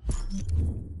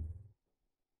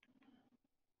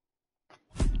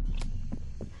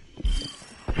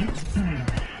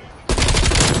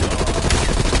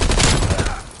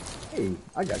 Hey,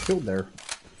 I got killed there.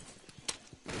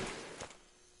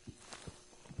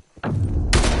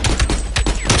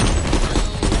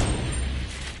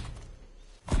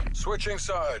 Switching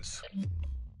sides.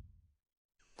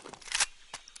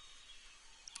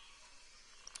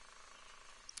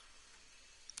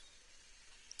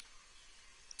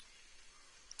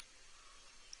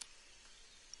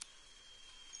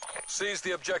 Seize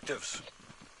the objectives.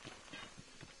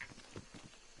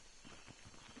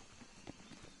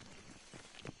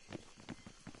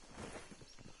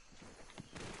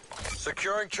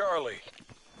 Securing Charlie.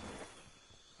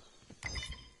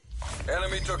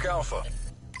 Enemy took Alpha.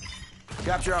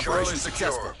 Capture Charlie operation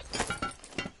successful.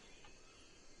 secure.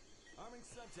 Arming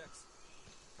subjects.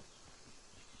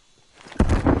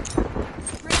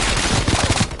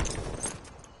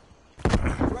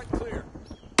 Threat clear.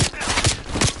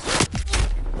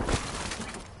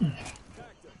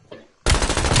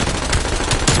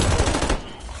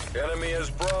 Enemy is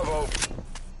Bravo.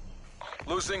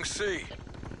 Losing C.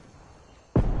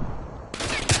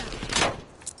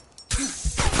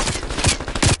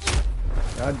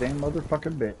 Goddamn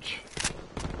motherfucking bitch.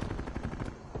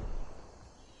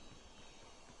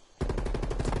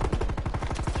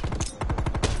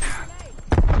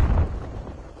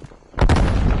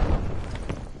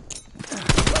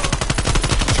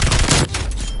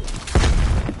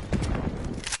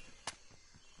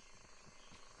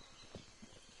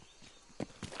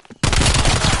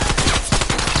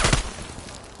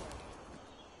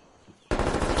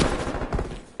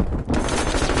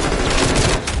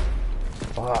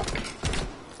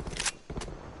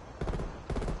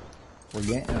 We're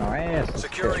getting our ass.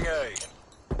 Securing A.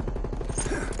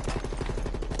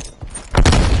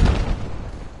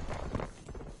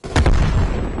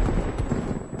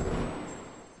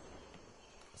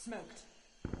 Smoked.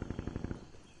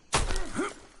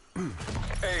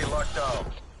 A locked down.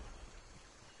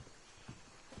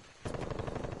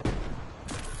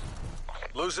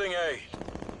 Losing A.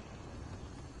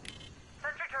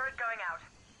 Sentry turret going out.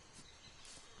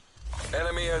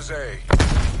 Enemy has A.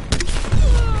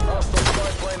 Hostile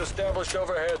spy plane established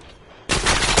overhead.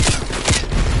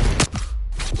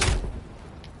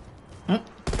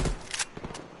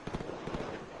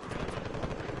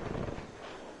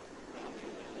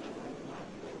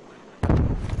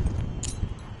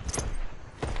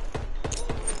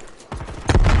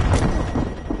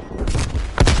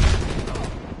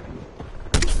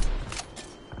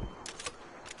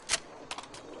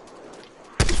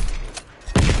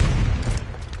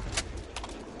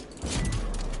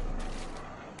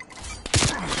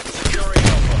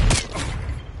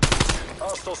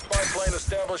 Hostile spy plane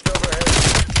established overhead.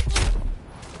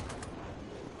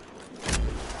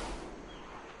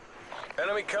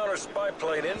 Enemy counter spy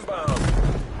plane inbound.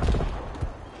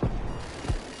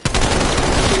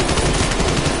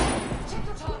 Check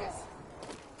your targets.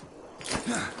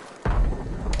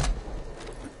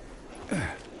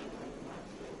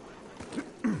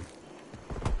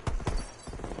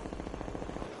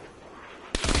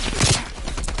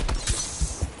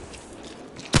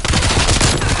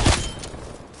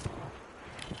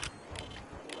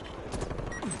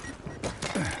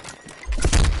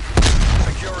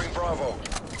 Securing Bravo.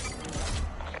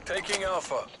 Taking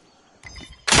Alpha.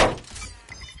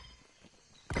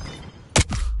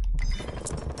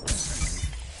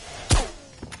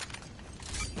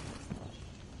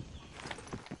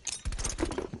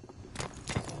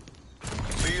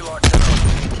 B locked down.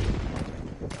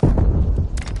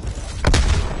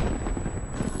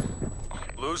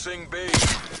 Losing B.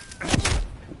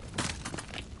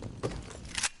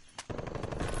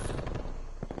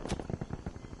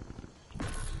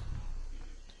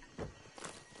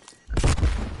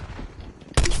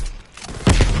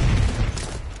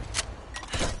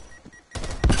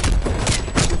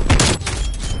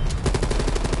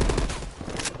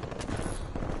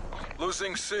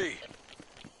 Losing C.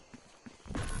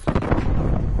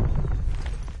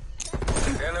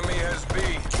 Enemy has B.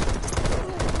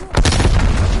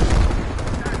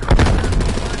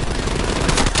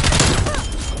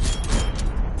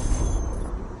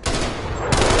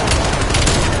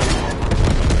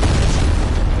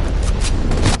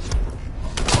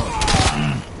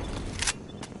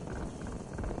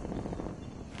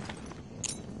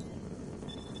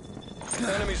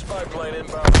 Enemy spy plane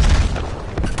inbound.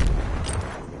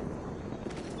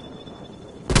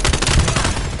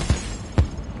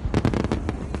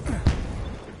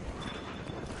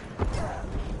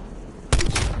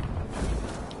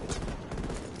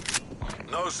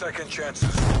 No second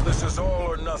chances. This is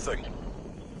all or nothing.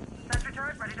 Sentry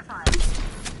turret ready to fire.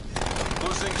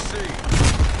 Losing C.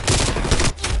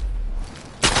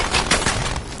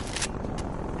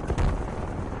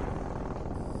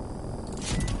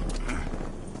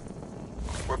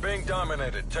 We're being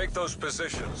dominated. Take those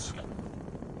positions.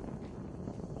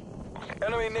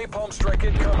 Enemy napalm strike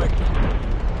incoming.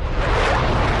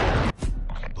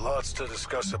 Lots to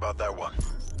discuss about that one.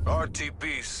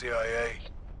 RTB, CIA.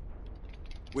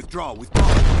 Withdraw, withdraw.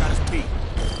 Got us beat.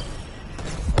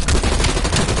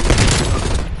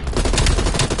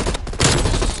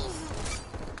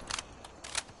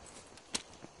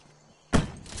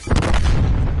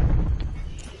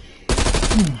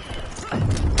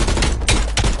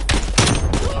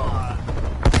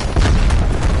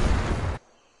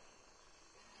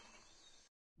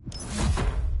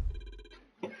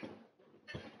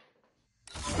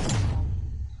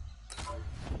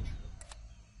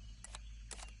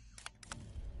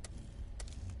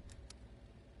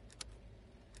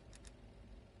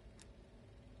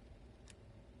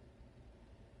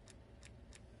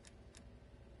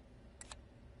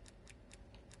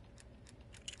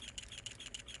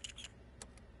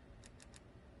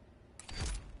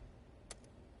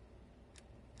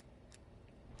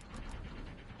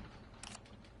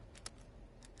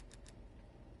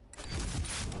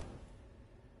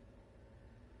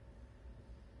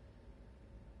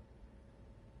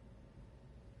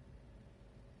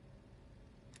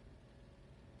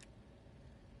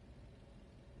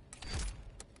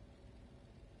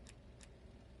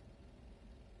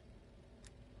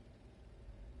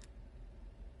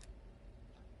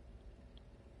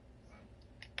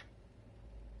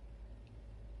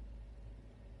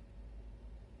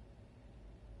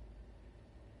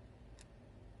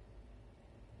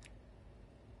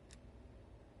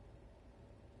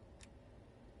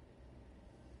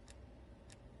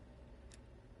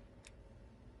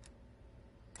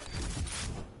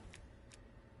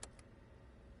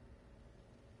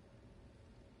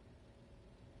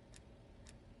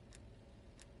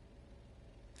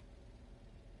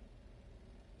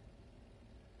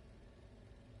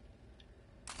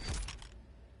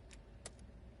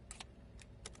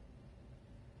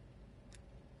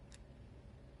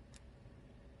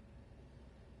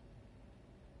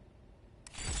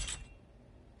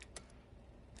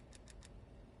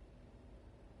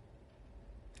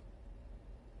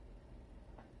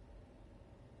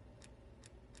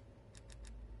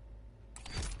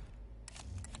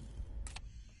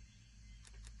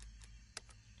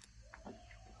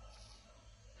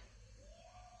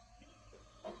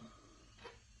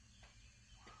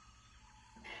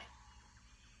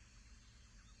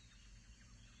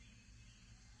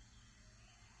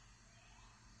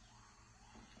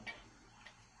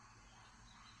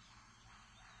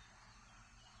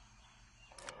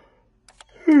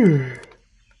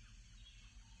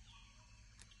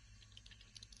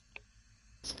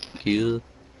 Q.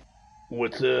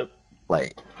 What's up?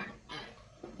 Like,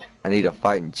 I need a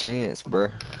fighting chance,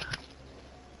 bruh.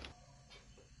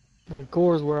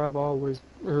 Core is where I've always,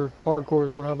 or hardcore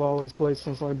is where I've always played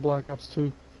since like Black Ops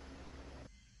 2.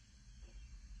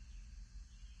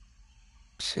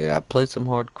 Shit, I played some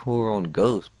hardcore on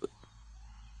Ghost, but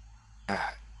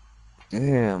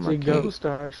damn, See, I can't. Ghost,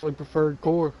 I actually preferred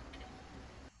Core.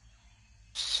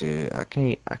 Shit, I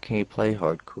can't play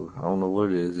hardcore. I don't know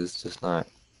what it is. It's just not.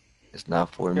 It's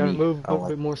not for You gotta me. move I a don't little like.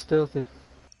 bit more stealthy.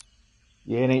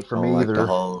 Yeah, it ain't for I don't me like the either.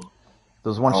 whole.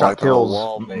 Those I one don't shot like the whole kills.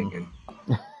 wall banging.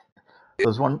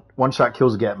 Those one shot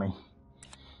kills get me.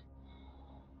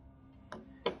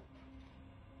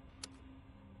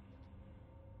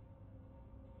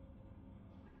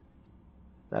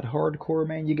 That hardcore,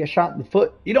 man, you get shot in the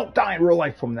foot. You don't die in real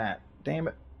life from that. Damn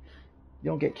it. You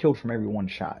don't get killed from every one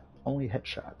shot. Only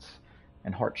headshots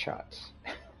and heart shots.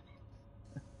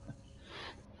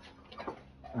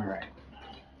 Alright.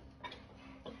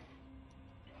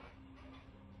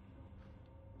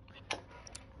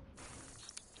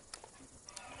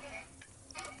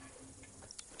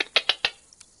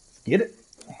 Get it?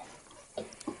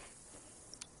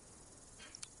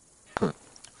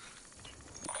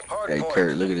 Hey,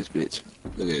 Kurt, look at this bitch.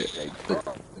 Look at it. Hey, look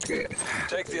at it.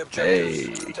 Take the Hey.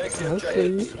 objectives. Take the Let's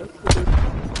objectives. see.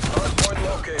 Hardpoint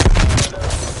located.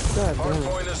 God damn it.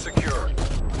 Hardpoint is secure.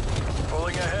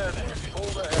 Pulling ahead.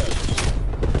 Pulled ahead.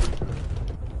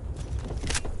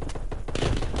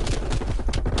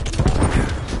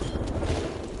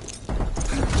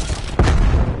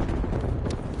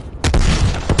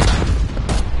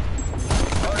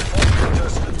 Hardpoint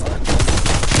contested.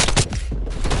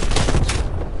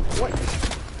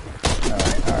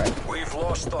 Alright. We've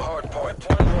lost the hardpoint.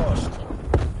 Point lost.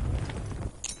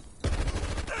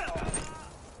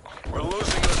 We're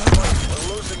losing this fight. We're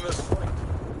losing this fight.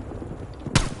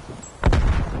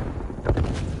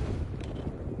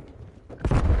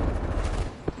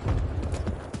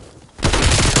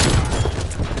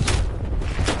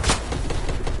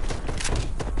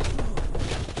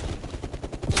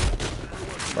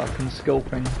 Fucking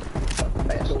scoping. Fucking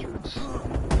bastards.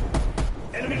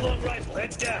 Enemy long rifle,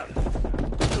 heads down.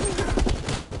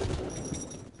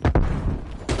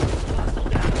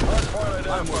 Hardpoint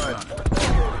identified.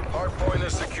 Hardpoint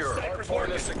is secure. Hardpoint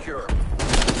is secure.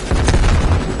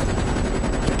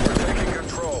 We're taking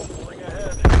control. Pulling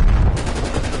ahead.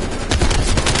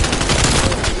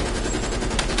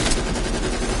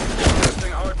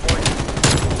 Testing hardpoint.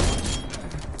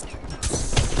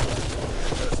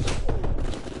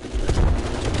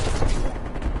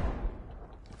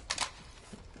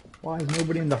 Why is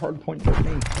nobody in the hard point but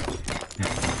me?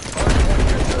 Hardpoint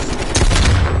contested.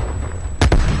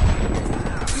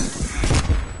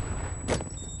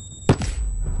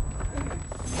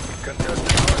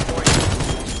 Contesting hardpoint.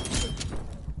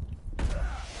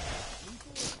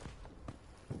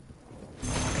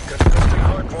 Contesting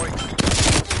hardpoint.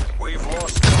 We've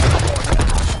lost the hardpoint.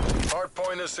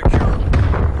 Hardpoint is secure.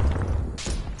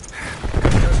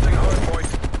 Contesting hardpoint.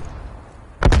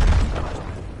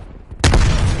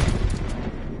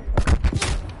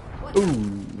 Ooh.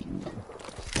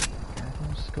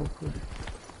 Goddamn scoper.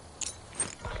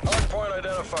 Hardpoint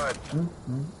identified.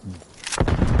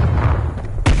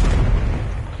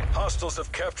 Hostiles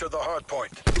have captured the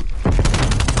hardpoint.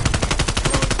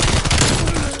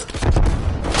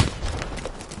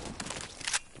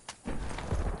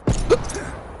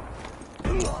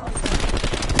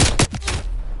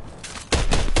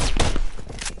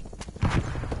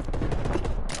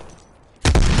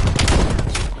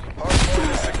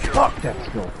 Hardpoint is secure. Fuck that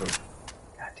scoper.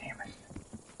 God damn it.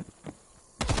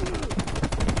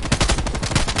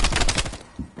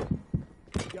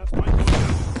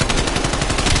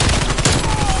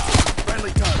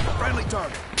 Friendly target. Friendly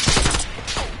target.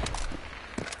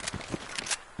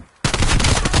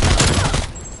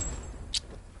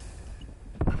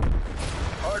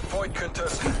 Hardpoint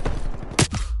contested.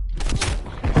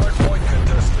 Hardpoint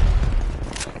contested.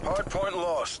 Hardpoint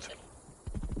lost.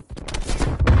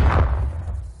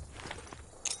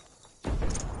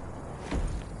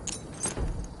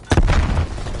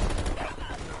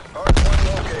 Hardpoint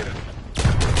located.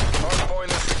 Hardpoint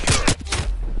is secure.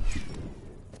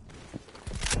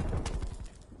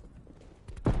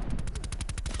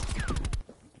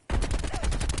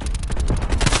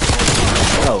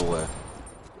 No way.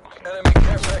 Enemy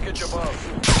care package above.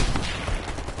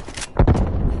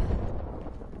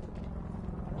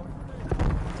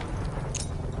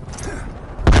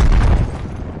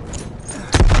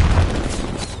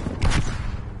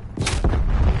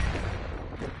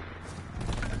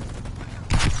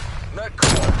 Net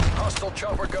call. Hostile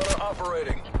chopper gunner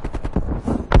operating.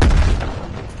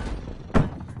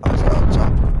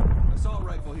 Assault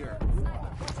rifle here.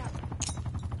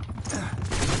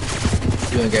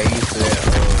 You ain't got used to that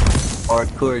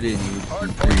hardcore, didn't you?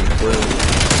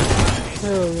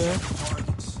 Hell yeah.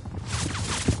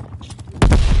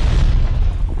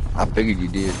 I figured you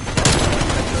did.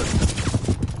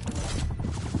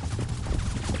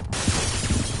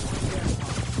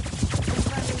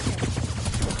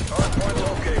 Hardpoint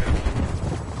located.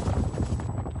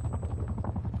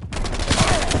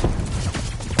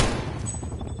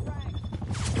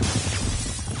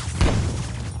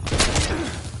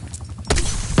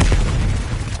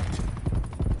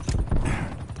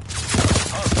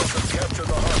 Hostiles have captured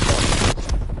the hardpoint.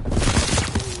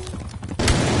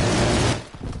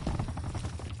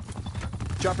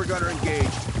 Chopper gunner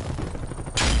engaged.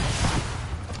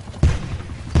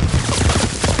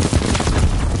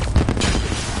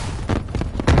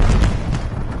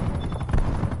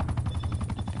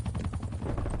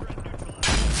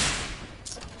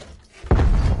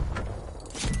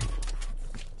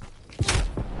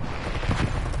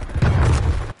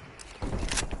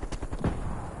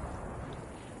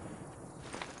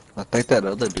 I think that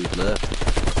other dude left.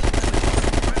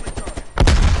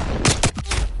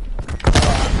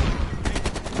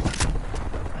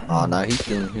 Oh, no, he's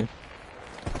still in here.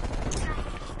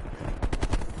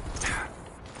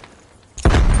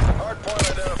 Hardpoint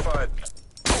identified.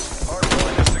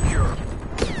 Hardpoint is secure.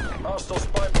 Hostile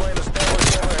spy plane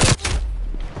established overhead.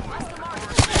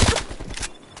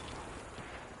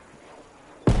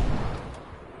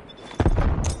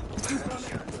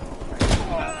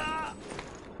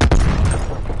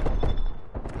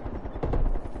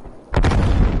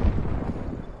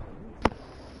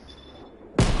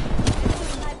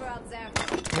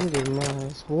 I'm getting my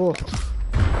ass whooped.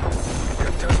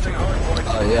 Contesting hardpoint.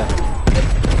 Oh, yeah.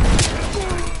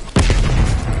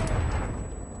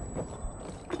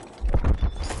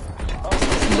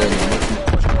 Hostile spy plane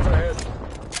established overhead.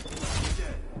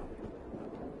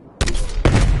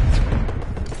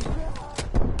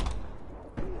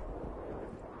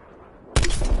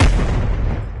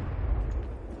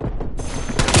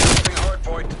 Contesting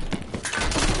hardpoint.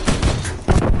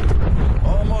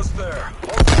 Almost there.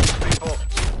 Almost, people.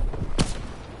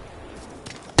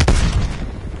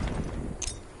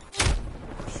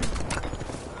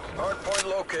 Hardpoint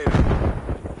located.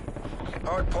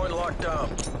 Hardpoint locked down.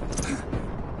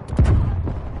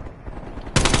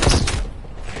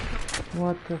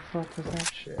 What the fuck is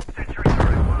that shit? Sentry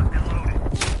turret locked and loaded.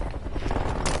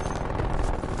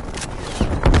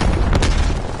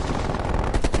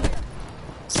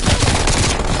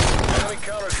 Enemy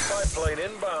counter spy plane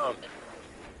inbound.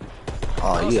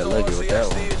 Oh, you got lucky with that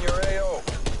Hostile one. RCXD in your AO.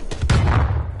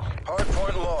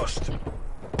 Hardpoint lost.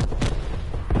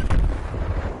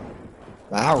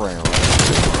 I ran right.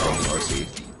 RC.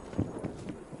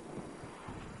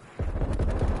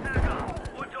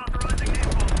 What's authorizing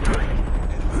napalm strike?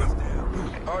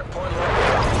 Hardpoint locked.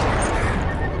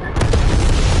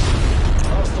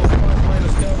 Hostile spy plane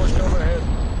established overhead.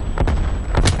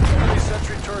 Enemy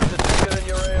sentry turret detected in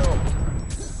your AO.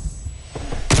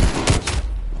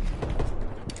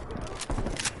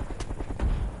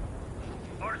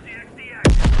 RCXD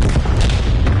active.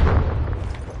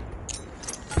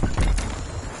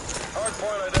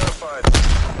 Hardpoint identified.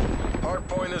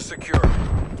 Hardpoint is secure.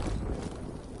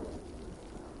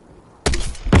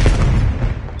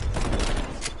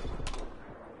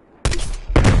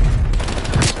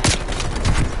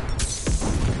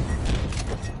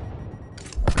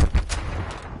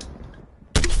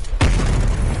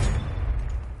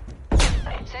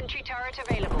 Sentry turret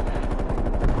available.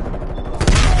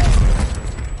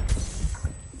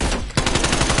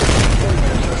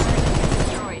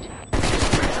 Destroyed.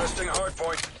 Contesting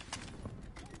hardpoint.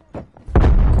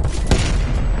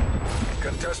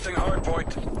 Contesting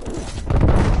hardpoint.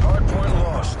 Hardpoint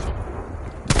lost.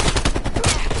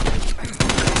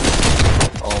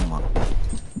 Oh, my.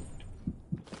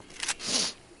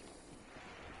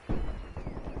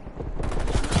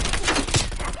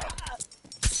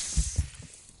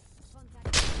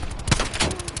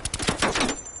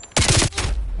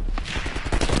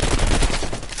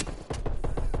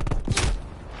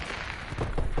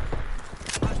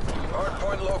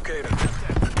 Hardpoint located.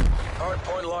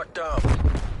 Hardpoint locked down.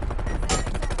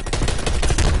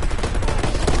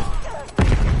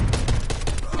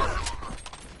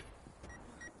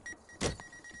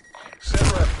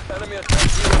 Sitrep, enemy attack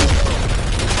 0.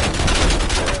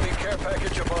 Enemy care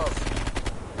package above.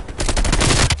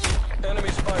 Enemy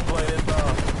spy plane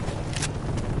inbound.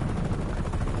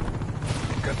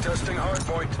 Contesting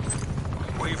hardpoint.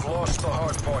 We We've lost the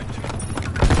hard point.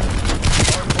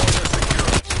 Hard point is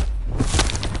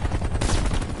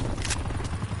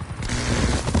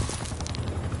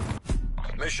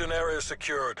secure. Mission area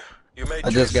secured. You made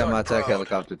I just got Jason my attack proud.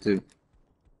 helicopter too.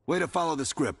 Way to follow the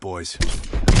script, boys.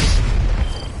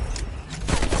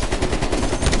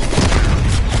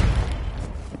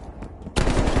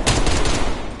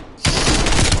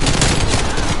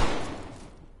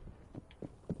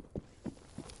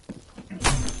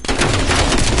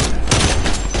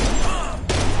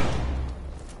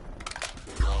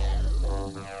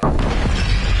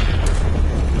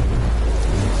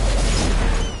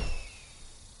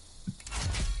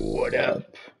 What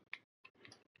up?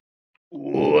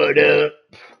 What up?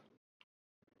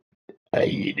 How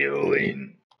you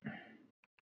doing?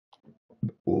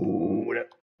 What up?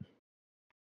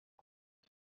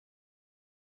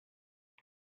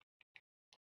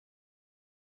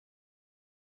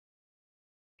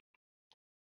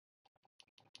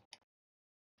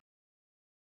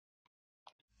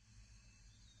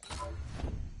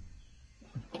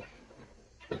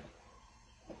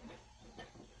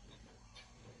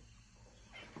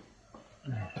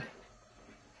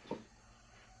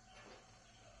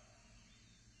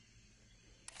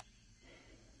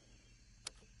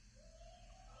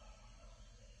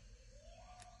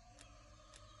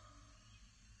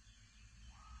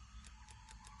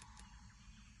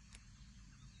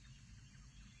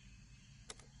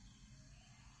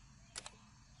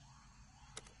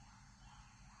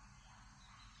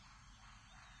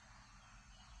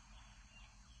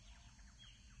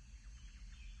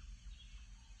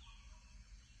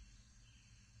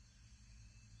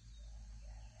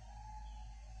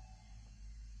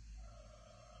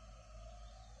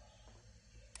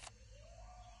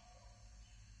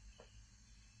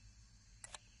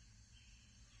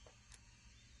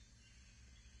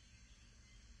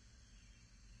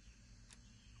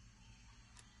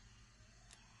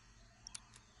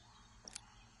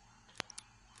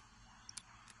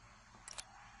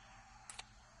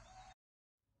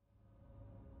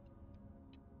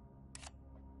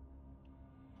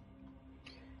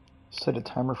 Set a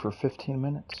timer for 15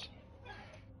 minutes.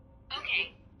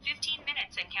 Okay, 15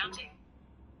 minutes and counting.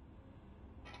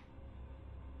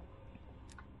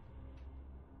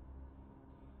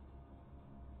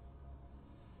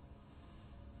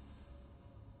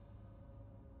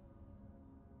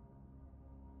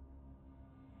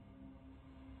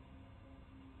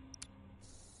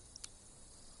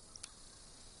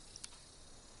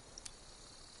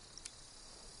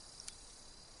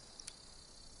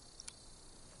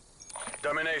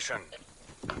 Domination.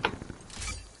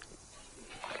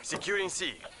 Securing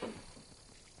C.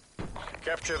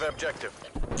 Capture the objective.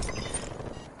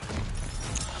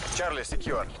 Charlie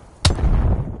secure.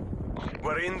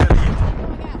 We're in the lead.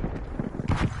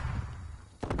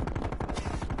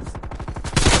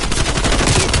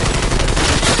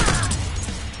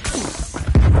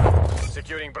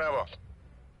 Securing Bravo.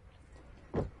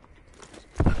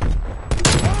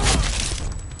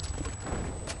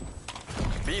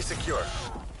 B secure.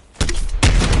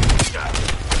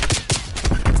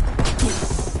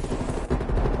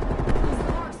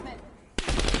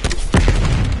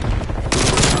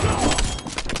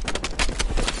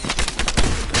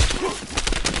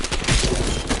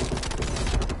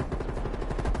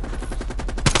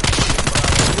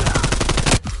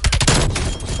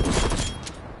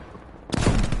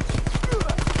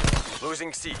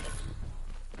 Losing C.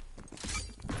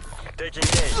 Taking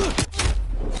A.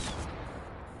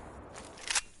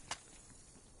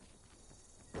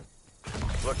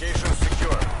 Location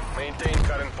secure. Maintain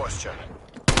current posture.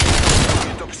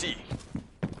 We took C.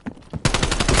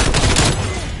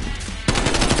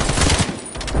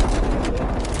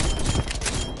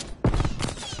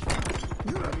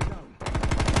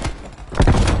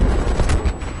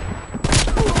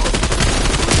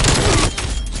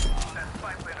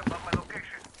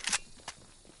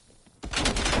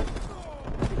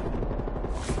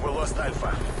 We lost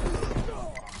Alpha.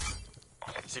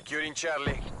 Securing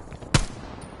Charlie.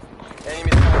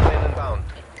 Enemy spawn inbound.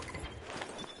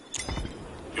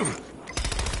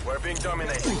 We're being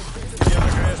dominated. Get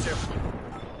aggressive.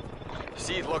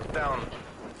 Seed locked down.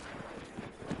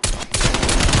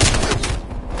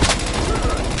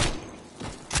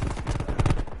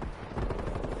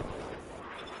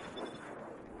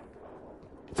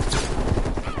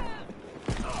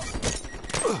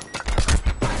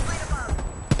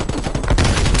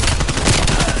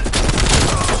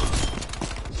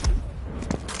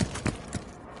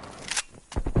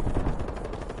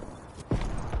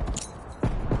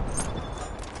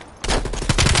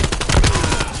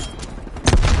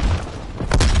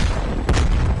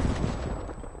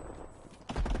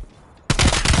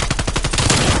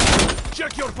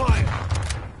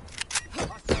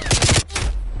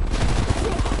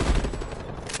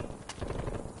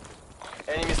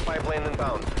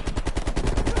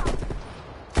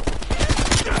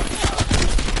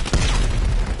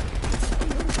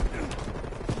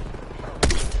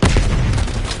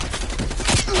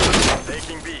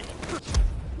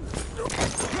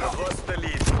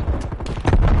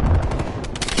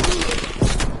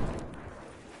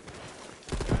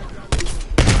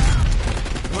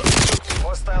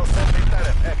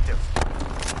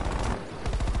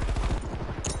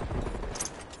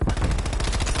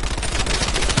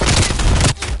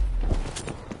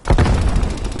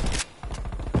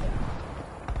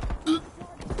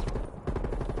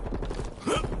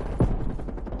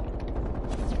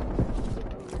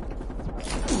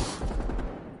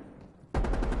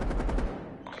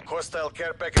 Hostile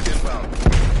care package inbound.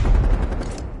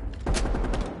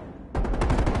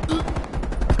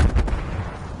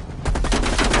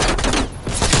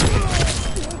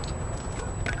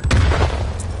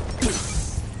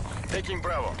 Taking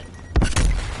Bravo.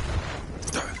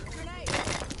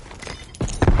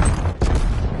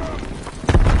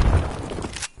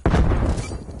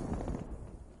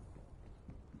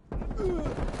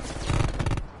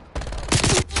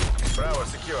 Bravo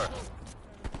secure.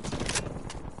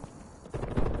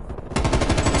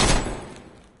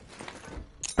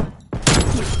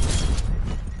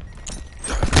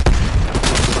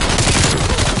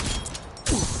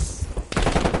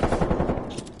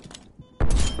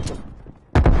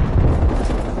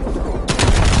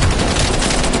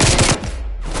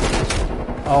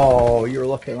 Oh, you were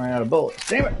lucky I ran out of bullets.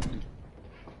 Damn it!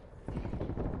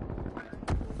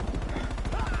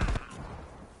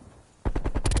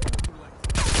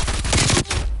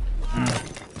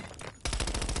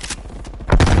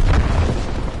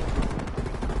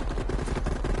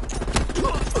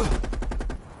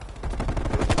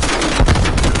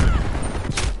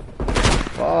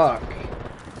 Fuck.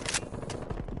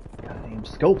 Goddamn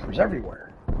scopers everywhere.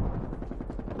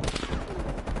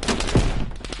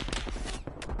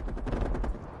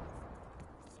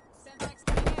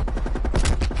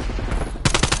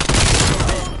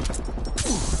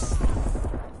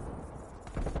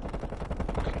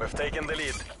 We've taken the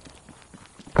lead.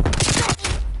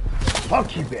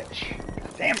 Fuck you, bitch.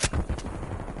 Damn it.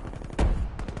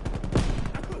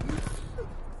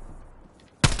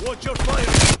 Watch your fire!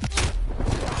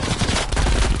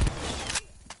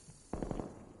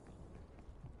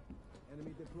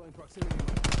 Enemy deploying proximity.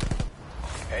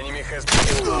 Enemy has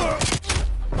been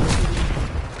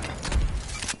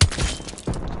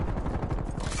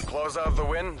Close out the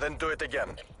win, then do it again.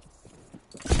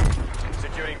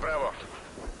 Securing Bravo.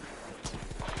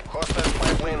 Hostile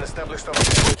spy plane established over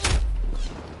there.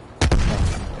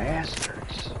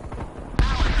 Bastards.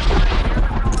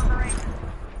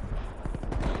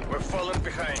 We've fallen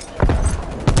behind.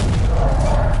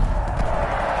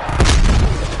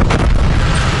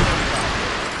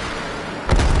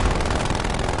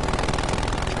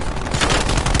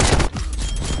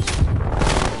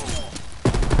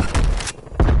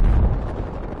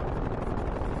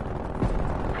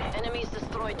 Enemies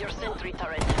destroyed your sentry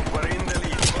turret. We're in the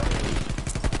lead.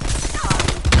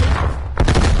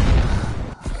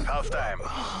 Half time.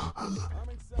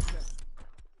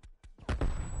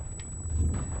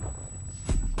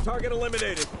 Target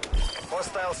eliminated.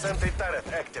 Hostile sentry turret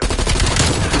active.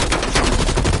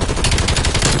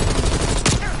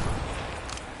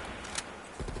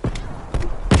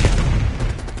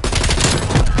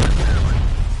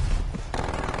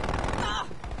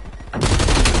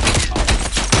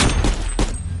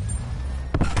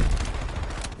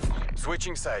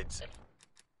 Switching sides.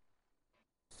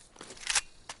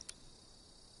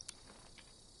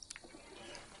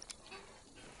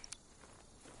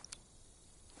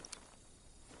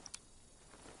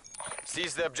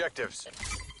 Seize the objectives.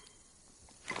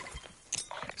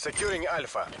 Securing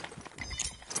Alpha.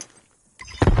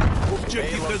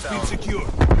 Objective has been secured.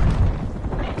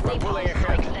 We're pulling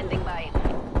ahead. Standing by.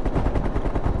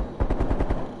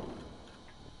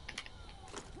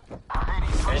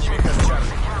 Enemy has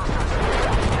charged.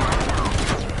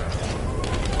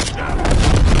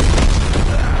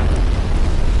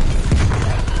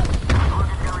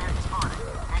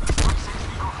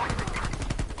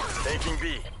 Taking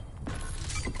B.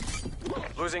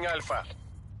 Losing Alpha.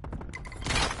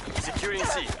 Securing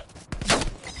C.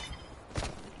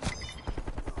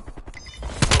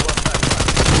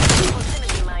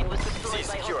 Proximity mine was destroyed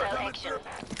C by secure. hostile action.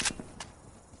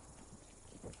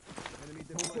 Enemy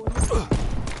deploying.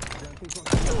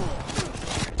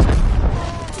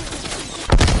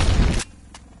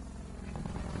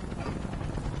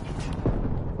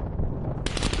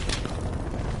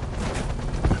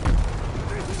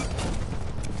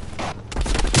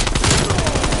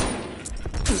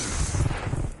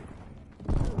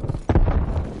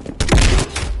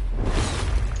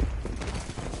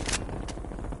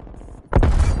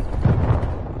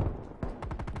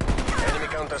 Enemy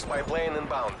counter spy plane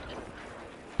inbound.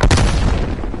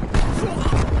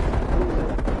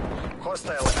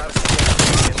 Hostile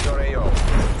RCXD in your AO.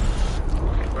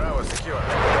 Bravo secure.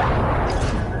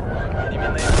 Enemy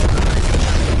name.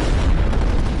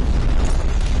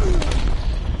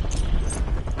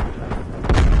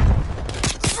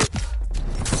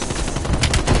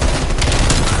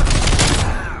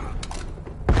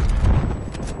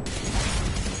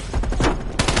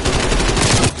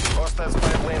 Hostile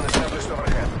spy plane established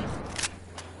overhead.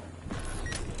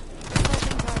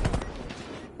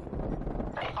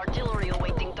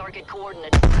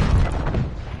 coordinates.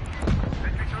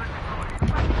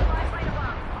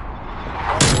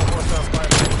 Hostile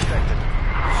pilot detected.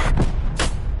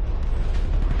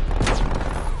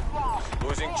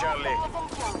 Losing Charlie.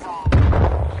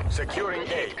 Securing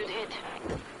A. Good hit.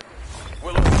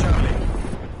 We lost Charlie.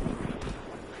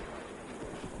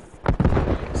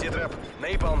 Z-trap.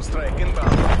 Napalm strike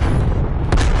inbound.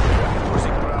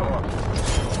 Losing Bravo.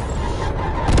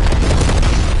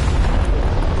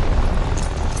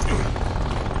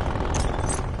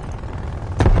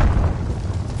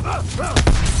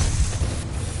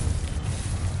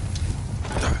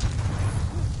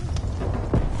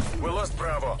 We lost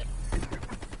Bravo.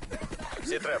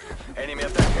 Z-trap. Enemy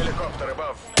attack helicopter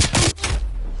above.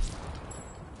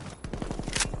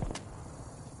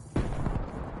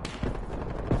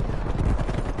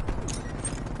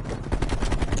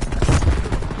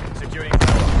 Securing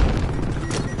Bravo.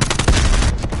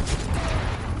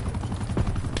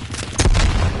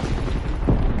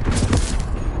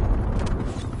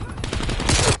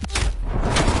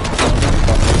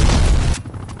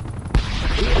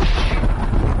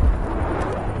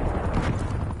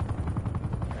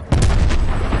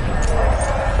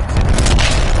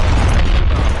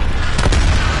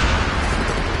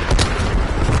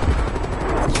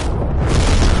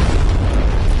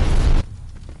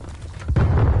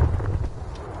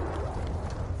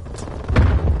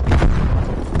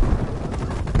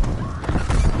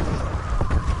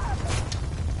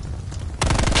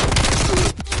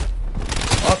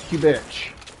 Fuck you, bitch.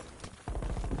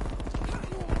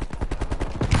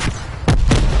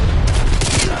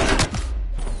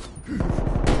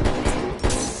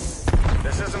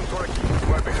 This isn't working.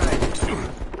 We're behind.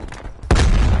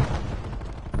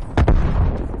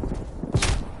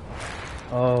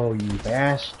 Oh, you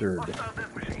bastard.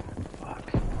 Fuck.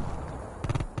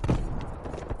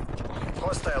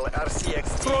 Hostile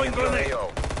RCXT Throwing in grenade.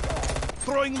 AO.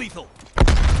 Throwing lethal.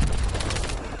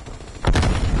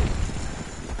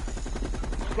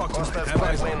 Hostile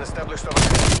spy plane established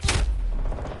overhead.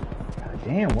 God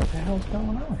damn, what the hell's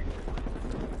going on?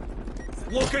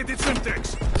 Located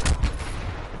Simtex.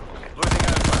 Losing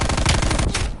Alpha.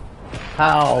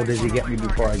 How did he get me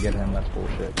before I get him? That's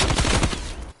bullshit.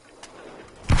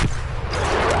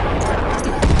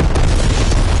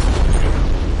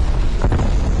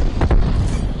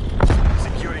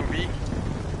 Securing B.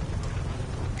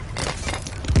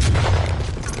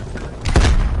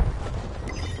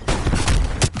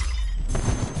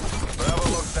 Bravo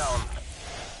locked down.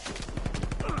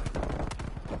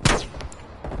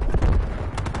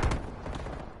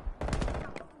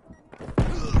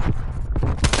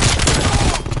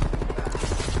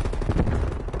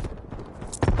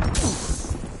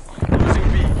 Losing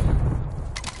B.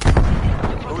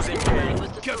 Losing A.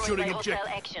 Capturing Hostile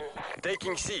objective. action.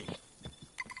 Taking C.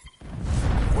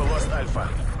 We lost Alpha.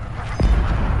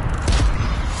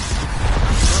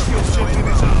 Skill setting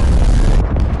is out.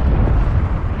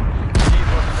 C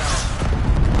locked down.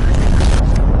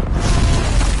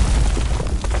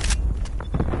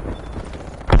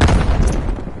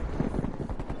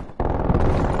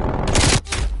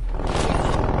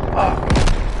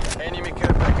 Enemy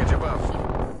care package above.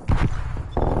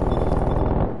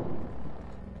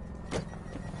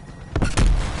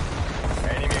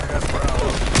 Enemy has Bravo.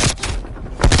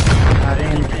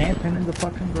 Goddamn camping in the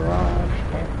fucking garage,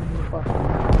 camping in the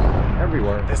fucking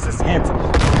everywhere. This is it. Camping.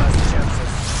 Last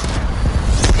chances.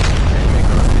 Enemy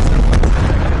cross disturbance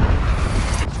detected.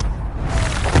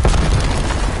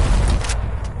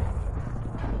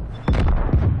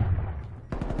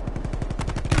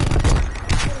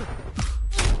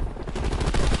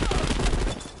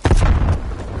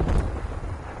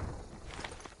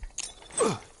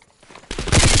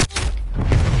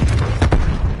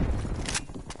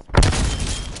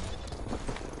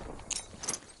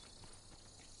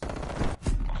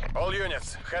 All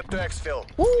units, head to exfil.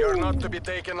 You're not to be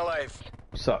taken alive.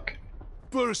 Suck.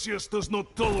 Perseus does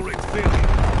not tolerate failure.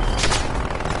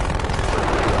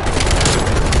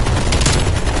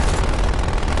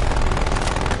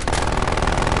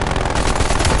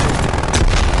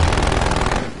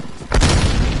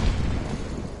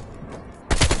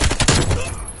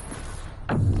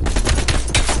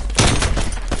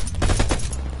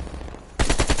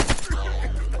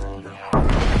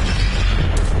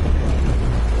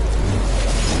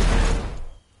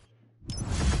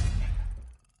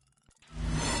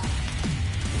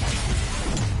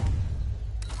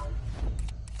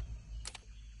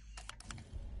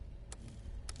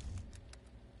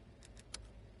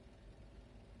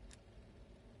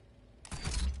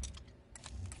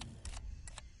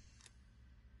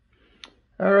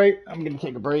 Alright, I'm gonna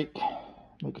take a break.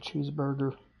 Make a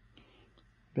cheeseburger.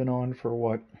 Been on for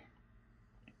what?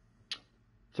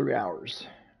 3 hours.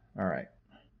 All right.